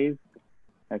haze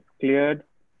that's cleared,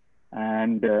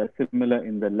 and similar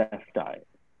in the left eye.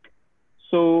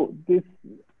 So this,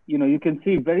 you can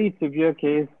see very severe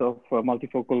case of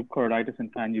multifocal choroiditis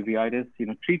and panuveitis,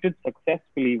 treated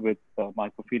successfully with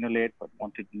mycophenolate, but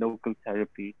wanted local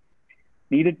therapy.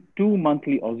 Needed 2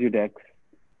 monthly Osidex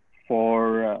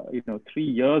for 3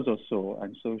 years or so,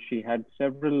 and so she had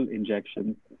several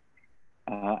injections.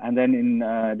 And then in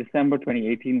December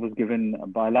 2018 was given a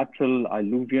bilateral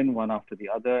Iluvian, one after the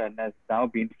other, and has now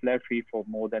been flare-free for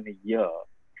more than a year.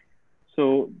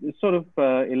 So this sort of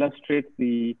illustrates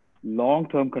the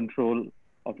long-term control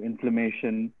of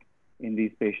inflammation in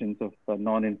these patients of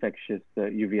non-infectious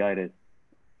uveitis.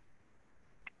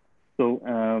 So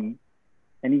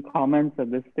any comments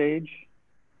at this stage?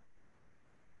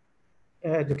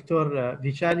 Dr.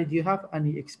 Vishali, do you have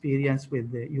any experience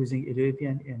with using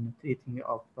Iluvian in treating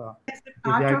of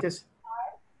uveitis?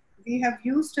 We have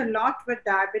used a lot with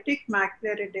diabetic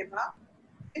macular edema.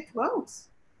 It works.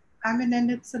 I mean,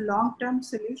 and it's a long-term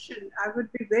solution. I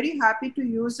would be very happy to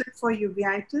use it for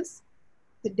uveitis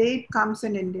the day it comes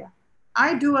in India.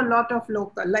 I do a lot of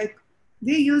local, like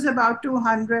we use about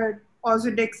 200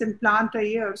 Osidex implant a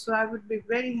year. So I would be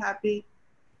very happy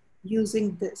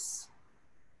using this.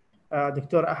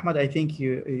 Dr. Ahmad, I think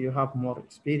you have more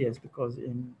experience because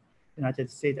in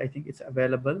United States, I think it's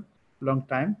available long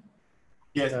time.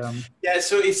 Yes. Yeah,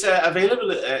 so it's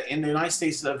available in the United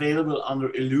States. It's available under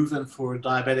Iluvien for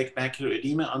diabetic macular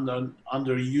edema,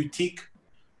 under UTIC,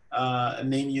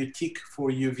 name UTIC for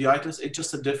uveitis. It's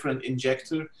just a different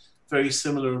injector, very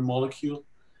similar molecule.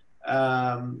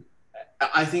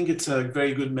 I think it's a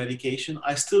very good medication.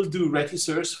 I still do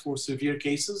Retisers for severe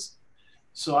cases,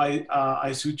 so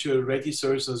I suture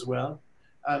Retisers as well.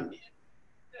 I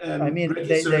mean,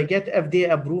 they get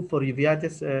FDA approved for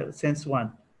uveitis since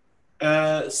when?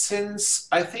 Since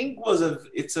I think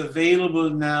it's available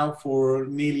now for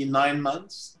nearly 9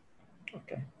 months.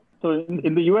 Okay. So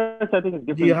in the US, I think it's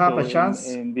different. Do you have so a chance?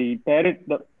 In the parent,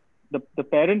 the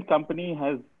parent company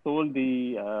has sold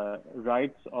the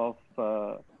rights of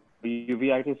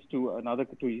uveitis to another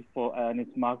and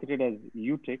it's marketed as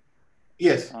UTIC.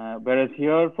 Yes. Whereas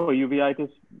here for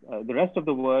uveitis, the rest of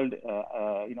the world,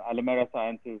 Alimera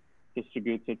Sciences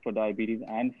distributes it for diabetes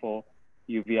and for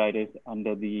uveitis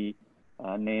under the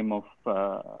name of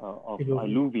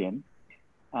Iluvien.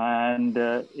 And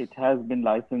it has been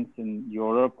licensed in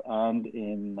Europe and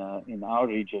in our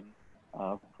region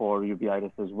for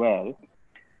uveitis as well.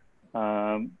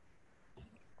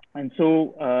 And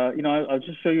so, I'll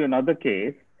just show you another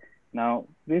case. Now,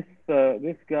 this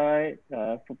guy,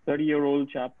 30-year-old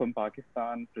chap from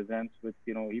Pakistan, presents with,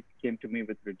 he came to me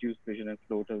with reduced vision and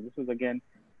floaters. This was again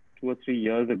 2 or 3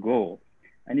 years ago.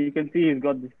 And you can see he's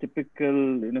got this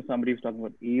typical, somebody who's talking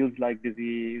about Eales-like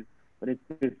disease, but it's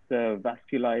this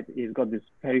vasculitis. He's got this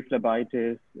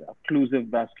periphlebitis, occlusive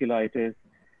vasculitis,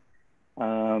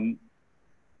 and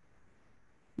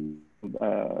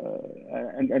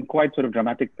quite sort of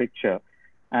dramatic picture.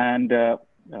 And his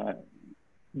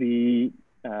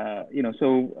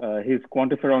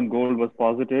quantiferon gold was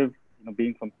positive,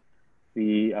 being from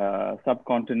the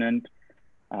subcontinent.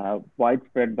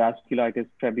 Widespread vasculitis,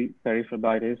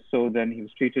 periphlebitis. So then he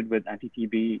was treated with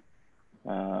anti-TB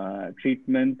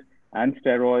treatment and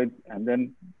steroids, and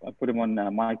then I put him on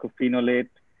mycophenolate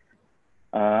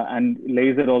and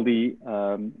lasered all the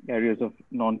areas of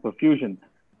non-perfusion.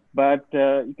 But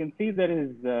you can see there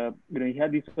is, he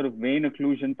had these sort of vein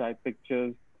occlusion type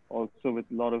pictures, also with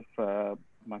a lot of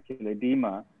macular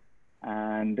edema,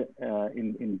 and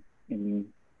in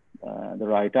the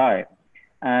right eye.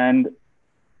 And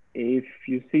if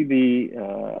you see the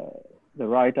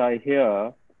right eye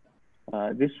here,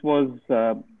 this was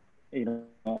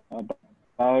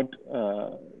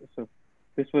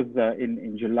this was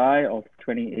in July of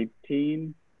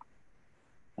 2018,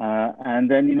 and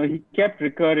then he kept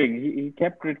recurring. He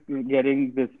kept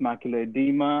getting this macular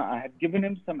edema. I had given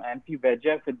him some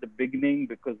anti-VEGF at the beginning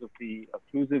because of the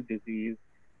occlusive disease,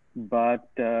 but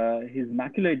his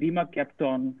macular edema kept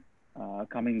on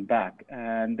coming back,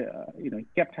 and he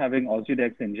kept having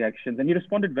Ozurdex injections, and he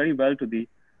responded very well to the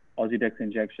Ozurdex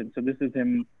injection. So this is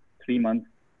him 3 months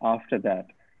after that.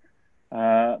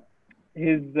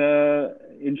 His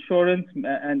insurance,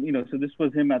 and so this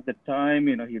was him at the time.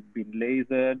 He'd been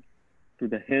lasered to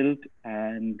the hilt,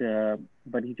 and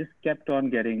but he just kept on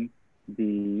getting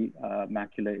the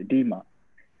macular edema.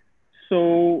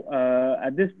 So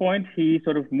at this point, he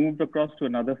sort of moved across to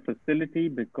another facility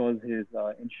because his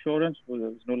insurance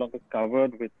was no longer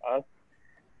covered with us.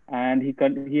 And he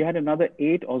had another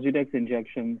 8 Ozurdex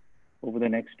injections over the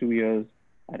next 2 years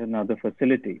at another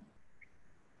facility.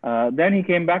 Then he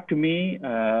came back to me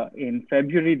in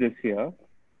February this year.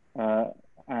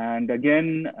 And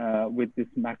again, with this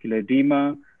macular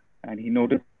edema, and he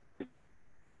noticed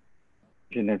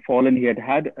it had fallen. He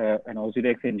had an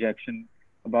Ozurdex injection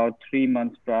about 3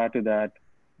 months prior to that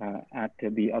at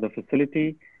the other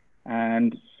facility.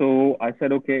 And so I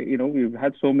said, okay, we've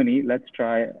had so many, let's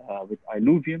try with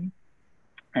Iluvien.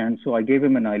 And so I gave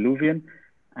him an Iluvien,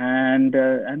 and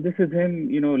this is him,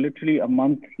 literally a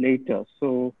month later.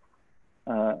 So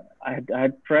I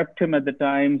had prepped him at the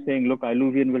time saying, look,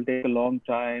 Iluvien will take a long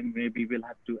time. Maybe we'll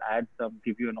have to add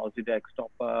give you an Ozurdex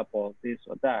top up or this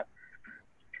or that.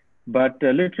 But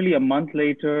literally a month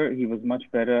later, he was much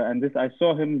better. And I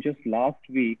saw him just last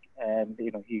week, and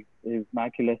his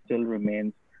macula still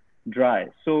remains dry.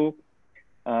 So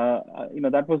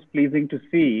that was pleasing to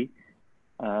see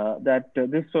that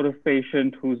this sort of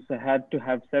patient who's had to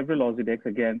have several Ozurdex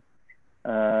again,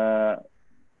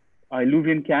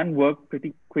 Iluvien can work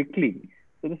pretty quickly.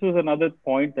 So this was another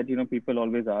point that people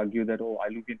always argue that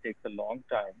Iluvien takes a long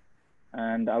time,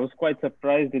 and I was quite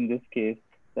surprised in this case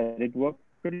that it worked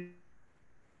pretty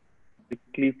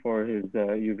quickly for his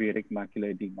uveitic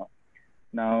macular edema.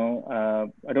 Now,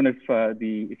 I don't know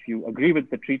if you agree with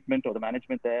the treatment or the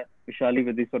management there, Vishali,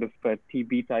 with these sort of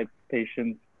TB type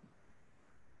patients.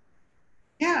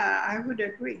 Yeah, I would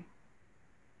agree.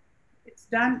 It's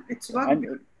done. It's worked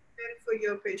well for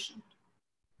your patient.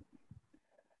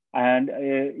 And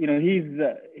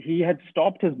he had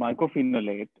stopped his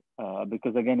mycophenolate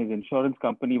because again his insurance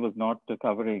company was not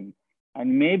covering.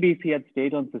 And maybe if he had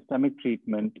stayed on systemic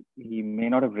treatment, he may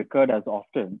not have recurred as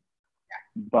often.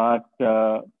 But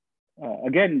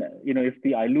again, if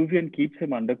the ILUVIEN keeps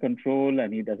him under control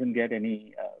and he doesn't get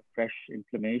any fresh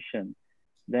inflammation,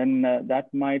 then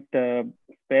that might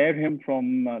spare him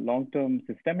from long-term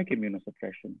systemic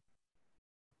immunosuppression.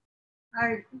 I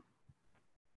agree.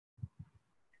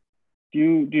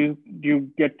 Do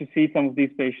you get to see some of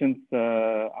these patients,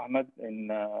 Ahmed, in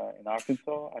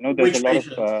Arkansas? I know there's a lot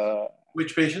of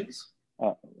which patients?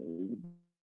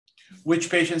 Which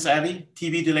patients, Abby?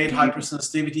 TB delayed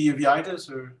hypersensitivity uveitis,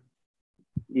 or?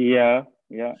 Yeah.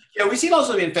 We see lots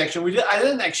of infection. I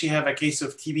didn't actually have a case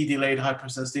of TB delayed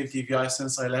hypersensitivity uveitis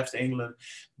since I left England,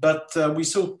 but we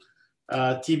saw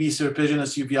TB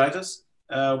serpiginous uveitis.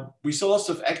 We saw lots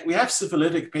of. We have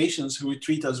syphilitic patients who we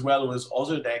treat as well with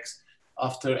Ozurdex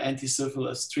after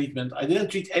anti-syphilis treatment. I didn't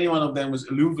treat any one of them with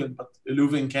ILUVIEN, but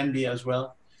ILUVIEN can be as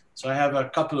well. So I have a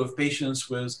couple of patients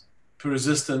with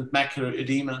persistent macular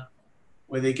edema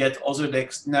where they get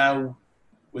Ozurdex now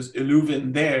with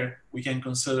ILUVIEN there. We can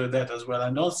consider that as well.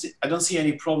 I don't see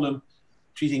any problem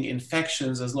treating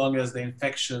infections as long as the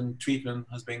infection treatment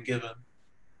has been given.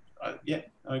 Yeah,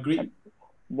 I agree.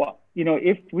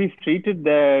 If we've treated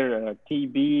their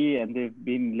TB and they've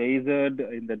been lasered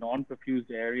in the non-perfused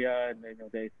area and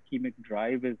their ischemic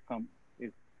drive is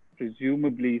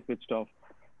presumably switched off,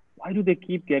 why do they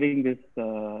keep getting this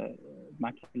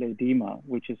macular edema,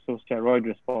 which is so steroid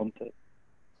responsive?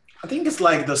 I think it's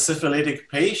like the syphilitic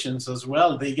patients as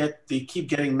well. They keep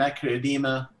getting macular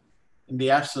edema in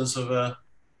the absence of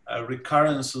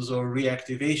recurrences or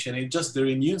reactivation. It just their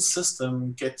immune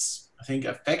system gets, I think,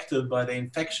 affected by the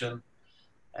infection,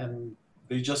 and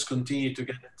they just continue to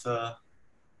get.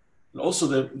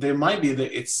 Also, there might be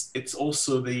it's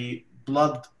also the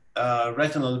blood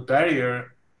retinal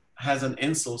barrier has an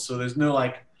insult, so there's no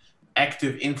like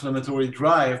active inflammatory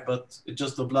drive, but it's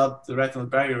just the retinal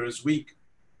barrier is weak.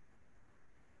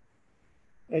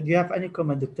 Do you have any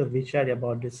comment, Dr. Vishali,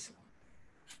 about this?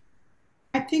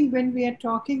 I think when we are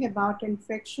talking about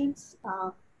infections,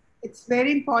 it's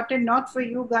very important, not for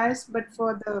you guys, but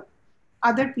for the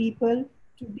other people,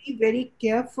 to be very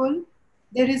careful.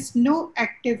 There is no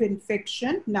active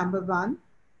infection, number one.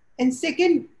 And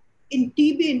second, in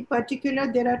TB in particular,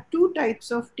 there are two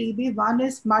types of TB. One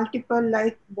is multiple,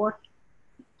 like what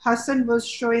Hassan was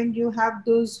showing. You have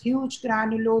those huge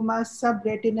granulomas,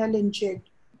 subretinal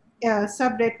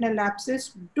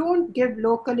abscess. Don't give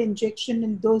local injection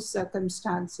in those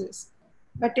circumstances.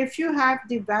 But if you have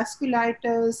the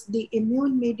vasculitis, the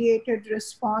immune-mediated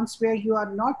response where you are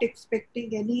not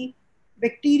expecting any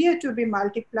bacteria to be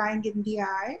multiplying in the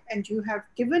eye and you have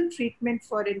given treatment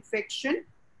for infection,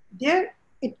 there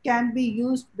it can be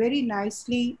used very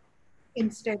nicely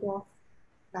instead of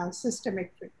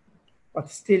systemic treatment. But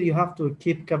still, you have to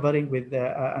keep covering with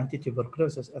the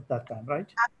anti-tuberculosis at that time, right?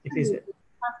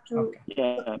 Absolutely.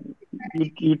 Yeah,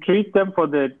 you treat them for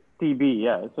the TB,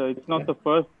 yeah. So it's not the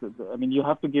first. I mean, you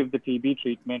have to give the TB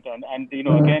treatment, and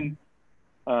again,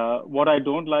 what I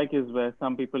don't like is where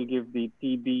some people give the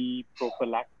TB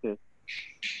prophylaxis,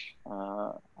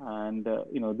 and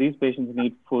these patients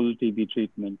need full TB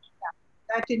treatment. Yeah,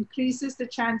 that increases the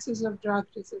chances of drug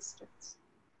resistance.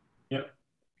 Yeah.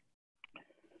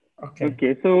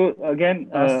 Okay. So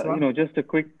again, just a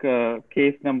quick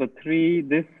case number 3.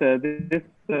 This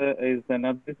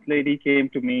lady came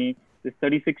to me. This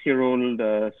 36-year-old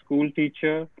school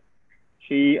teacher.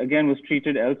 She again was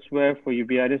treated elsewhere for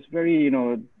uveitis. Very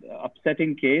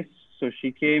upsetting case. So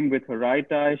she came with her right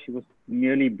eye. She was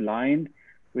nearly blind,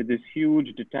 with this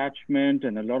huge detachment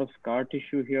and a lot of scar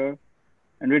tissue here.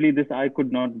 And really, this eye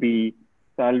could not be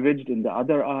salvaged in the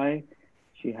other eye.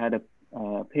 She had a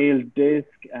pale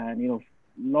disc and a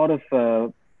lot of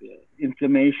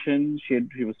inflammation.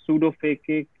 She was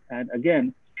pseudophakic and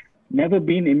again never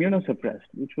been immunosuppressed,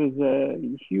 which was a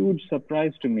huge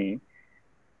surprise to me.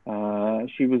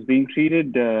 She was being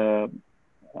treated, and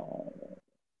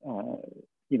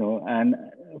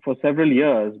for several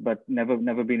years, but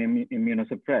never been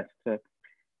immunosuppressed.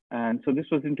 And so this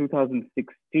was in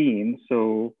 2016.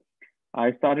 So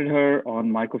I started her on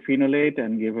mycophenolate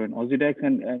and gave her an Ozurdex,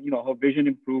 and her vision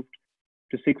improved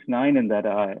to 6/9 in that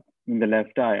eye, in the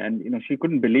left eye, and she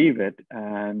couldn't believe it,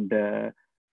 and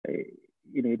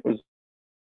it was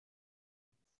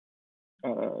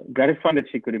gratifying that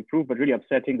she could improve, but really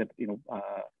upsetting that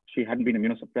she hadn't been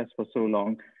immunosuppressed for so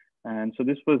long. And so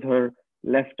this was her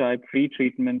left eye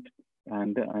pre-treatment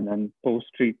and then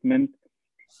post-treatment.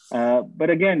 But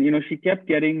again, she kept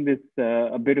getting this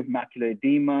a bit of macular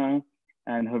edema,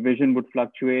 and her vision would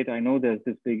fluctuate. I know there's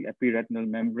this big epiretinal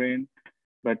membrane,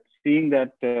 but seeing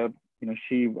that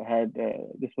she had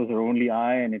this was her only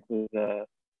eye, and it was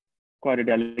quite a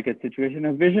delicate situation.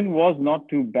 Her vision was not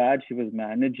too bad; she was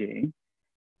managing.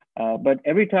 But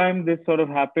every time this sort of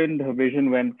happened, her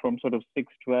vision went from sort of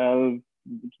 6/12,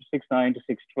 6/9 to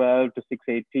 6/12 to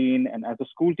 6/18, and as a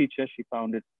school teacher, she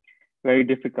found it very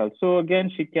difficult. So again,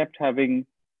 she kept having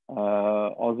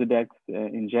Ozurdex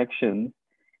injections,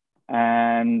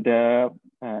 and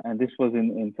this was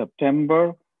in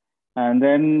September. And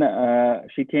then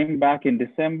she came back in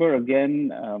December again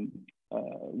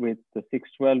with the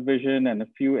 6/12 vision and a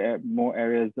few more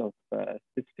areas of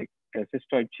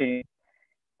cystoid change.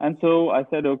 And so I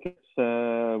said, okay,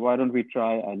 why don't we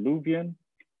try Iluvien?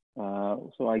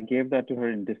 So I gave that to her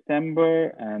in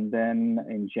December, and then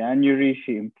in January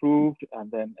she improved,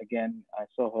 and then again I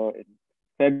saw her in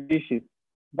February. She's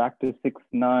back to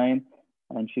 6/9,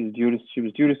 and she was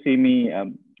due to see me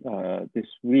this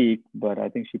week, but I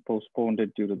think she postponed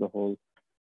it due to the whole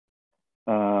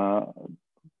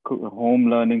home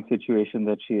learning situation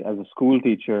that she, as a school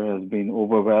teacher, has been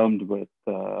overwhelmed with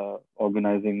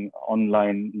organizing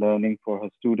online learning for her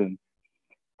students.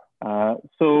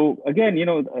 So again,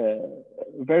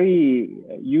 very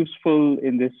useful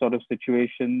in this sort of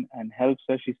situation and helps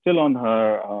her. She's still on her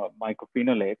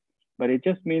mycophenolate, but it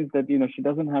just means that, she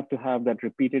doesn't have to have that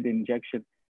repeated injection.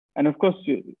 And of course,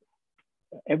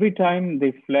 every time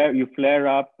you flare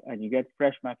up and you get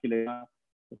fresh macula,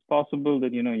 it's possible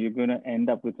that, you're going to end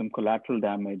up with some collateral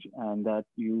damage, and that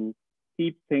you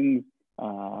keep things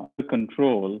under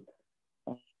control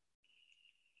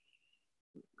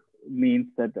means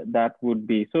that would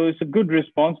be. So it's a good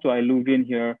response to Iluvien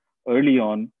here early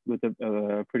on with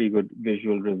a pretty good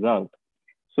visual result.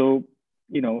 So,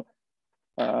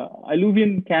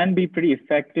 Iluvien can be pretty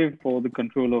effective for the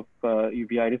control of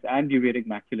uveitis and uveitic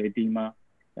macular edema.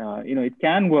 It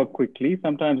can work quickly,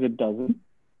 sometimes it doesn't.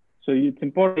 So it's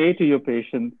important to say to your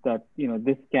patients that,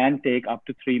 this can take up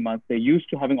to 3 months. They're used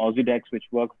to having Ozurdex, which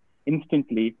works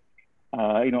instantly.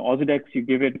 Ozurdex, you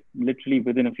give it literally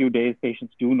within a few days,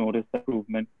 patients do notice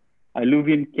improvement.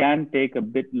 Iluvien can take a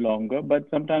bit longer, but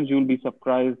sometimes you'll be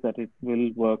surprised that it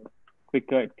will work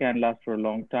quicker. It can last for a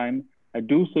long time. I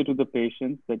do say to the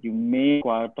patients that you may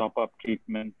require top-up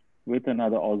treatment with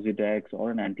another Ozurdex or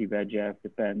an anti-VEGF,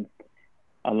 depends,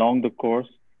 along the course.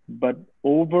 But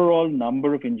overall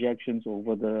number of injections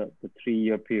over the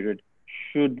 3-year period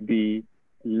should be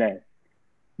less.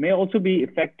 May also be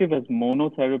effective as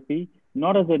monotherapy,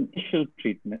 not as an initial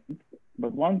treatment,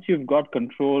 but once you've got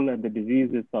control and the disease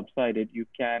is subsided, you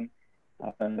can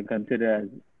consider as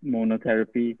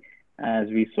monotherapy, as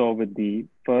we saw with the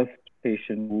first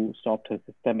patient who stopped her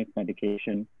systemic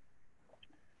medication.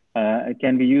 It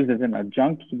can be used as an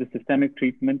adjunct to the systemic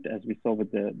treatment, as we saw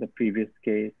with the previous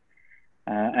case,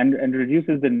 and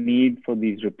reduces the need for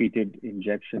these repeated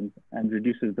injections and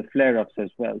reduces the flare-ups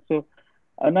as well. So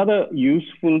another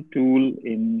useful tool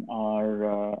in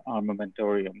our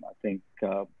armamentarium, I think.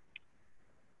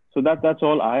 So that's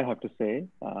all I have to say.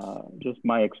 Just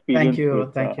my experience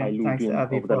with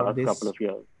Iluvien over the last couple of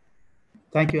years.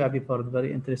 Thank you, Abby, for the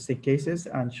very interesting cases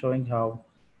and showing how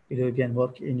Iluvien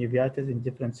works in uveitis in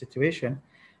different situations.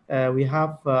 We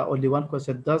have only one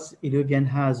question. Does Iluvien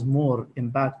has more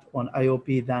impact on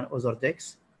IOP than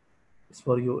Ozurdex? It's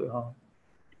for you.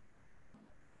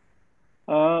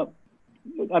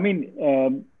 I mean,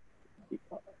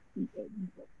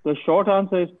 the short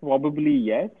answer is probably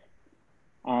yes.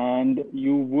 And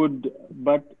you would,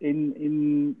 but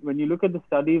when you look at the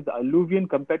studies, Iluvien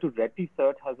compared to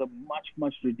Retisert has a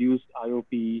much reduced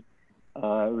IOP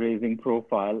raising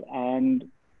profile, and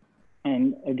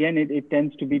again it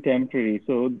tends to be temporary.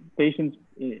 So patients,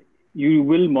 you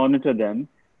will monitor them.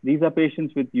 These are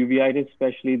patients with uveitis,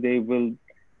 especially. They will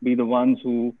be the ones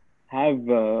who have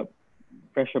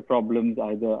pressure problems,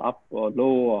 either up or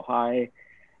low or high,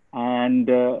 and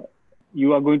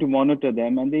you are going to monitor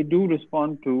them, and they do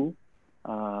respond to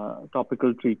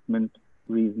topical treatment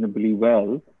reasonably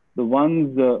well. The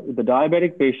ones, the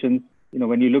diabetic patients,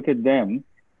 when you look at them,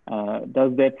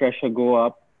 does their pressure go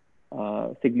up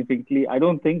significantly? I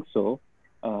don't think so.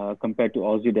 Compared to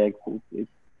Ozurdex,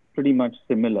 it's pretty much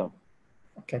similar.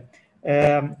 Okay.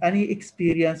 Any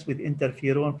experience with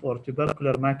interferon for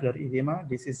tubercular macular edema?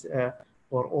 This is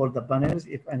for all the panels,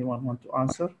 if anyone wants to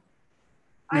answer.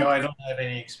 No, I don't have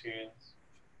any experience.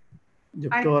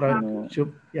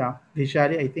 Dr. Yeah,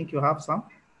 Vishali, I think you have some.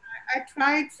 I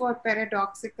tried for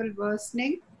paradoxical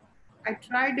worsening. I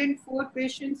tried in 4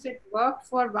 patients. It worked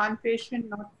for 1 patient,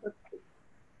 not for 2.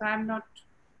 So I'm not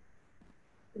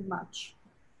too much.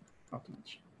 Not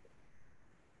much.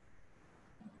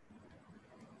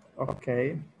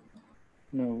 Okay.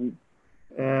 No.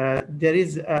 There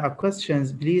is a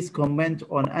questions. Please comment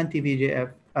on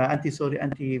anti-VEGF,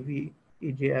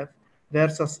 anti-VEGF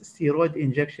versus steroid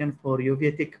injection for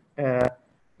uveitic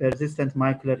persistent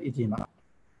macular edema.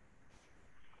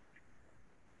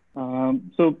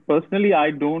 So personally,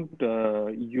 I don't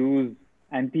use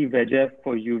anti-VEGF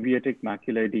for uveitic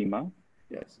macular edema.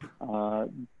 Yes.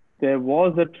 There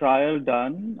was a trial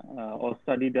done or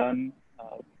study done.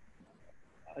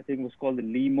 I think it was called the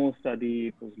LEMO study.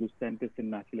 It was Lucentis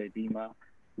in macular edema,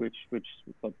 which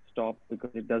got stopped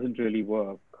because it doesn't really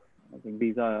work. I think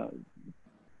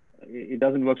it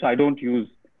doesn't work. So I don't use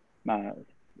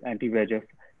anti-VEGF.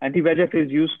 Anti-VEGF is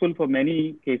useful for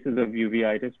many cases of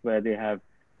uveitis where they have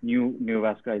new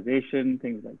neovascularization,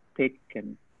 things like PIC,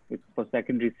 and for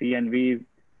secondary CNVs,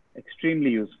 extremely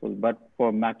useful. But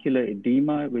for macular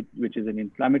edema, which is an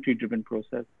inflammatory-driven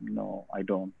process, no, I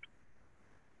don't.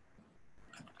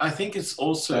 I think it's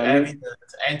also evident that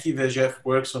anti-VEGF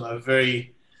works on a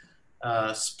very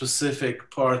specific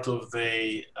part of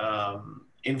the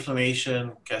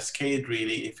inflammation cascade,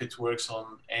 really, if it works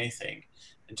on anything.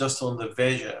 And just on the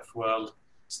VEGF, well,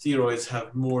 steroids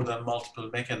have more than multiple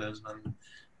mechanisms, and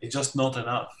it's just not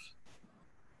enough.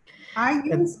 I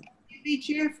use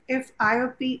anti-VEGF if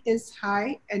IOP is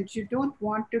high and you don't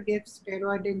want to give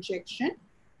steroid injection.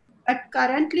 But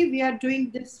currently we are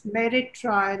doing this MERIT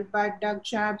trial by Doug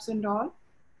Jabs and all,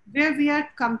 where we are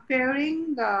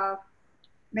comparing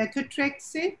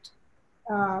methotrexate,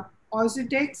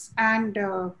 Ozurdex, and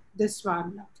this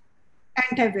one,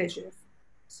 anti-VEGF.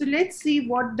 So let's see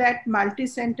what that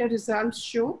multi-center results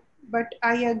show. But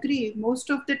I agree,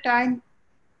 most of the time,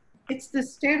 it's the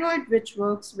steroid which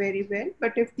works very well.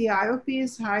 But if the IOP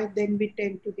is high, then we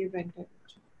tend to give anti-VEGF.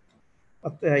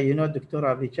 But you know, Dr.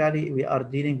 Vishali, we are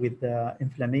dealing with the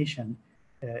inflammation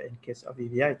in case of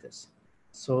uveitis.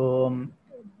 So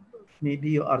maybe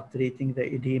you are treating the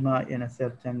edema in a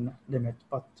certain limit,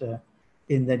 but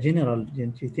in the general,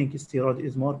 don't you think steroid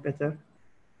is more better?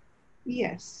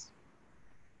 Yes.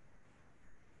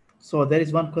 So there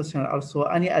is one question also,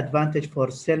 any advantage for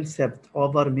CellCept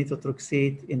over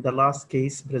methotrexate in the last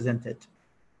case presented?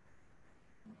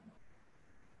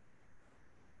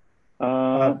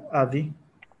 Avi?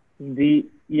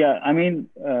 I mean,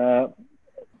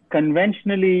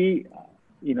 conventionally,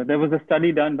 you know, there was a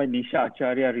study done by Nisha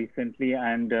Acharya recently,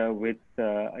 and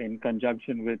in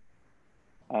conjunction with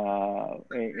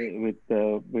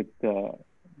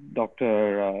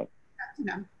Dr.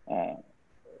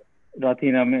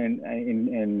 Rathinam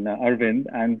in Arvind,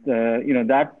 and you know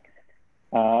that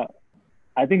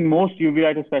I think most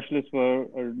uveitis specialists were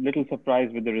a little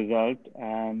surprised with the result,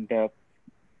 and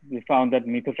we found that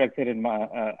methotrexate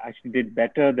actually did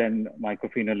better than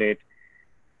mycophenolate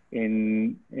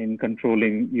in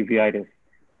controlling uveitis,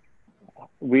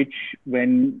 which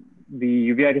when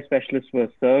the uveitis specialists were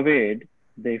surveyed,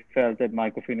 they felt that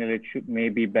mycophenolate may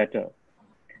be better.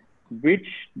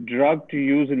 Which drug to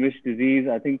use in which disease?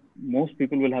 I think most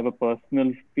people will have a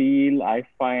personal feel. I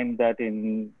find that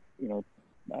in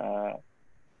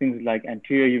things like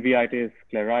anterior uveitis,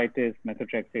 scleritis,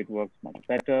 methotrexate works much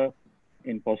better.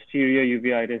 In posterior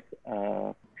uveitis,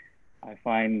 I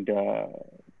find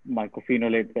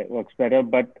mycophenolate works better.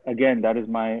 But again, that is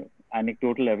my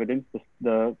anecdotal evidence.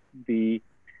 The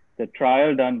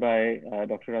trial done by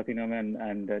Dr. Rathinam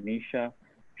and Nisha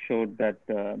showed that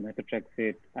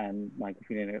methotrexate and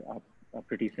mycophenolate are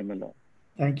pretty similar.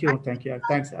 Thank you.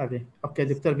 Thanks, Avi. Okay,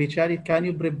 Dr. Vichari, can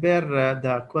you prepare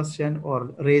the question or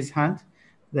raise hand?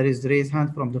 There is raise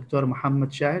hand from Dr.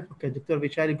 Muhammad Shahid. Okay, Dr.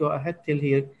 Vichari, go ahead till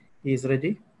he is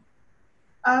ready.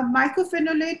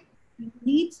 Mycophenolate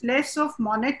needs less of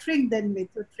monitoring than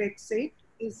methotrexate,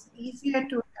 is easier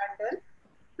to handle.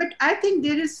 But I think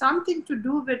there is something to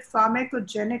do with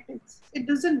pharmacogenetics. It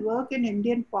doesn't work in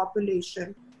Indian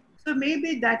population. So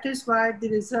maybe that is why the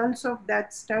results of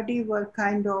that study were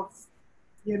kind of,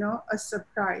 you know, a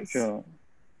surprise. Sure.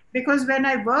 Because when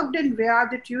I worked in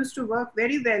Riyadh, it used to work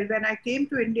very well. When I came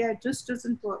to India, it just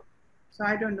doesn't work. So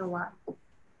I don't know why.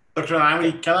 Dr.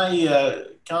 Amri, can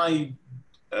I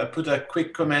put a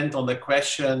quick comment on the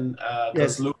question, Yes.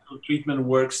 Does local treatment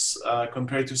works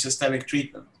compared to systemic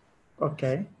treatment?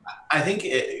 Okay. I think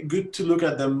good to look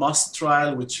at the MUST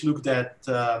trial, which looked at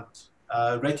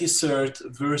Retisert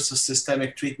versus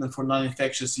systemic treatment for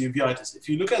non-infectious uveitis. If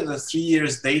you look at the 3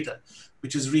 years data,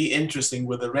 which is really interesting,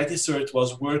 where the Retisert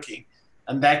was working,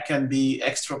 and that can be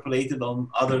extrapolated on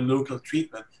other local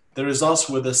treatment, the results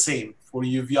were the same for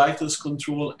uveitis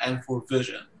control and for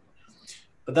vision.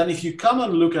 But then if you come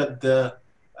and look at the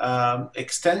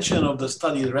extension of the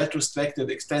study, the retrospective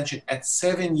extension at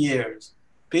 7 years,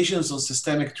 patients on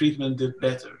systemic treatment did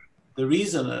better. The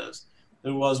reason is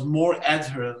there was more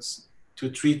adherence to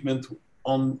treatment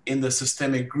in the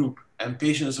systemic group, and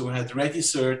patients who had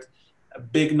Retisert, a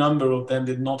big number of them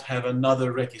did not have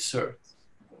another Retisert.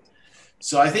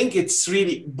 So I think it's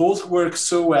really, both work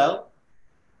so well.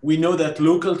 We know that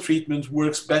local treatment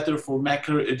works better for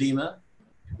macular edema,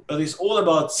 but it's all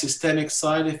about systemic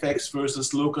side effects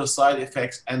versus local side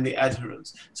effects and the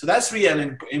adherence. So that's really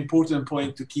an important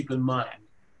point to keep in mind.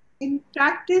 In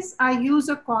practice, I use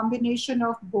a combination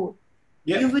of both.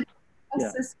 Yeah. You would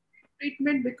assist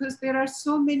treatment because there are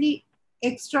so many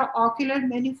extraocular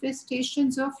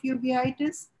manifestations of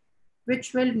uveitis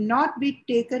which will not be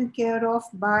taken care of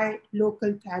by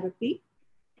local therapy.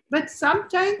 But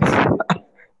sometimes a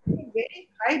very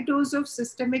high dose of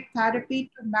systemic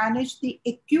therapy to manage the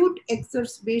acute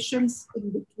exacerbations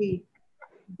in between.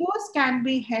 Those can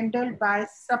be handled by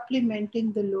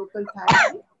supplementing the local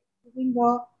therapy. Giving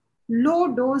a low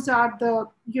dose are the,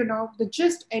 the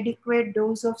just adequate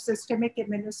dose of systemic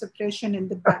immunosuppression in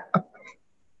the back.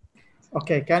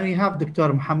 Okay, can we have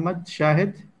Dr. Muhammad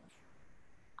Shahid?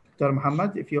 Dr.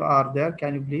 Muhammad, if you are there,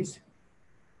 can you please?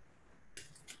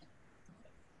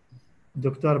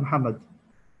 Dr. Muhammad.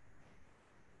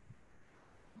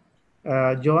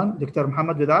 John, Dr.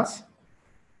 Muhammad with us?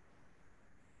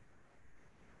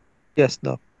 Yes,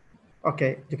 Doc.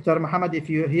 Okay, Dr. Muhammad, if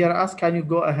you hear us, can you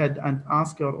go ahead and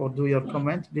ask or do your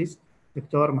comment, please?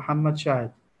 Dr. Muhammad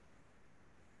Shahid.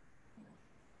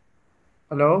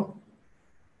 Hello?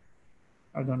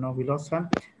 I don't know, we lost him.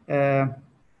 I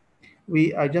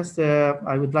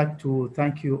would like to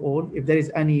thank you all. If there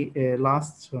is any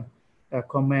last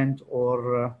comment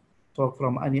or talk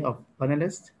from any of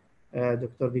panelists,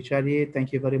 Dr. Vichali,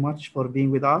 thank you very much for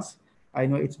being with us. I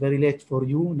know it's very late for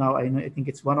you now. I think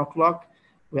it's 1 o'clock.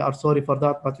 We are sorry for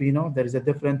that, but we know there is a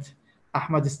different.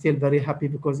 Ahmad is still very happy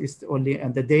because it's only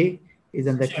in the day, is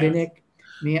in the clinic.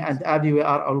 Me and Abby, we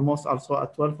are almost also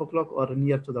at 12 o'clock or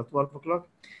near to the 12 o'clock.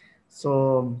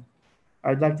 So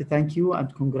I'd like to thank you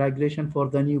and congratulations for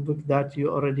the new book that you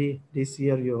already this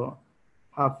year you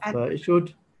have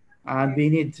issued. And we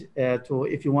need to,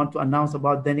 if you want to announce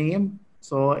about the name,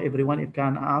 so everyone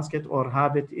can ask it or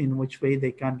have it in which way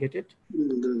they can get it.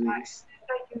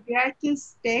 The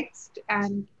uveitis text,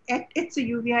 and it's a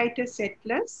uveitis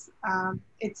atlas.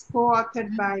 It's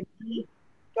co-authored by me,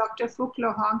 Dr. Phuc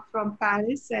Lohong from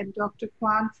Paris, and Dr.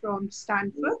 Kwan from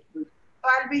Stanford. So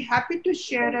I'll be happy to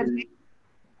share a link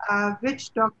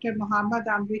which Dr. Muhammad,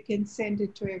 and we can send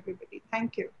it to everybody.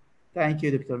 Thank you. Thank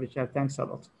you, Dr. Vishal. Thanks a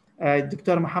lot.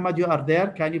 Dr. Muhammad, you are there.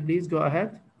 Can you please go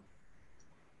ahead?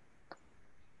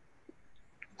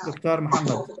 Dr.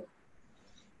 Muhammad.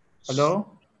 Hello?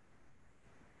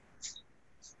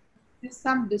 There's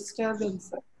some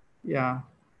disturbance. Yeah.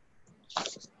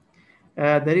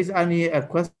 There is only a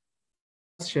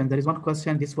question. There is one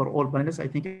question. This for all panelists. I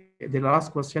think the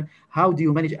last question. How do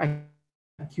you manage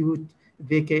acute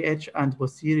VKH and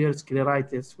posterior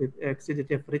scleritis with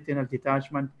exudative retinal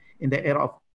detachment in the era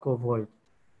of COVID?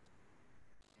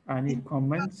 Any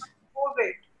comments?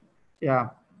 COVID. Yeah.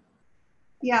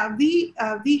 Yeah, we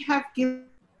have given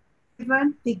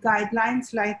the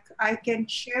guidelines, like I can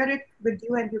share it with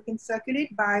you and you can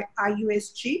circulate by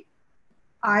IUSG,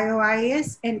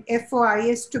 IOIS and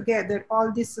FOIS together,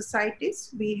 all these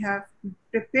societies. We have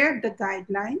prepared the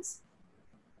guidelines.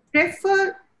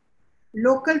 Prefer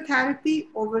local therapy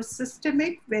over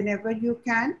systemic whenever you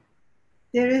can.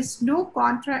 There is no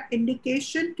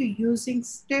contraindication to using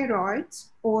steroids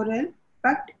oral,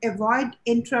 but avoid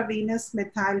intravenous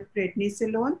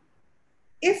methylprednisolone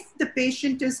if the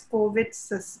patient is COVID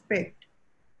suspect.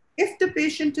 If the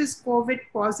patient is COVID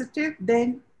positive,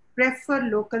 then prefer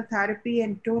local therapy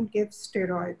and don't give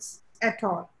steroids at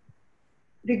all.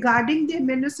 Regarding the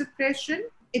immunosuppression,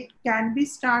 it can be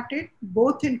started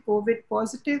both in COVID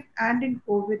positive and in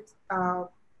COVID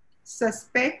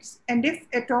suspects. And if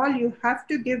at all you have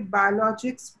to give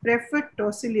biologics, prefer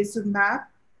tocilizumab,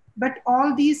 but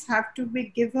all these have to be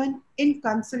given in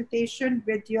consultation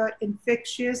with your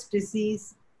infectious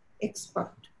disease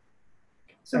expert.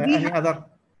 So we have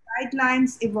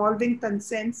guidelines evolving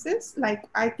consensus, like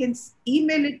I can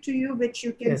email it to you, which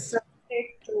you can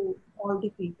circulate to all the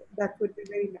people. That would be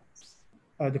very nice.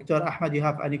 Dr. Ahmed, you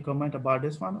have any comment about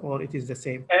this one, or it is the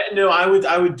same? No, I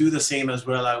would do the same as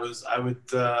well. I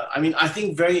mean, I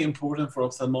think very important for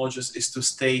ophthalmologists is to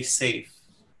stay safe.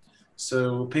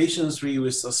 So patients really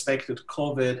with suspected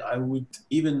COVID, I would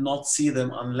even not see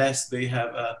them unless they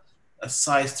have a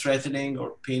sight-threatening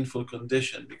or painful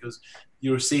condition, because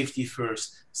your safety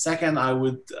first. Second, I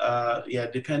would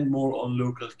depend more on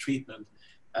local treatment.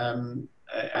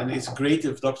 And it's great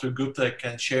if Dr. Gupta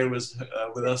can share with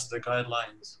us the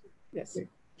guidelines. Yes.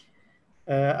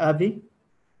 Avi?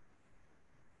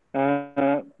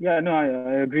 Yeah, no,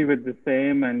 I agree with the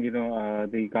same. And,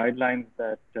 the guidelines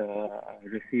that I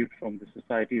received from the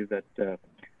societies that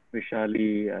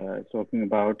Vishali is talking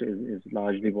about is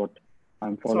largely what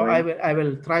I'm following. So I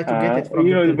will try to get it from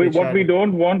what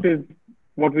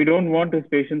we don't want is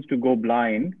patients to go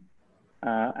blind.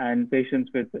 And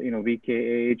patients with,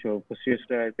 VKH or posterior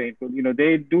striatal painful,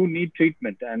 they do need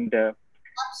treatment, and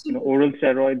oral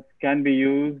steroids can be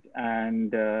used,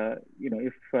 and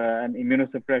if an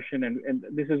immunosuppression, and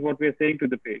this is what we are saying to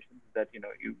the patients, that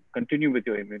you continue with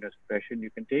your immunosuppression, you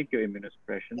can take your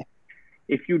immunosuppression.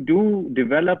 If you do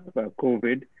develop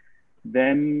COVID,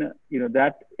 then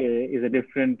that is a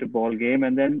different ball game,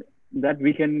 and then that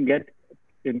we can get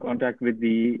in contact with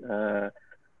the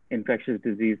infectious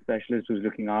disease specialist who's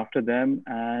looking after them.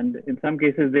 And in some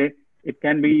cases, it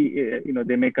can be,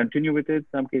 they may continue with it.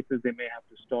 Some cases they may have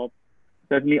to stop.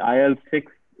 Certainly IL-6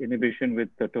 inhibition with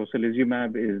the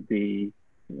tocilizumab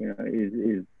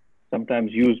is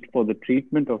sometimes used for the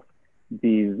treatment of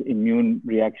these immune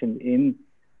reactions in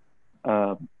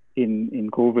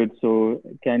COVID. So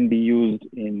it can be used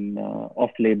in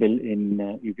off-label in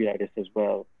uveitis as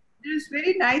well. There's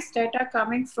very nice data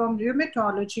coming from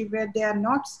rheumatology where they are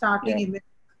not starting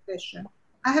immunosuppression.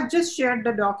 I have just shared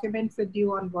the document with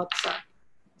you on WhatsApp.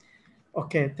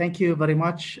 Okay, thank you very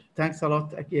much. Thanks a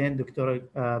lot again, Dr.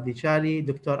 Vishali.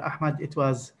 Dr. Ahmed, it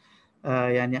was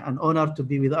an honor to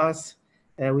be with us.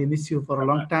 We miss you for a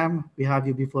long time. We have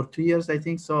you before 2 years, I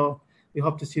think. So we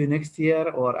hope to see you next year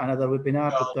or another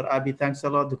webinar. Dr. Abi, thanks a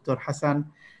lot. Dr. Hassan,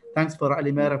 thanks for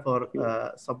Alimera for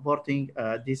supporting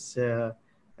this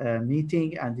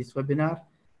meeting and this webinar.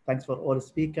 Thanks for all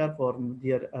speakers, for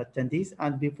dear attendees.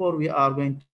 And before we are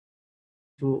going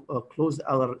to close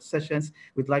our sessions,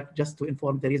 we'd like just to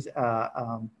inform there is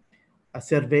a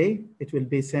survey. It will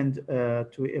be sent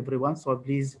to everyone. So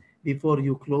please, before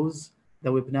you close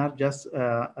the webinar, just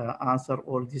answer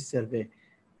all this survey.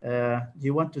 Do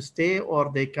you want to stay,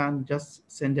 or they can just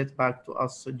send it back to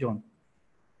us, John?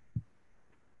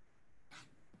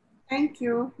 Thank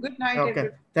you. Good night,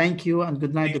 everyone. Thank you, and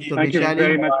good night, Dr. Vishali. Thank you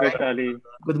very much, Vishali.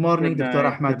 Good morning, good Dr.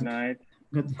 Night, Ahmed.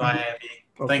 Good night. Bye, Abby.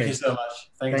 Thank you so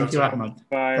much. Thank you, Ahmed.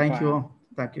 Bye. Thank bye. you.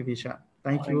 Thank you, Visha.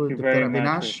 Thank you, Dr. very Avinash.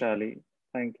 much, Vishali.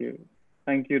 Thank you.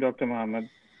 Thank you, Dr. Mohammed.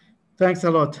 Thanks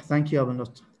a lot. Thank you,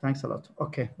 Abinot. Thanks a lot.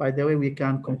 Okay, by the way, we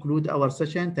can conclude our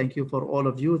session. Thank you for all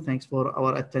of you. Thanks for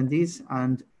our attendees,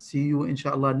 and see you,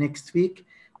 inshallah, next week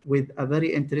with a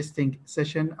very interesting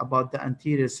session about the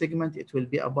anterior segment. It will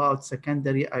be about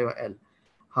secondary IOL,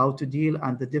 how to deal,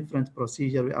 and the different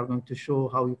procedure. We are going to show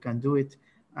how you can do it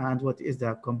and what is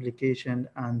the complication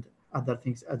and other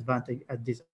things, advantage and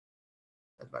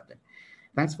disadvantage.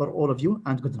 Thanks for all of you,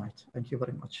 and good night. Thank you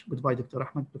very much. Goodbye, Dr.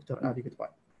 Ahmed, Dr. Abi. Goodbye.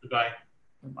 Goodbye.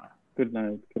 Goodbye. Good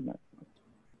night. Good night.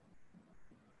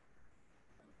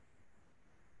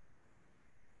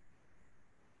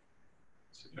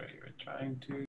 So you were trying to